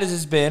as bad as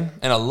it's been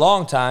in a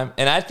long time.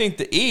 And I think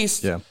the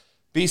East,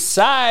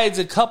 besides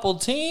a couple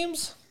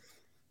teams,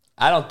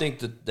 I don't think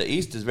that the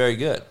East is very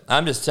good.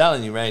 I'm just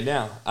telling you right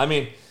now. I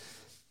mean,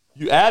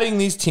 you adding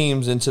these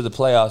teams into the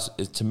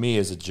playoffs, to me,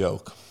 is a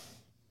joke.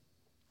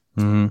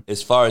 Mm-hmm.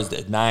 As far as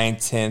the 9,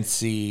 10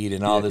 seed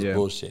and all this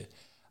bullshit.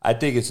 I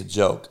think it's a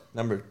joke.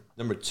 Number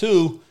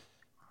two,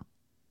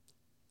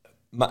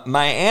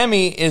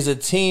 Miami is a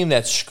team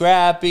that's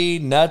scrappy,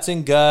 nuts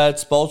and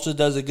guts. Spoelstra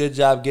does a good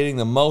job getting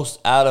the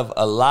most out of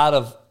a lot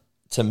of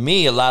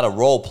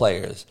role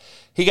players.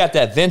 He got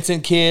that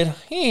Vincent kid.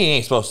 He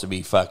ain't supposed to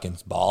be fucking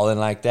balling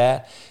like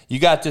that. You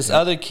got this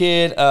other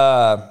kid.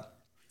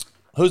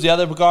 Who's the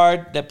other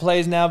guard that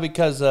plays now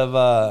because of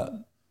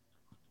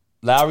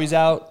Lowry's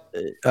out?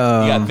 You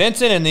got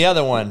Vincent and the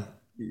other one.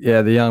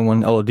 Yeah, the young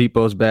one.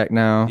 Oladipo's back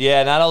now.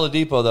 Yeah, not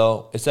Oladipo,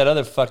 though. It's that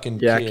other fucking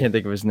kid. I can't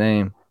think of his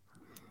name.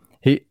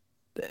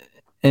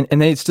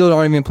 And they still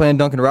aren't even playing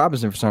Duncan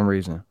Robinson for some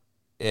reason.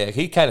 Yeah,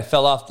 he kind of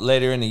fell off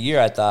later in the year,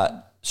 I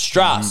thought.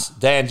 Strauss,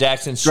 Dan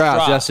Jackson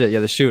Strauss. That's it.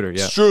 Yeah, the shooter.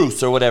 Yeah,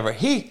 Strauss or whatever.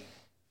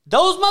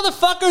 Those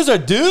motherfuckers are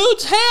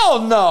dudes?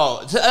 Hell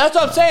no. That's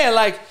what I'm saying.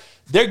 Like,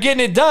 they're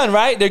getting it done,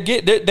 right?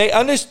 They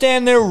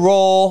understand their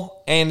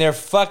role and they're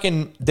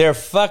fucking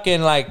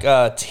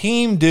like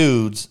team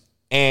dudes,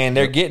 and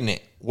they're getting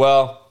it.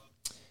 Well,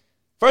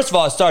 first of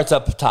all, it starts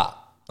up top.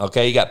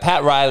 Okay, you got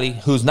Pat Riley,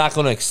 who's not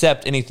going to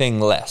accept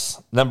anything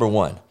less, number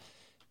one.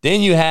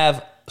 Then you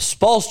have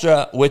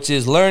Spoelstra, which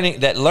is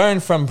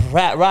learned from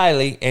Pat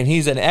Riley, and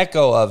he's an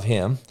echo of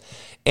him.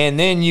 And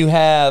then you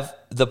have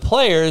the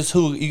players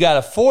who you got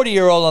a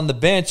 40-year-old on the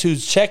bench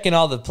who's checking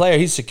all the players.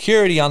 He's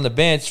security on the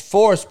bench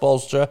for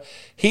Spoelstra.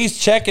 He's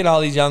checking all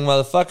these young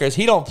motherfuckers.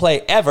 He don't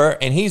play ever,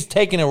 and he's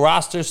taking a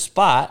roster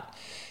spot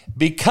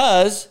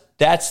because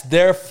that's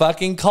their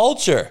fucking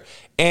culture.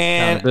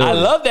 And I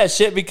love that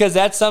shit because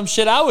that's some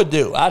shit I would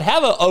do. I'd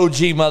have an OG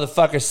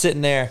motherfucker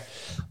sitting there.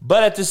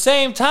 But at the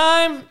same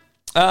time,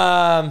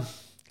 I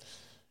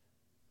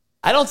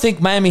don't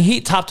think Miami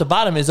Heat top to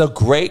bottom is a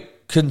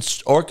great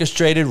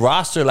orchestrated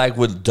roster like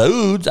with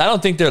dudes. I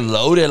don't think they're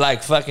loaded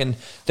like fucking.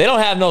 They don't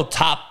have no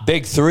top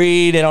big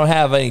three. They don't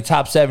have any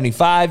top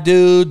 75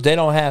 dudes. They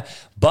don't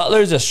have.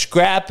 Butler's a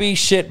scrappy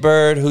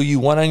shitbird who you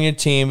want on your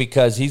team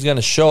because he's going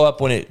to show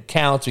up when it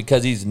counts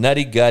because he's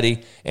nutty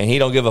gutty and he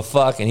don't give a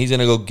fuck and he's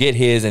going to go get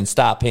his and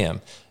stop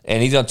him.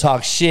 And he's going to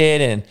talk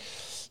shit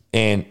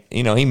and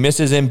you know, he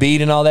misses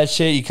Embiid and all that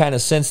shit. You kind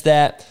of sense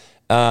that.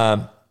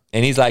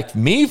 And he's like,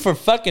 me for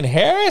fucking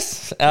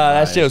Harris?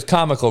 That shit was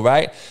comical,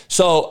 right?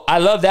 So I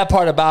love that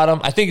part about him.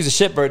 I think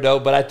he's a shitbird, though,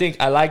 but I think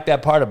I like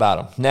that part about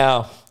him.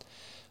 Now,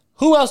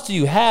 who else do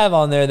you have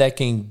on there that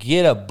can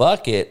get a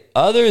bucket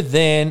other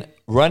than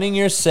running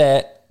your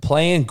set,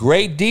 playing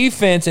great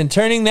defense, and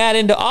turning that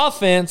into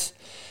offense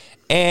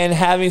and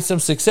having some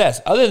success?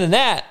 Other than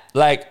that,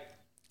 like,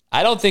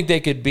 I don't think they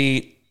could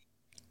beat.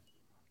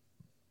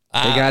 They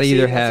got to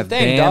either have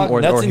Bam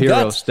or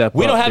Hero step up.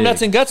 We don't have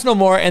nuts and guts no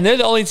more, and they're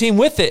the only team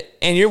with it.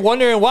 And you're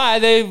wondering why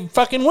they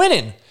fucking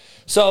winning.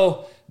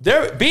 So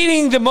they're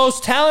beating the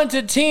most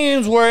talented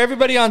teams where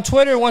everybody on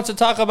Twitter wants to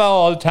talk about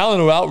all the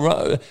talent will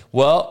outrun.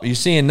 Well, you're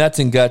seeing nuts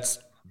and guts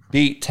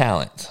beat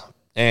talent.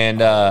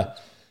 And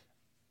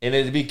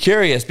it'd be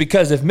curious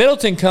because if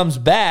Middleton comes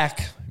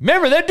back,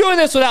 remember, they're doing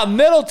this without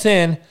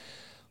Middleton,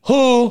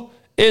 who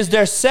is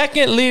their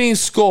second leading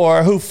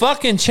scorer, who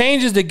fucking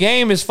changes the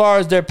game as far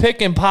as their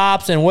pick and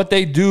pops and what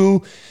they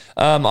do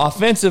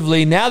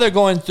offensively. Now they're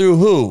going through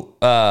who?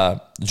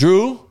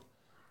 Drew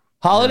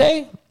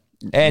Holiday?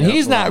 And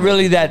he's not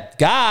really that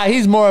guy.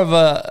 He's more of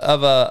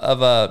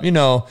a, you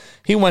know,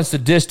 he wants to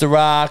dish the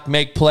rock,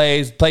 make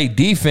plays, play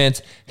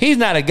defense. He's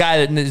not a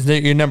guy that is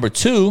your number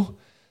two.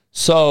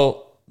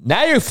 So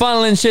now you're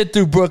funneling shit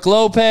through Brook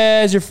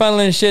Lopez. You're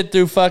funneling shit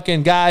through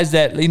fucking guys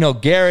that, you know,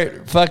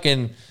 Garrett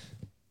fucking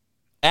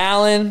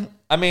Allen.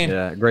 I mean,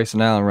 yeah, Grayson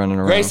Allen running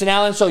around. Grayson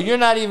Allen. So you're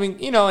not even,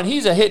 you know, and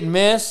he's a hit and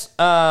miss.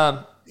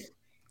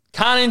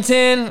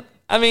 Connaughton.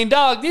 I mean,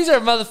 dog, these are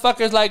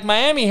motherfuckers like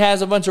Miami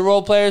has a bunch of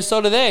role players. So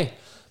do they.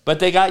 But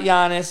they got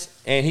Giannis,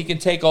 and he can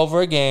take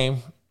over a game.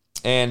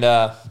 And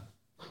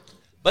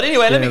but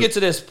anyway, let me get to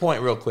this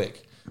point real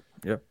quick.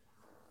 Yep.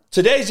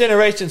 Today's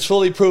generation's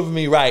fully proven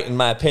me right, in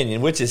my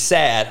opinion, which is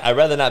sad. I'd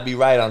rather not be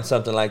right on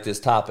something like this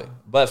topic.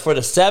 But for the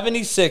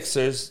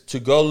 76ers to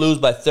go lose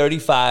by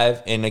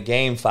 35 in a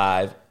game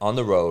 5 on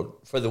the road,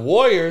 for the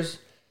Warriors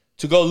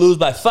to go lose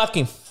by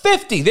fucking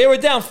 50, they were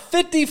down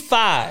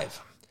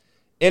 55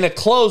 in a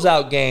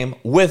closeout game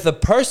with a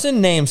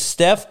person named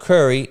Steph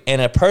Curry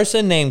and a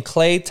person named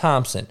Klay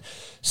Thompson.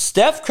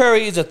 Steph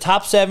Curry is a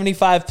top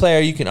 75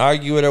 player. You can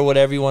argue it or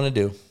whatever you want to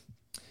do.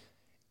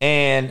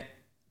 And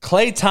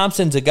Klay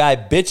Thompson's a guy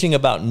bitching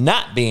about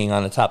not being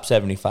on the top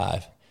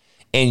 75.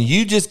 And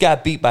you just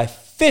got beat by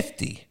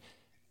 50.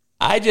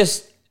 I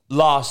just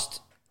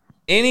lost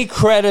any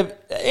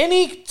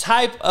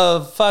type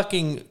of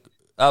fucking,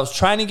 I was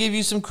trying to give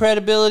you some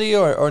credibility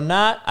or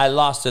not. I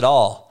lost it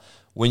all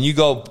when you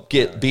go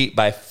get beat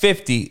by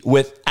 50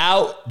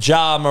 without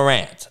Ja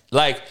Morant.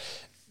 Like,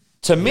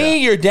 to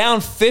me, you're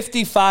down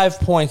 55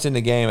 points in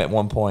the game at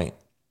one point.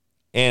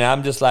 And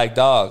I'm just like,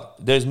 dog,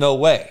 there's no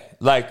way.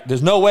 Like,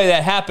 there's no way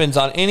that happens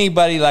on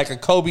anybody like a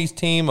Kobe's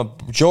team, a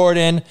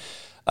Jordan.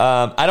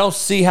 I don't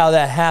see how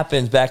that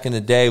happens back in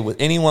the day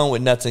with anyone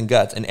with nuts and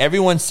guts. And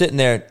everyone's sitting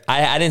there.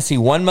 I didn't see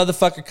one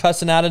motherfucker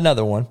cussing out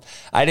another one.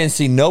 I didn't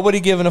see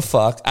nobody giving a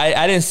fuck.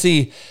 I didn't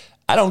see...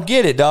 I don't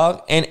get it,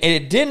 dog. And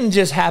it didn't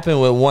just happen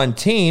with one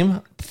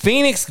team.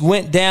 Phoenix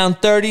went down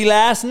 30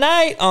 last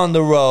night on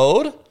the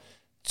road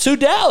to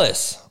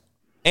Dallas.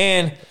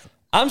 And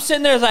I'm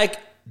sitting there like,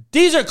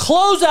 these are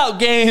closeout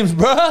games,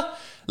 bruh.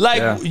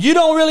 Like, you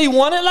don't really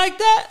want it like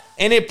that?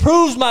 And it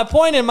proves my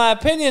point, in my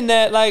opinion,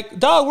 that, like,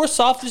 dog, we're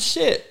soft as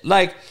shit.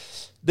 Like,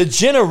 the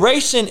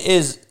generation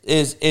is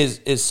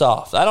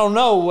soft. I don't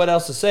know what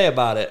else to say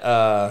about it.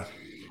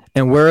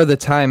 And where are the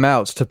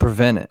timeouts to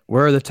prevent it?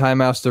 Where are the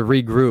timeouts to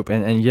regroup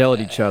and yell at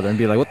each other and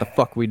be like, what the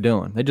fuck we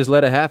doing? They just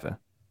let it happen.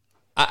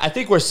 I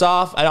think we're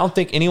soft. I don't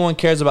think anyone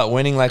cares about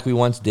winning like we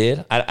once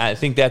did. I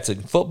think that's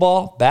in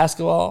football,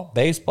 basketball,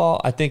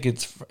 baseball. I think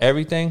it's for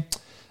everything.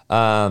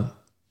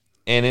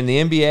 And in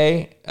the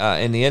NBA,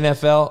 in the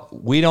NFL,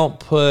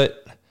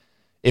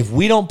 if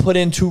we don't put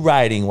into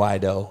writing,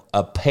 Wido,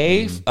 a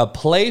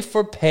play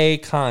for pay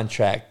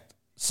contract,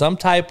 some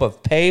type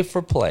of pay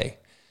for play,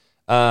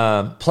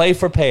 play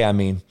for pay,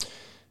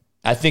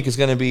 I think it's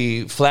going to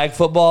be flag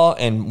football,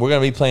 and we're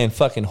going to be playing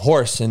fucking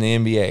horse in the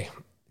NBA.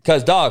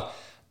 Because, dog,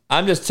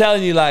 I'm just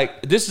telling you,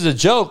 like, this is a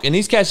joke, and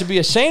these cats should be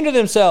ashamed of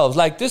themselves.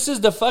 Like, this is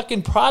the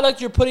fucking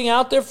product you're putting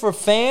out there for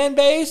fan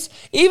base.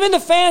 Even the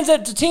fans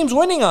that the team's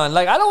winning on.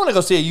 Like, I don't want to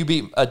go see you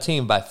beat a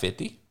team by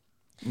 50.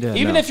 Yeah,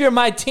 even if you're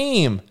my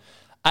team,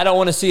 I don't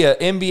want to see an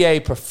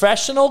NBA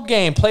professional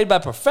game played by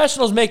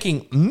professionals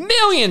making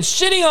millions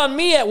shitting on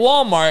me at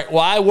Walmart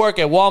while I work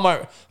at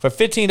Walmart for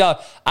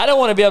 $15. I don't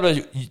want to be able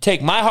to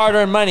take my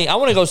hard-earned money. I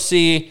want to go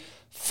see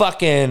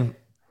fucking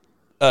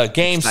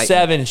Game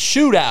 7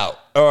 shootout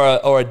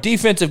or a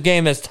defensive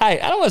game that's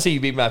tight, I don't want to see you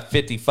beat by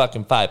 50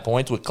 fucking 5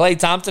 points with Klay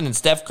Thompson and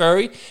Steph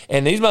Curry,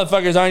 and these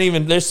motherfuckers aren't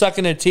even, they're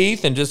sucking their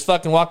teeth and just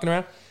fucking walking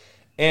around.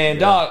 And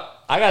dog,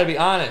 I gotta be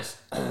honest.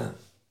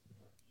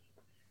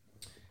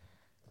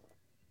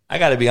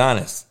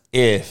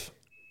 If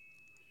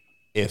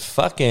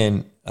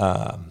fucking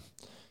I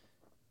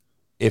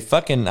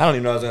don't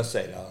even know what I was gonna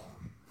say, dog.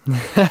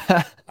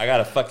 I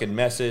got a fucking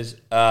message.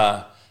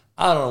 I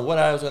don't know what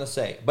I was gonna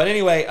say, but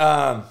anyway,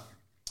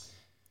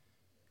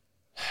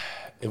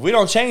 if we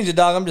don't change it,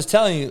 dog, I'm just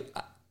telling you,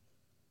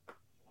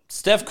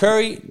 Steph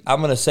Curry, I'm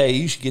gonna say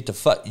you should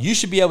you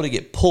should be able to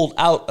get pulled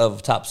out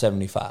of top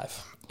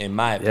 75. In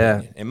my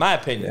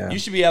opinion, you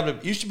should be able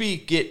to. You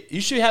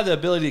should have the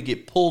ability to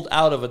get pulled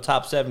out of a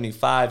top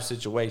 75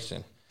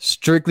 situation.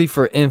 Strictly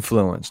for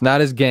influence,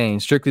 not his game.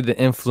 Strictly the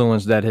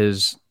influence that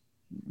has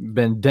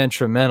been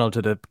detrimental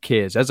to the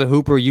kids. As a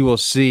hooper, you will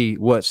see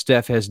what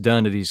Steph has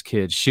done to these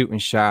kids, shooting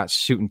shots,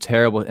 shooting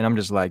terrible. And I'm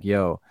just like,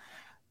 yo,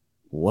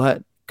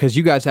 what? Because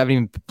you guys haven't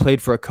even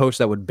played for a coach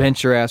that would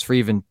bench your ass for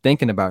even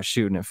thinking about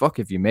shooting it. Fuck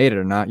if you made it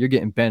or not. You're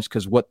getting benched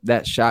because what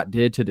that shot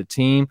did to the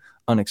team,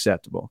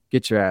 unacceptable.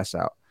 Get your ass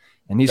out.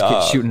 And these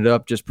kids shooting it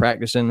up, just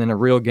practicing in a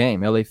real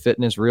game. LA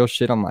Fitness, real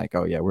shit. I'm like,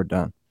 oh, yeah, we're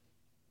done.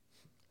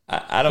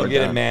 I don't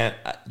get it, man.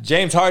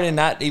 James Harden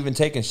not even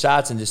taking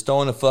shots and just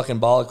throwing the fucking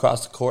ball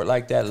across the court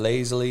like that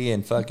lazily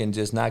and fucking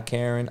just not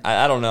caring.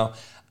 I don't know.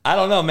 I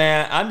don't know,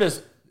 man. I'm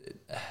just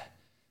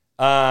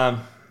let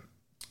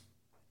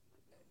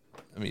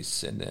me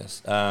send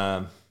this.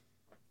 I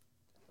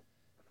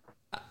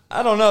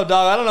don't know,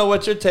 dog. I don't know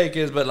what your take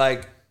is, but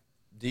like,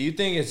 do you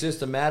think it's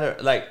just a matter?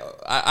 Like,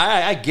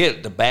 I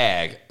get the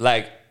bag.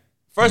 Like,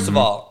 first of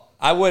all,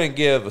 I wouldn't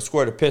give a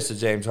squirt of piss to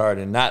James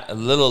Harden. Not a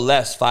little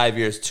less. 5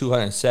 years,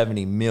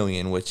 $270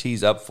 million, which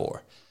he's up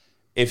for.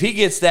 If he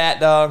gets that,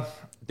 dog,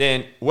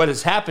 then what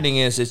is happening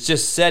is it's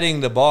just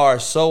setting the bar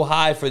so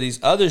high for these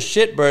other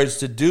shitbirds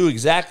to do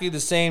exactly the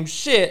same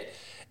shit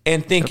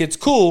and think it's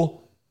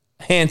cool.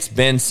 Hence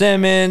Ben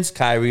Simmons,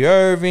 Kyrie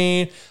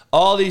Irving,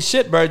 all these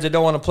shitbirds that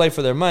don't want to play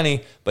for their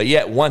money, but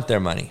yet want their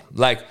money.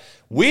 Like,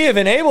 we have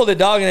enabled it,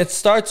 dog, and it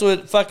starts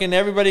with fucking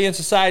everybody in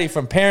society,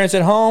 from parents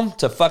at home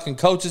to fucking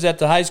coaches at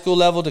the high school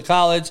level to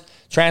college,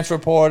 transfer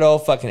portal,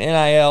 fucking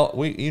NIL,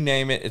 you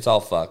name it, it's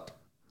all fucked.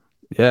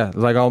 Yeah,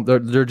 like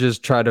they're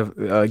just trying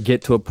to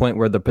get to a point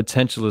where the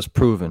potential is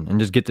proven and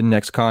just get the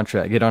next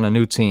contract, get on a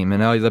new team, and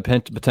now the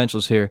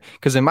potential's here.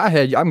 Because in my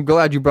head, I'm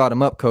glad you brought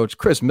him up, Coach.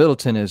 Chris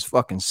Middleton is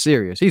fucking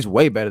serious. He's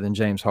way better than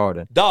James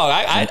Harden. Dog,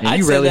 I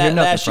said that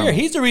last year.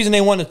 He's the reason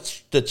they won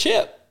the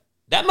chip.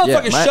 That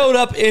motherfucker showed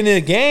up in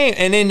the game,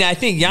 and then I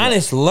think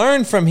Giannis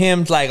learned from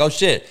him, like, oh,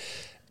 shit.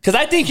 Because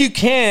I think you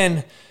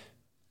can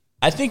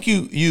 – I think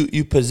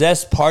you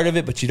possess part of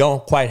it, but you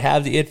don't quite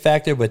have the it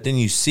factor, but then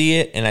you see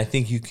it, and I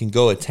think you can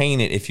go attain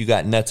it if you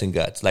got nuts and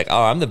guts. Like,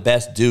 oh, I'm the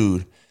best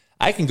dude.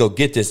 I can go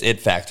get this it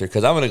factor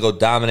because I'm going to go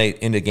dominate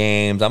into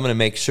games. I'm going to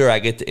make sure I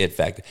get the it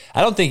factor.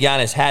 I don't think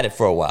Giannis had it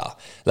for a while.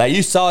 Like,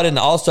 you saw it in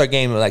the All-Star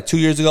game like 2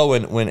 years ago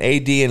when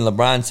AD and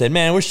LeBron said,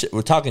 man,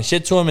 we're talking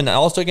shit to him. And the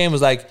All-Star game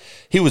was like,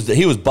 he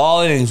was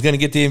balling and he was going to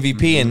get the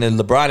MVP. And then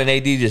LeBron and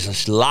AD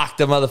just locked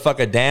the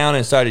motherfucker down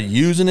and started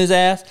using his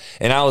ass.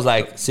 And I was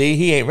like, see,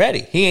 he ain't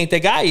ready. He ain't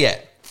the guy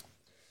yet.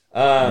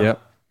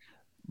 Yep.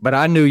 But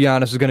I knew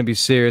Giannis was going to be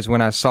serious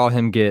when I saw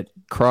him get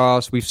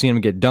crossed. We've seen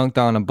him get dunked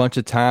on a bunch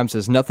of times.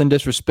 There's nothing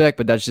disrespect,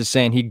 but that's just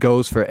saying he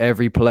goes for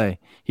every play.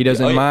 He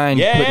doesn't mind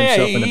putting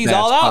himself in a bad spot. He's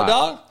all out,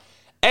 dog.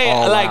 Hey,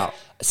 all out.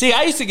 See,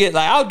 I used to get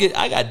I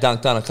got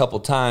dunked on a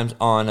couple times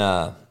on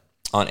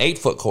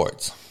 8-foot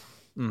courts.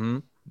 Mm-hmm.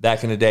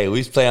 Back in the day, we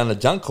used to play on the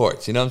junk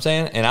courts. You know what I'm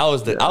saying? And I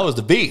was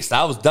the beast.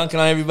 I was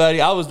dunking on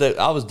everybody. I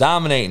was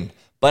dominating.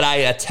 But I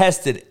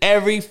attested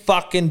every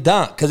fucking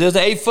dunk because it was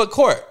an 8-foot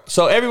court.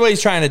 So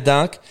everybody's trying to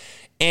dunk,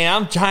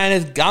 and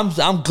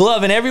I'm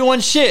gloving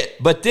everyone's shit.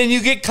 But then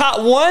you get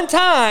caught one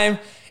time,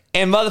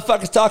 and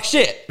motherfuckers talk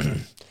shit.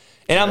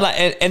 And I'm like,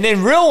 and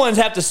then real ones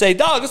have to say,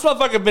 dog, this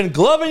motherfucker been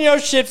gloving your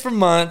shit for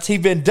months. He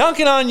been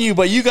dunking on you,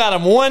 but you got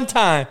him one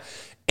time.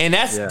 And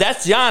that's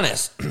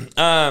Giannis.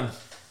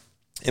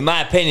 In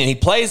my opinion, he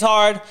plays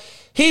hard.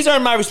 He's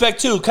earned my respect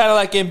too, kind of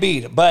like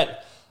Embiid. But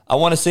I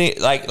want to see,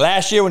 like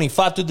last year when he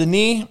fought through the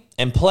knee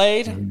and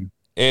played,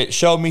 it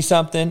showed me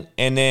something.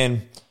 And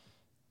then,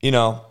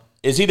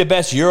 is he the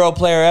best Euro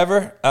player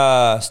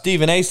ever?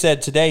 Stephen A.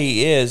 said today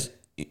he is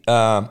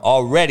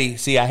already.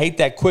 See, I hate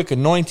that quick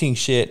anointing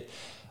shit.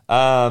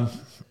 How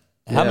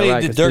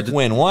many did Dirk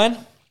win? One?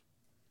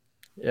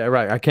 Yeah,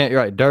 right. You're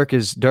right. Dirk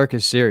is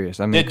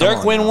serious. I mean, did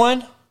Dirk win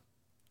one?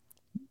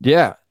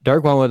 Yeah,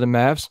 Dirk won with the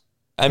Mavs.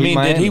 I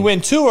mean, did he win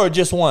two or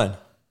just one?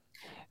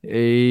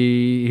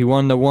 He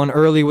won the one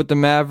early with the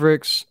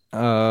Mavericks.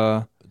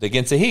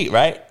 Against the Heat,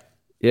 right?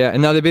 Yeah,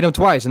 and now they beat him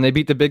twice, and they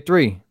beat the Big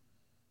Three.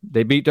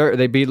 They beat Dirk.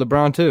 They beat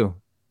LeBron too.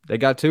 They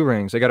got 2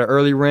 rings. They got an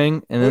early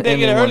ring, and who did they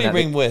get an early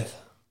ring with?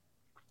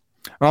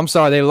 Oh, I'm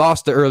sorry, they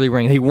lost the early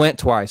ring. He went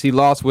twice. He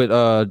lost with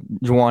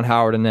Juwan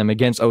Howard and them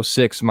against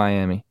 06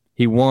 Miami.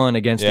 He won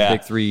against the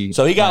Big Three.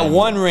 So he got Miami.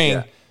 One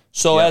ring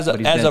So as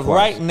of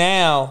right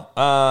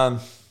now,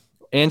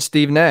 and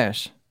Steve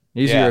Nash,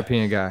 he's a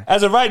European guy.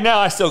 As of right now,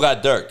 I still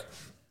got Dirk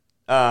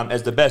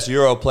as the best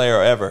Euro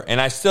player ever,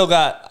 and I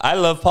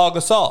love Paul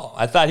Gasol.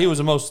 I thought he was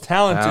the most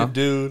talented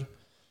dude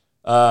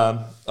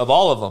of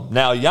all of them.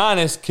 Now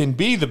Giannis can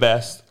be the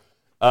best.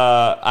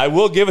 I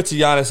will give it to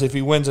Giannis if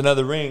he wins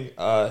another ring,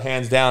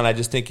 hands down. I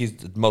just think he's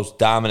the most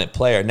dominant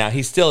player. Now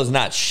he still is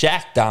not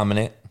Shaq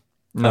dominant,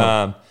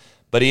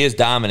 but he is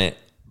dominant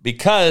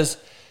because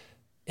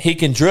he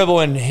can dribble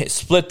and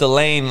split the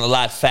lane a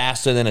lot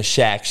faster than a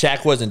Shaq.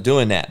 Shaq wasn't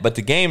doing that, but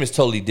the game is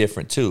totally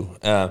different too.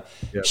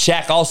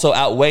 Shaq also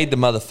outweighed the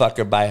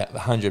motherfucker by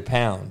 100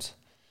 pounds.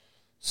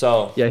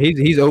 So yeah,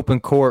 he's open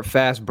court,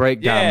 fast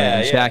break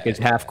dominant, and Shaq is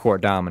half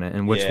court dominant.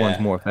 And which one's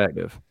more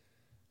effective?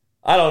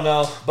 I don't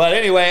know. But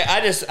anyway,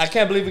 I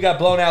can't believe we got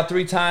blown out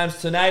 3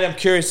 times. Tonight, I'm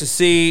curious to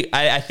see.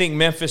 I think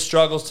Memphis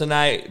struggles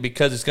tonight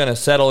because it's going to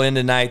settle in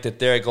tonight that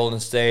they're at Golden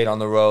State on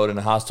the road in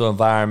a hostile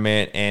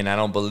environment, and I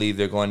don't believe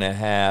they're going to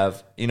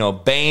have,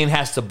 Bane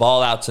has to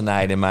ball out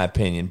tonight, in my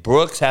opinion.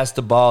 Brooks has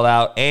to ball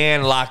out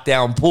and lock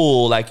down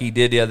Poole like he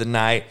did the other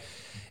night.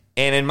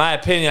 And in my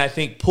opinion, I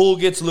think Poole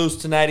gets loose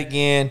tonight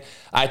again.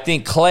 I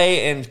think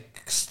Clay and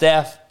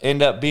Steph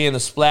end up being the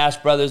Splash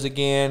Brothers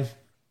again,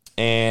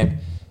 and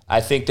I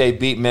think they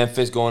beat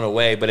Memphis going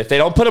away. But if they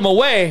don't put them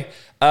away,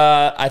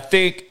 I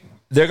think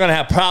they're going to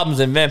have problems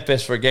in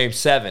Memphis for Game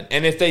 7.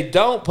 And if they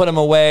don't put them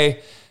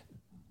away,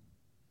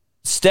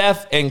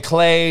 Steph and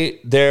Clay,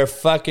 their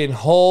fucking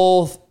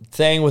whole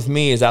thing with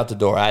me is out the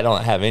door. I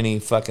don't have any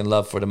fucking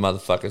love for the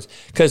motherfuckers.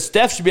 Because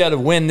Steph should be able to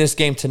win this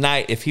game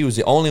tonight if he was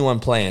the only one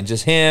playing.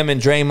 Just him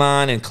and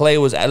Draymond, and Clay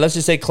was, let's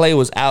just say Clay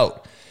was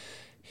out.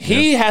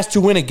 He has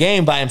to win a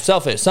game by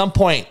himself at some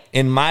point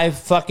in my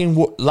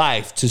fucking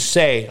life to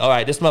say, all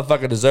right, this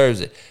motherfucker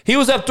deserves it. He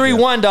was up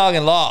 3-1, dog,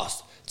 and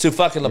lost to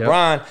fucking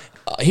LeBron.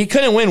 He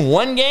couldn't win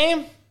one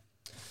game.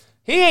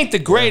 He ain't the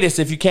greatest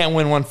if you can't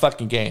win one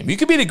fucking game. You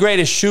could be the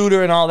greatest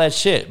shooter and all that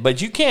shit,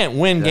 but you can't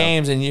win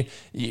games. And you,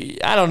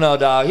 I don't know,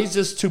 dog. He's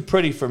just too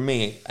pretty for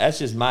me. That's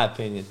just my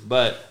opinion.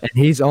 But and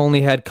he's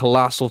only had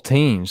colossal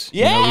teams.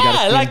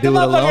 Yeah, like the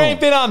motherfucker ain't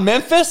been on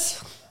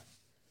Memphis.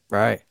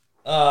 Right.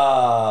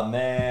 Oh,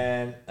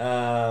 man.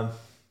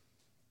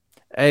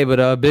 Hey,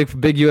 but big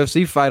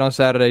UFC fight on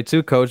Saturday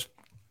too, Coach.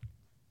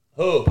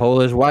 Who?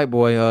 Polish white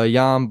boy,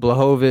 Jan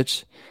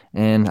Blachowicz,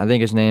 and I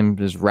think his name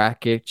is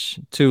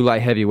Rakic. 2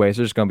 light heavyweights.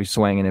 They're just going to be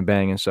swinging and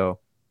banging, so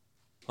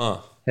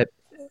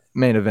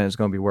main event is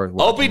going to be worth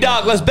watching. Opie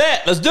Dog, let's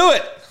bet. Let's do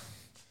it.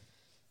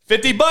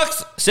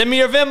 $50. Send me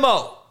your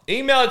Venmo.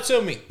 Email it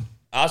to me.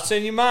 I'll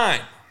send you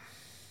mine.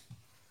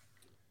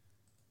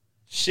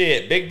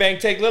 Shit. Big bank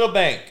take little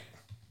bank.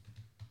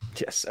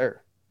 Yes, sir.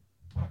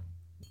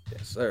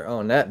 Yes, sir.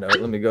 On that note,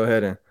 let me go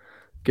ahead and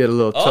get a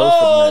little toast.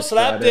 Oh,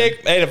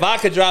 slapdick. Hey, the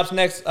vodka drops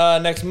next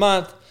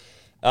month.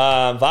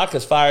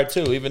 Vodka's fire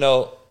too, even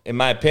though, in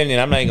my opinion,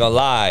 I'm not even going to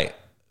lie.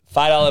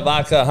 $5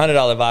 vodka,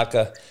 $100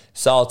 vodka,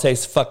 it's all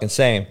tastes the fucking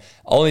same.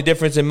 Only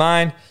difference in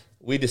mine,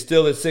 we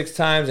distill it 6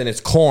 times and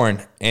it's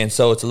corn. And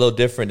so it's a little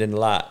different than a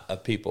lot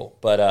of people.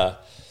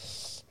 But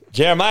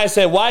Jeremiah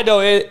said, why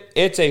though?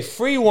 It's a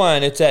free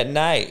one. It's at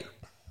night.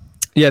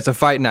 Yeah, it's a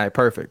fight night.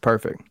 Perfect.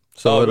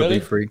 So it'll be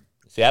free.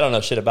 See, I don't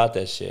know shit about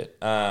that shit.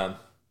 But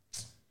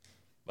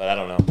I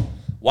don't know.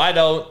 Why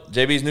don't?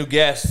 JB's new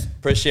guest.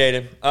 Appreciate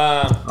him.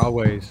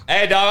 Always.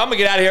 Hey, dog, I'm going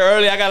to get out of here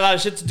early. I got a lot of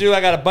shit to do.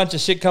 I got a bunch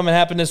of shit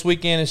happen this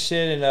weekend and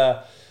shit.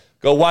 And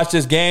go watch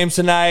this game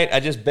tonight.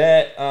 I just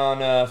bet on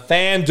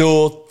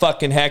FanDuel,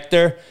 fucking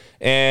Hector.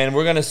 And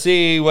we're going to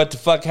see what the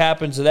fuck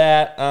happens to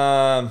that.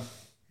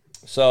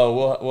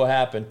 So we'll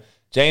happen.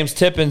 James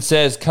Tippin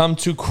says, come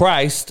to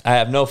Christ. I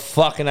have no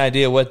fucking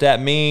idea what that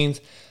means.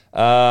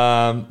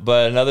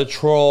 But another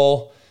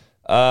troll.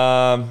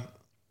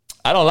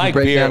 I don't like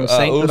beer.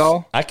 At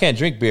all? I can't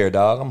drink beer,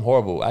 dog. I'm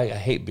horrible. I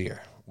hate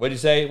beer. What'd you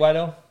say,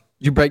 Wido?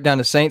 You break down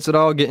the Saints at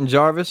all, getting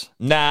Jarvis?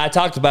 Nah, I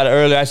talked about it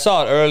earlier. I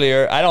saw it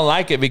earlier. I don't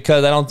like it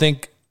because I don't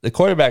think the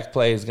quarterback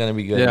play is going to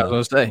be good. Yeah, I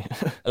was going to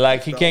say.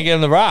 Like, he can't get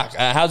him the rock.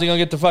 How's he going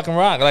to get the fucking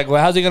rock? Like,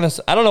 well, how's he going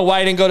to... I don't know why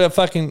he didn't go to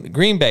fucking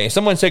Green Bay.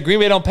 Someone said Green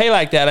Bay don't pay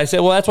like that. I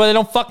said, well, that's why they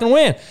don't fucking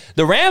win.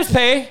 The Rams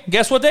pay.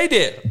 Guess what they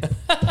did?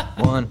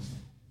 Won.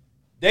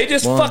 They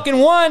just fucking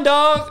won,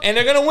 dog. And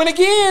they're going to win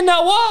again.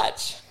 Now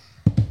watch.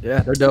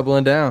 Yeah, they're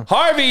doubling down.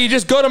 Harvey, you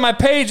just go to my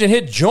page and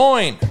hit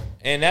join.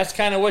 And that's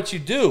kind of what you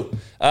do.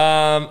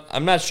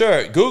 I'm not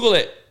sure. Google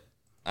it.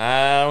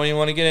 I don't even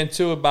want to get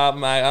into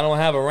I don't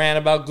have a rant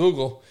about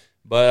Google.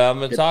 But I'm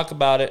going to talk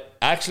about it.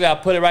 Actually, I'll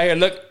put it right here.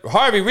 Look,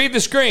 Harvey, read the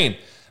screen.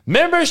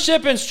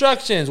 Membership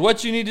instructions,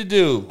 what you need to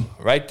do.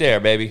 Right there,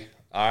 baby.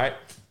 All right.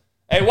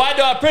 Hey, Wido,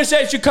 I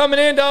appreciate you coming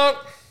in, dog.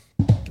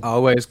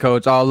 Always,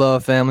 Coach. All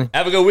love, family.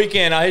 Have a good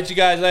weekend. I'll hit you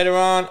guys later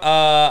on.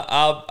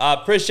 I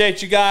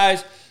appreciate you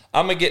guys.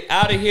 I'm going to get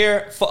out of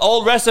here. For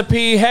old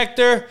recipe,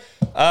 Hector.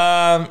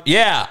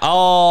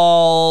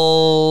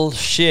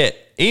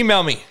 Shit.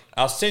 Email me.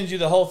 I'll send you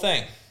the whole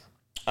thing.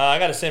 I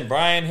got to send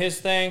Brian his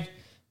thing.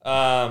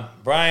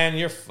 Brian,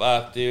 you're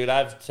fucked, dude.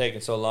 I've taken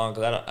so long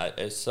because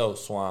it's so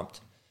swamped.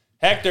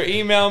 Hector,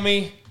 email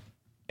me,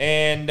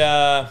 and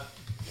I'll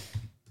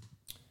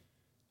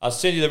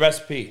send you the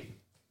recipe,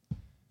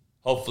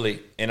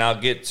 hopefully, and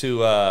I'll get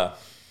to...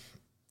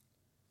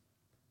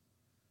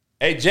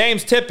 Hey,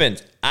 James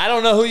Tippins, I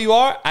don't know who you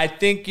are. I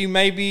think you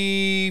may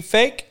be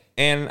fake,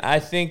 and I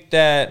think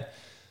that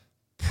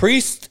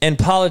priests and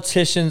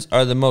politicians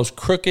are the most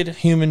crooked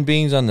human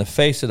beings on the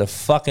face of the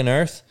fucking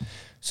earth.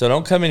 So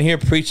don't come in here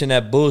preaching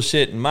that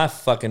bullshit in my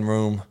fucking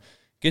room.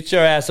 Get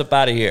your ass up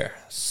out of here,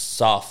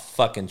 soft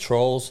fucking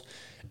trolls.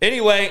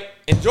 Anyway,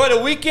 enjoy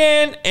the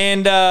weekend,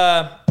 and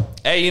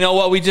hey, you know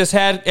what? We just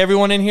had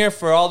everyone in here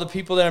for all the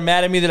people that are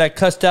mad at me that I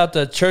cussed out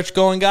the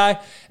church-going guy.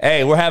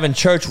 Hey, we're having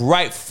church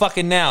right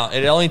fucking now.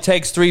 It only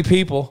takes 3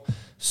 people,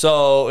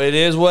 so it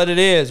is what it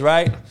is,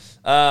 right?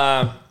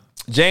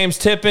 James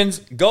Tippins,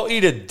 go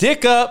eat a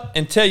dick up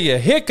until you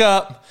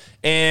hiccup,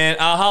 and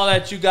I'll holler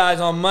at you guys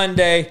on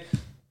Monday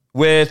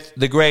with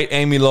the great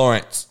Amy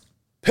Lawrence.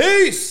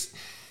 Peace!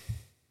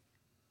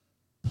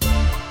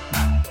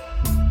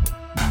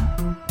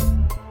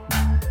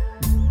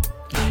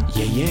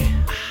 Yeah.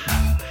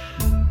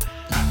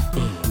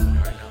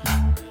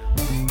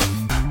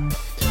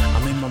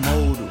 I'm in my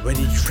mode,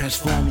 ready to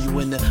transform you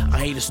in the I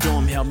hate a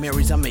storm, Hail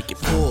Marys, I make it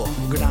pour.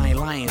 Good, I ain't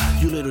lying,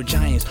 you little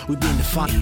giants, we been defiant.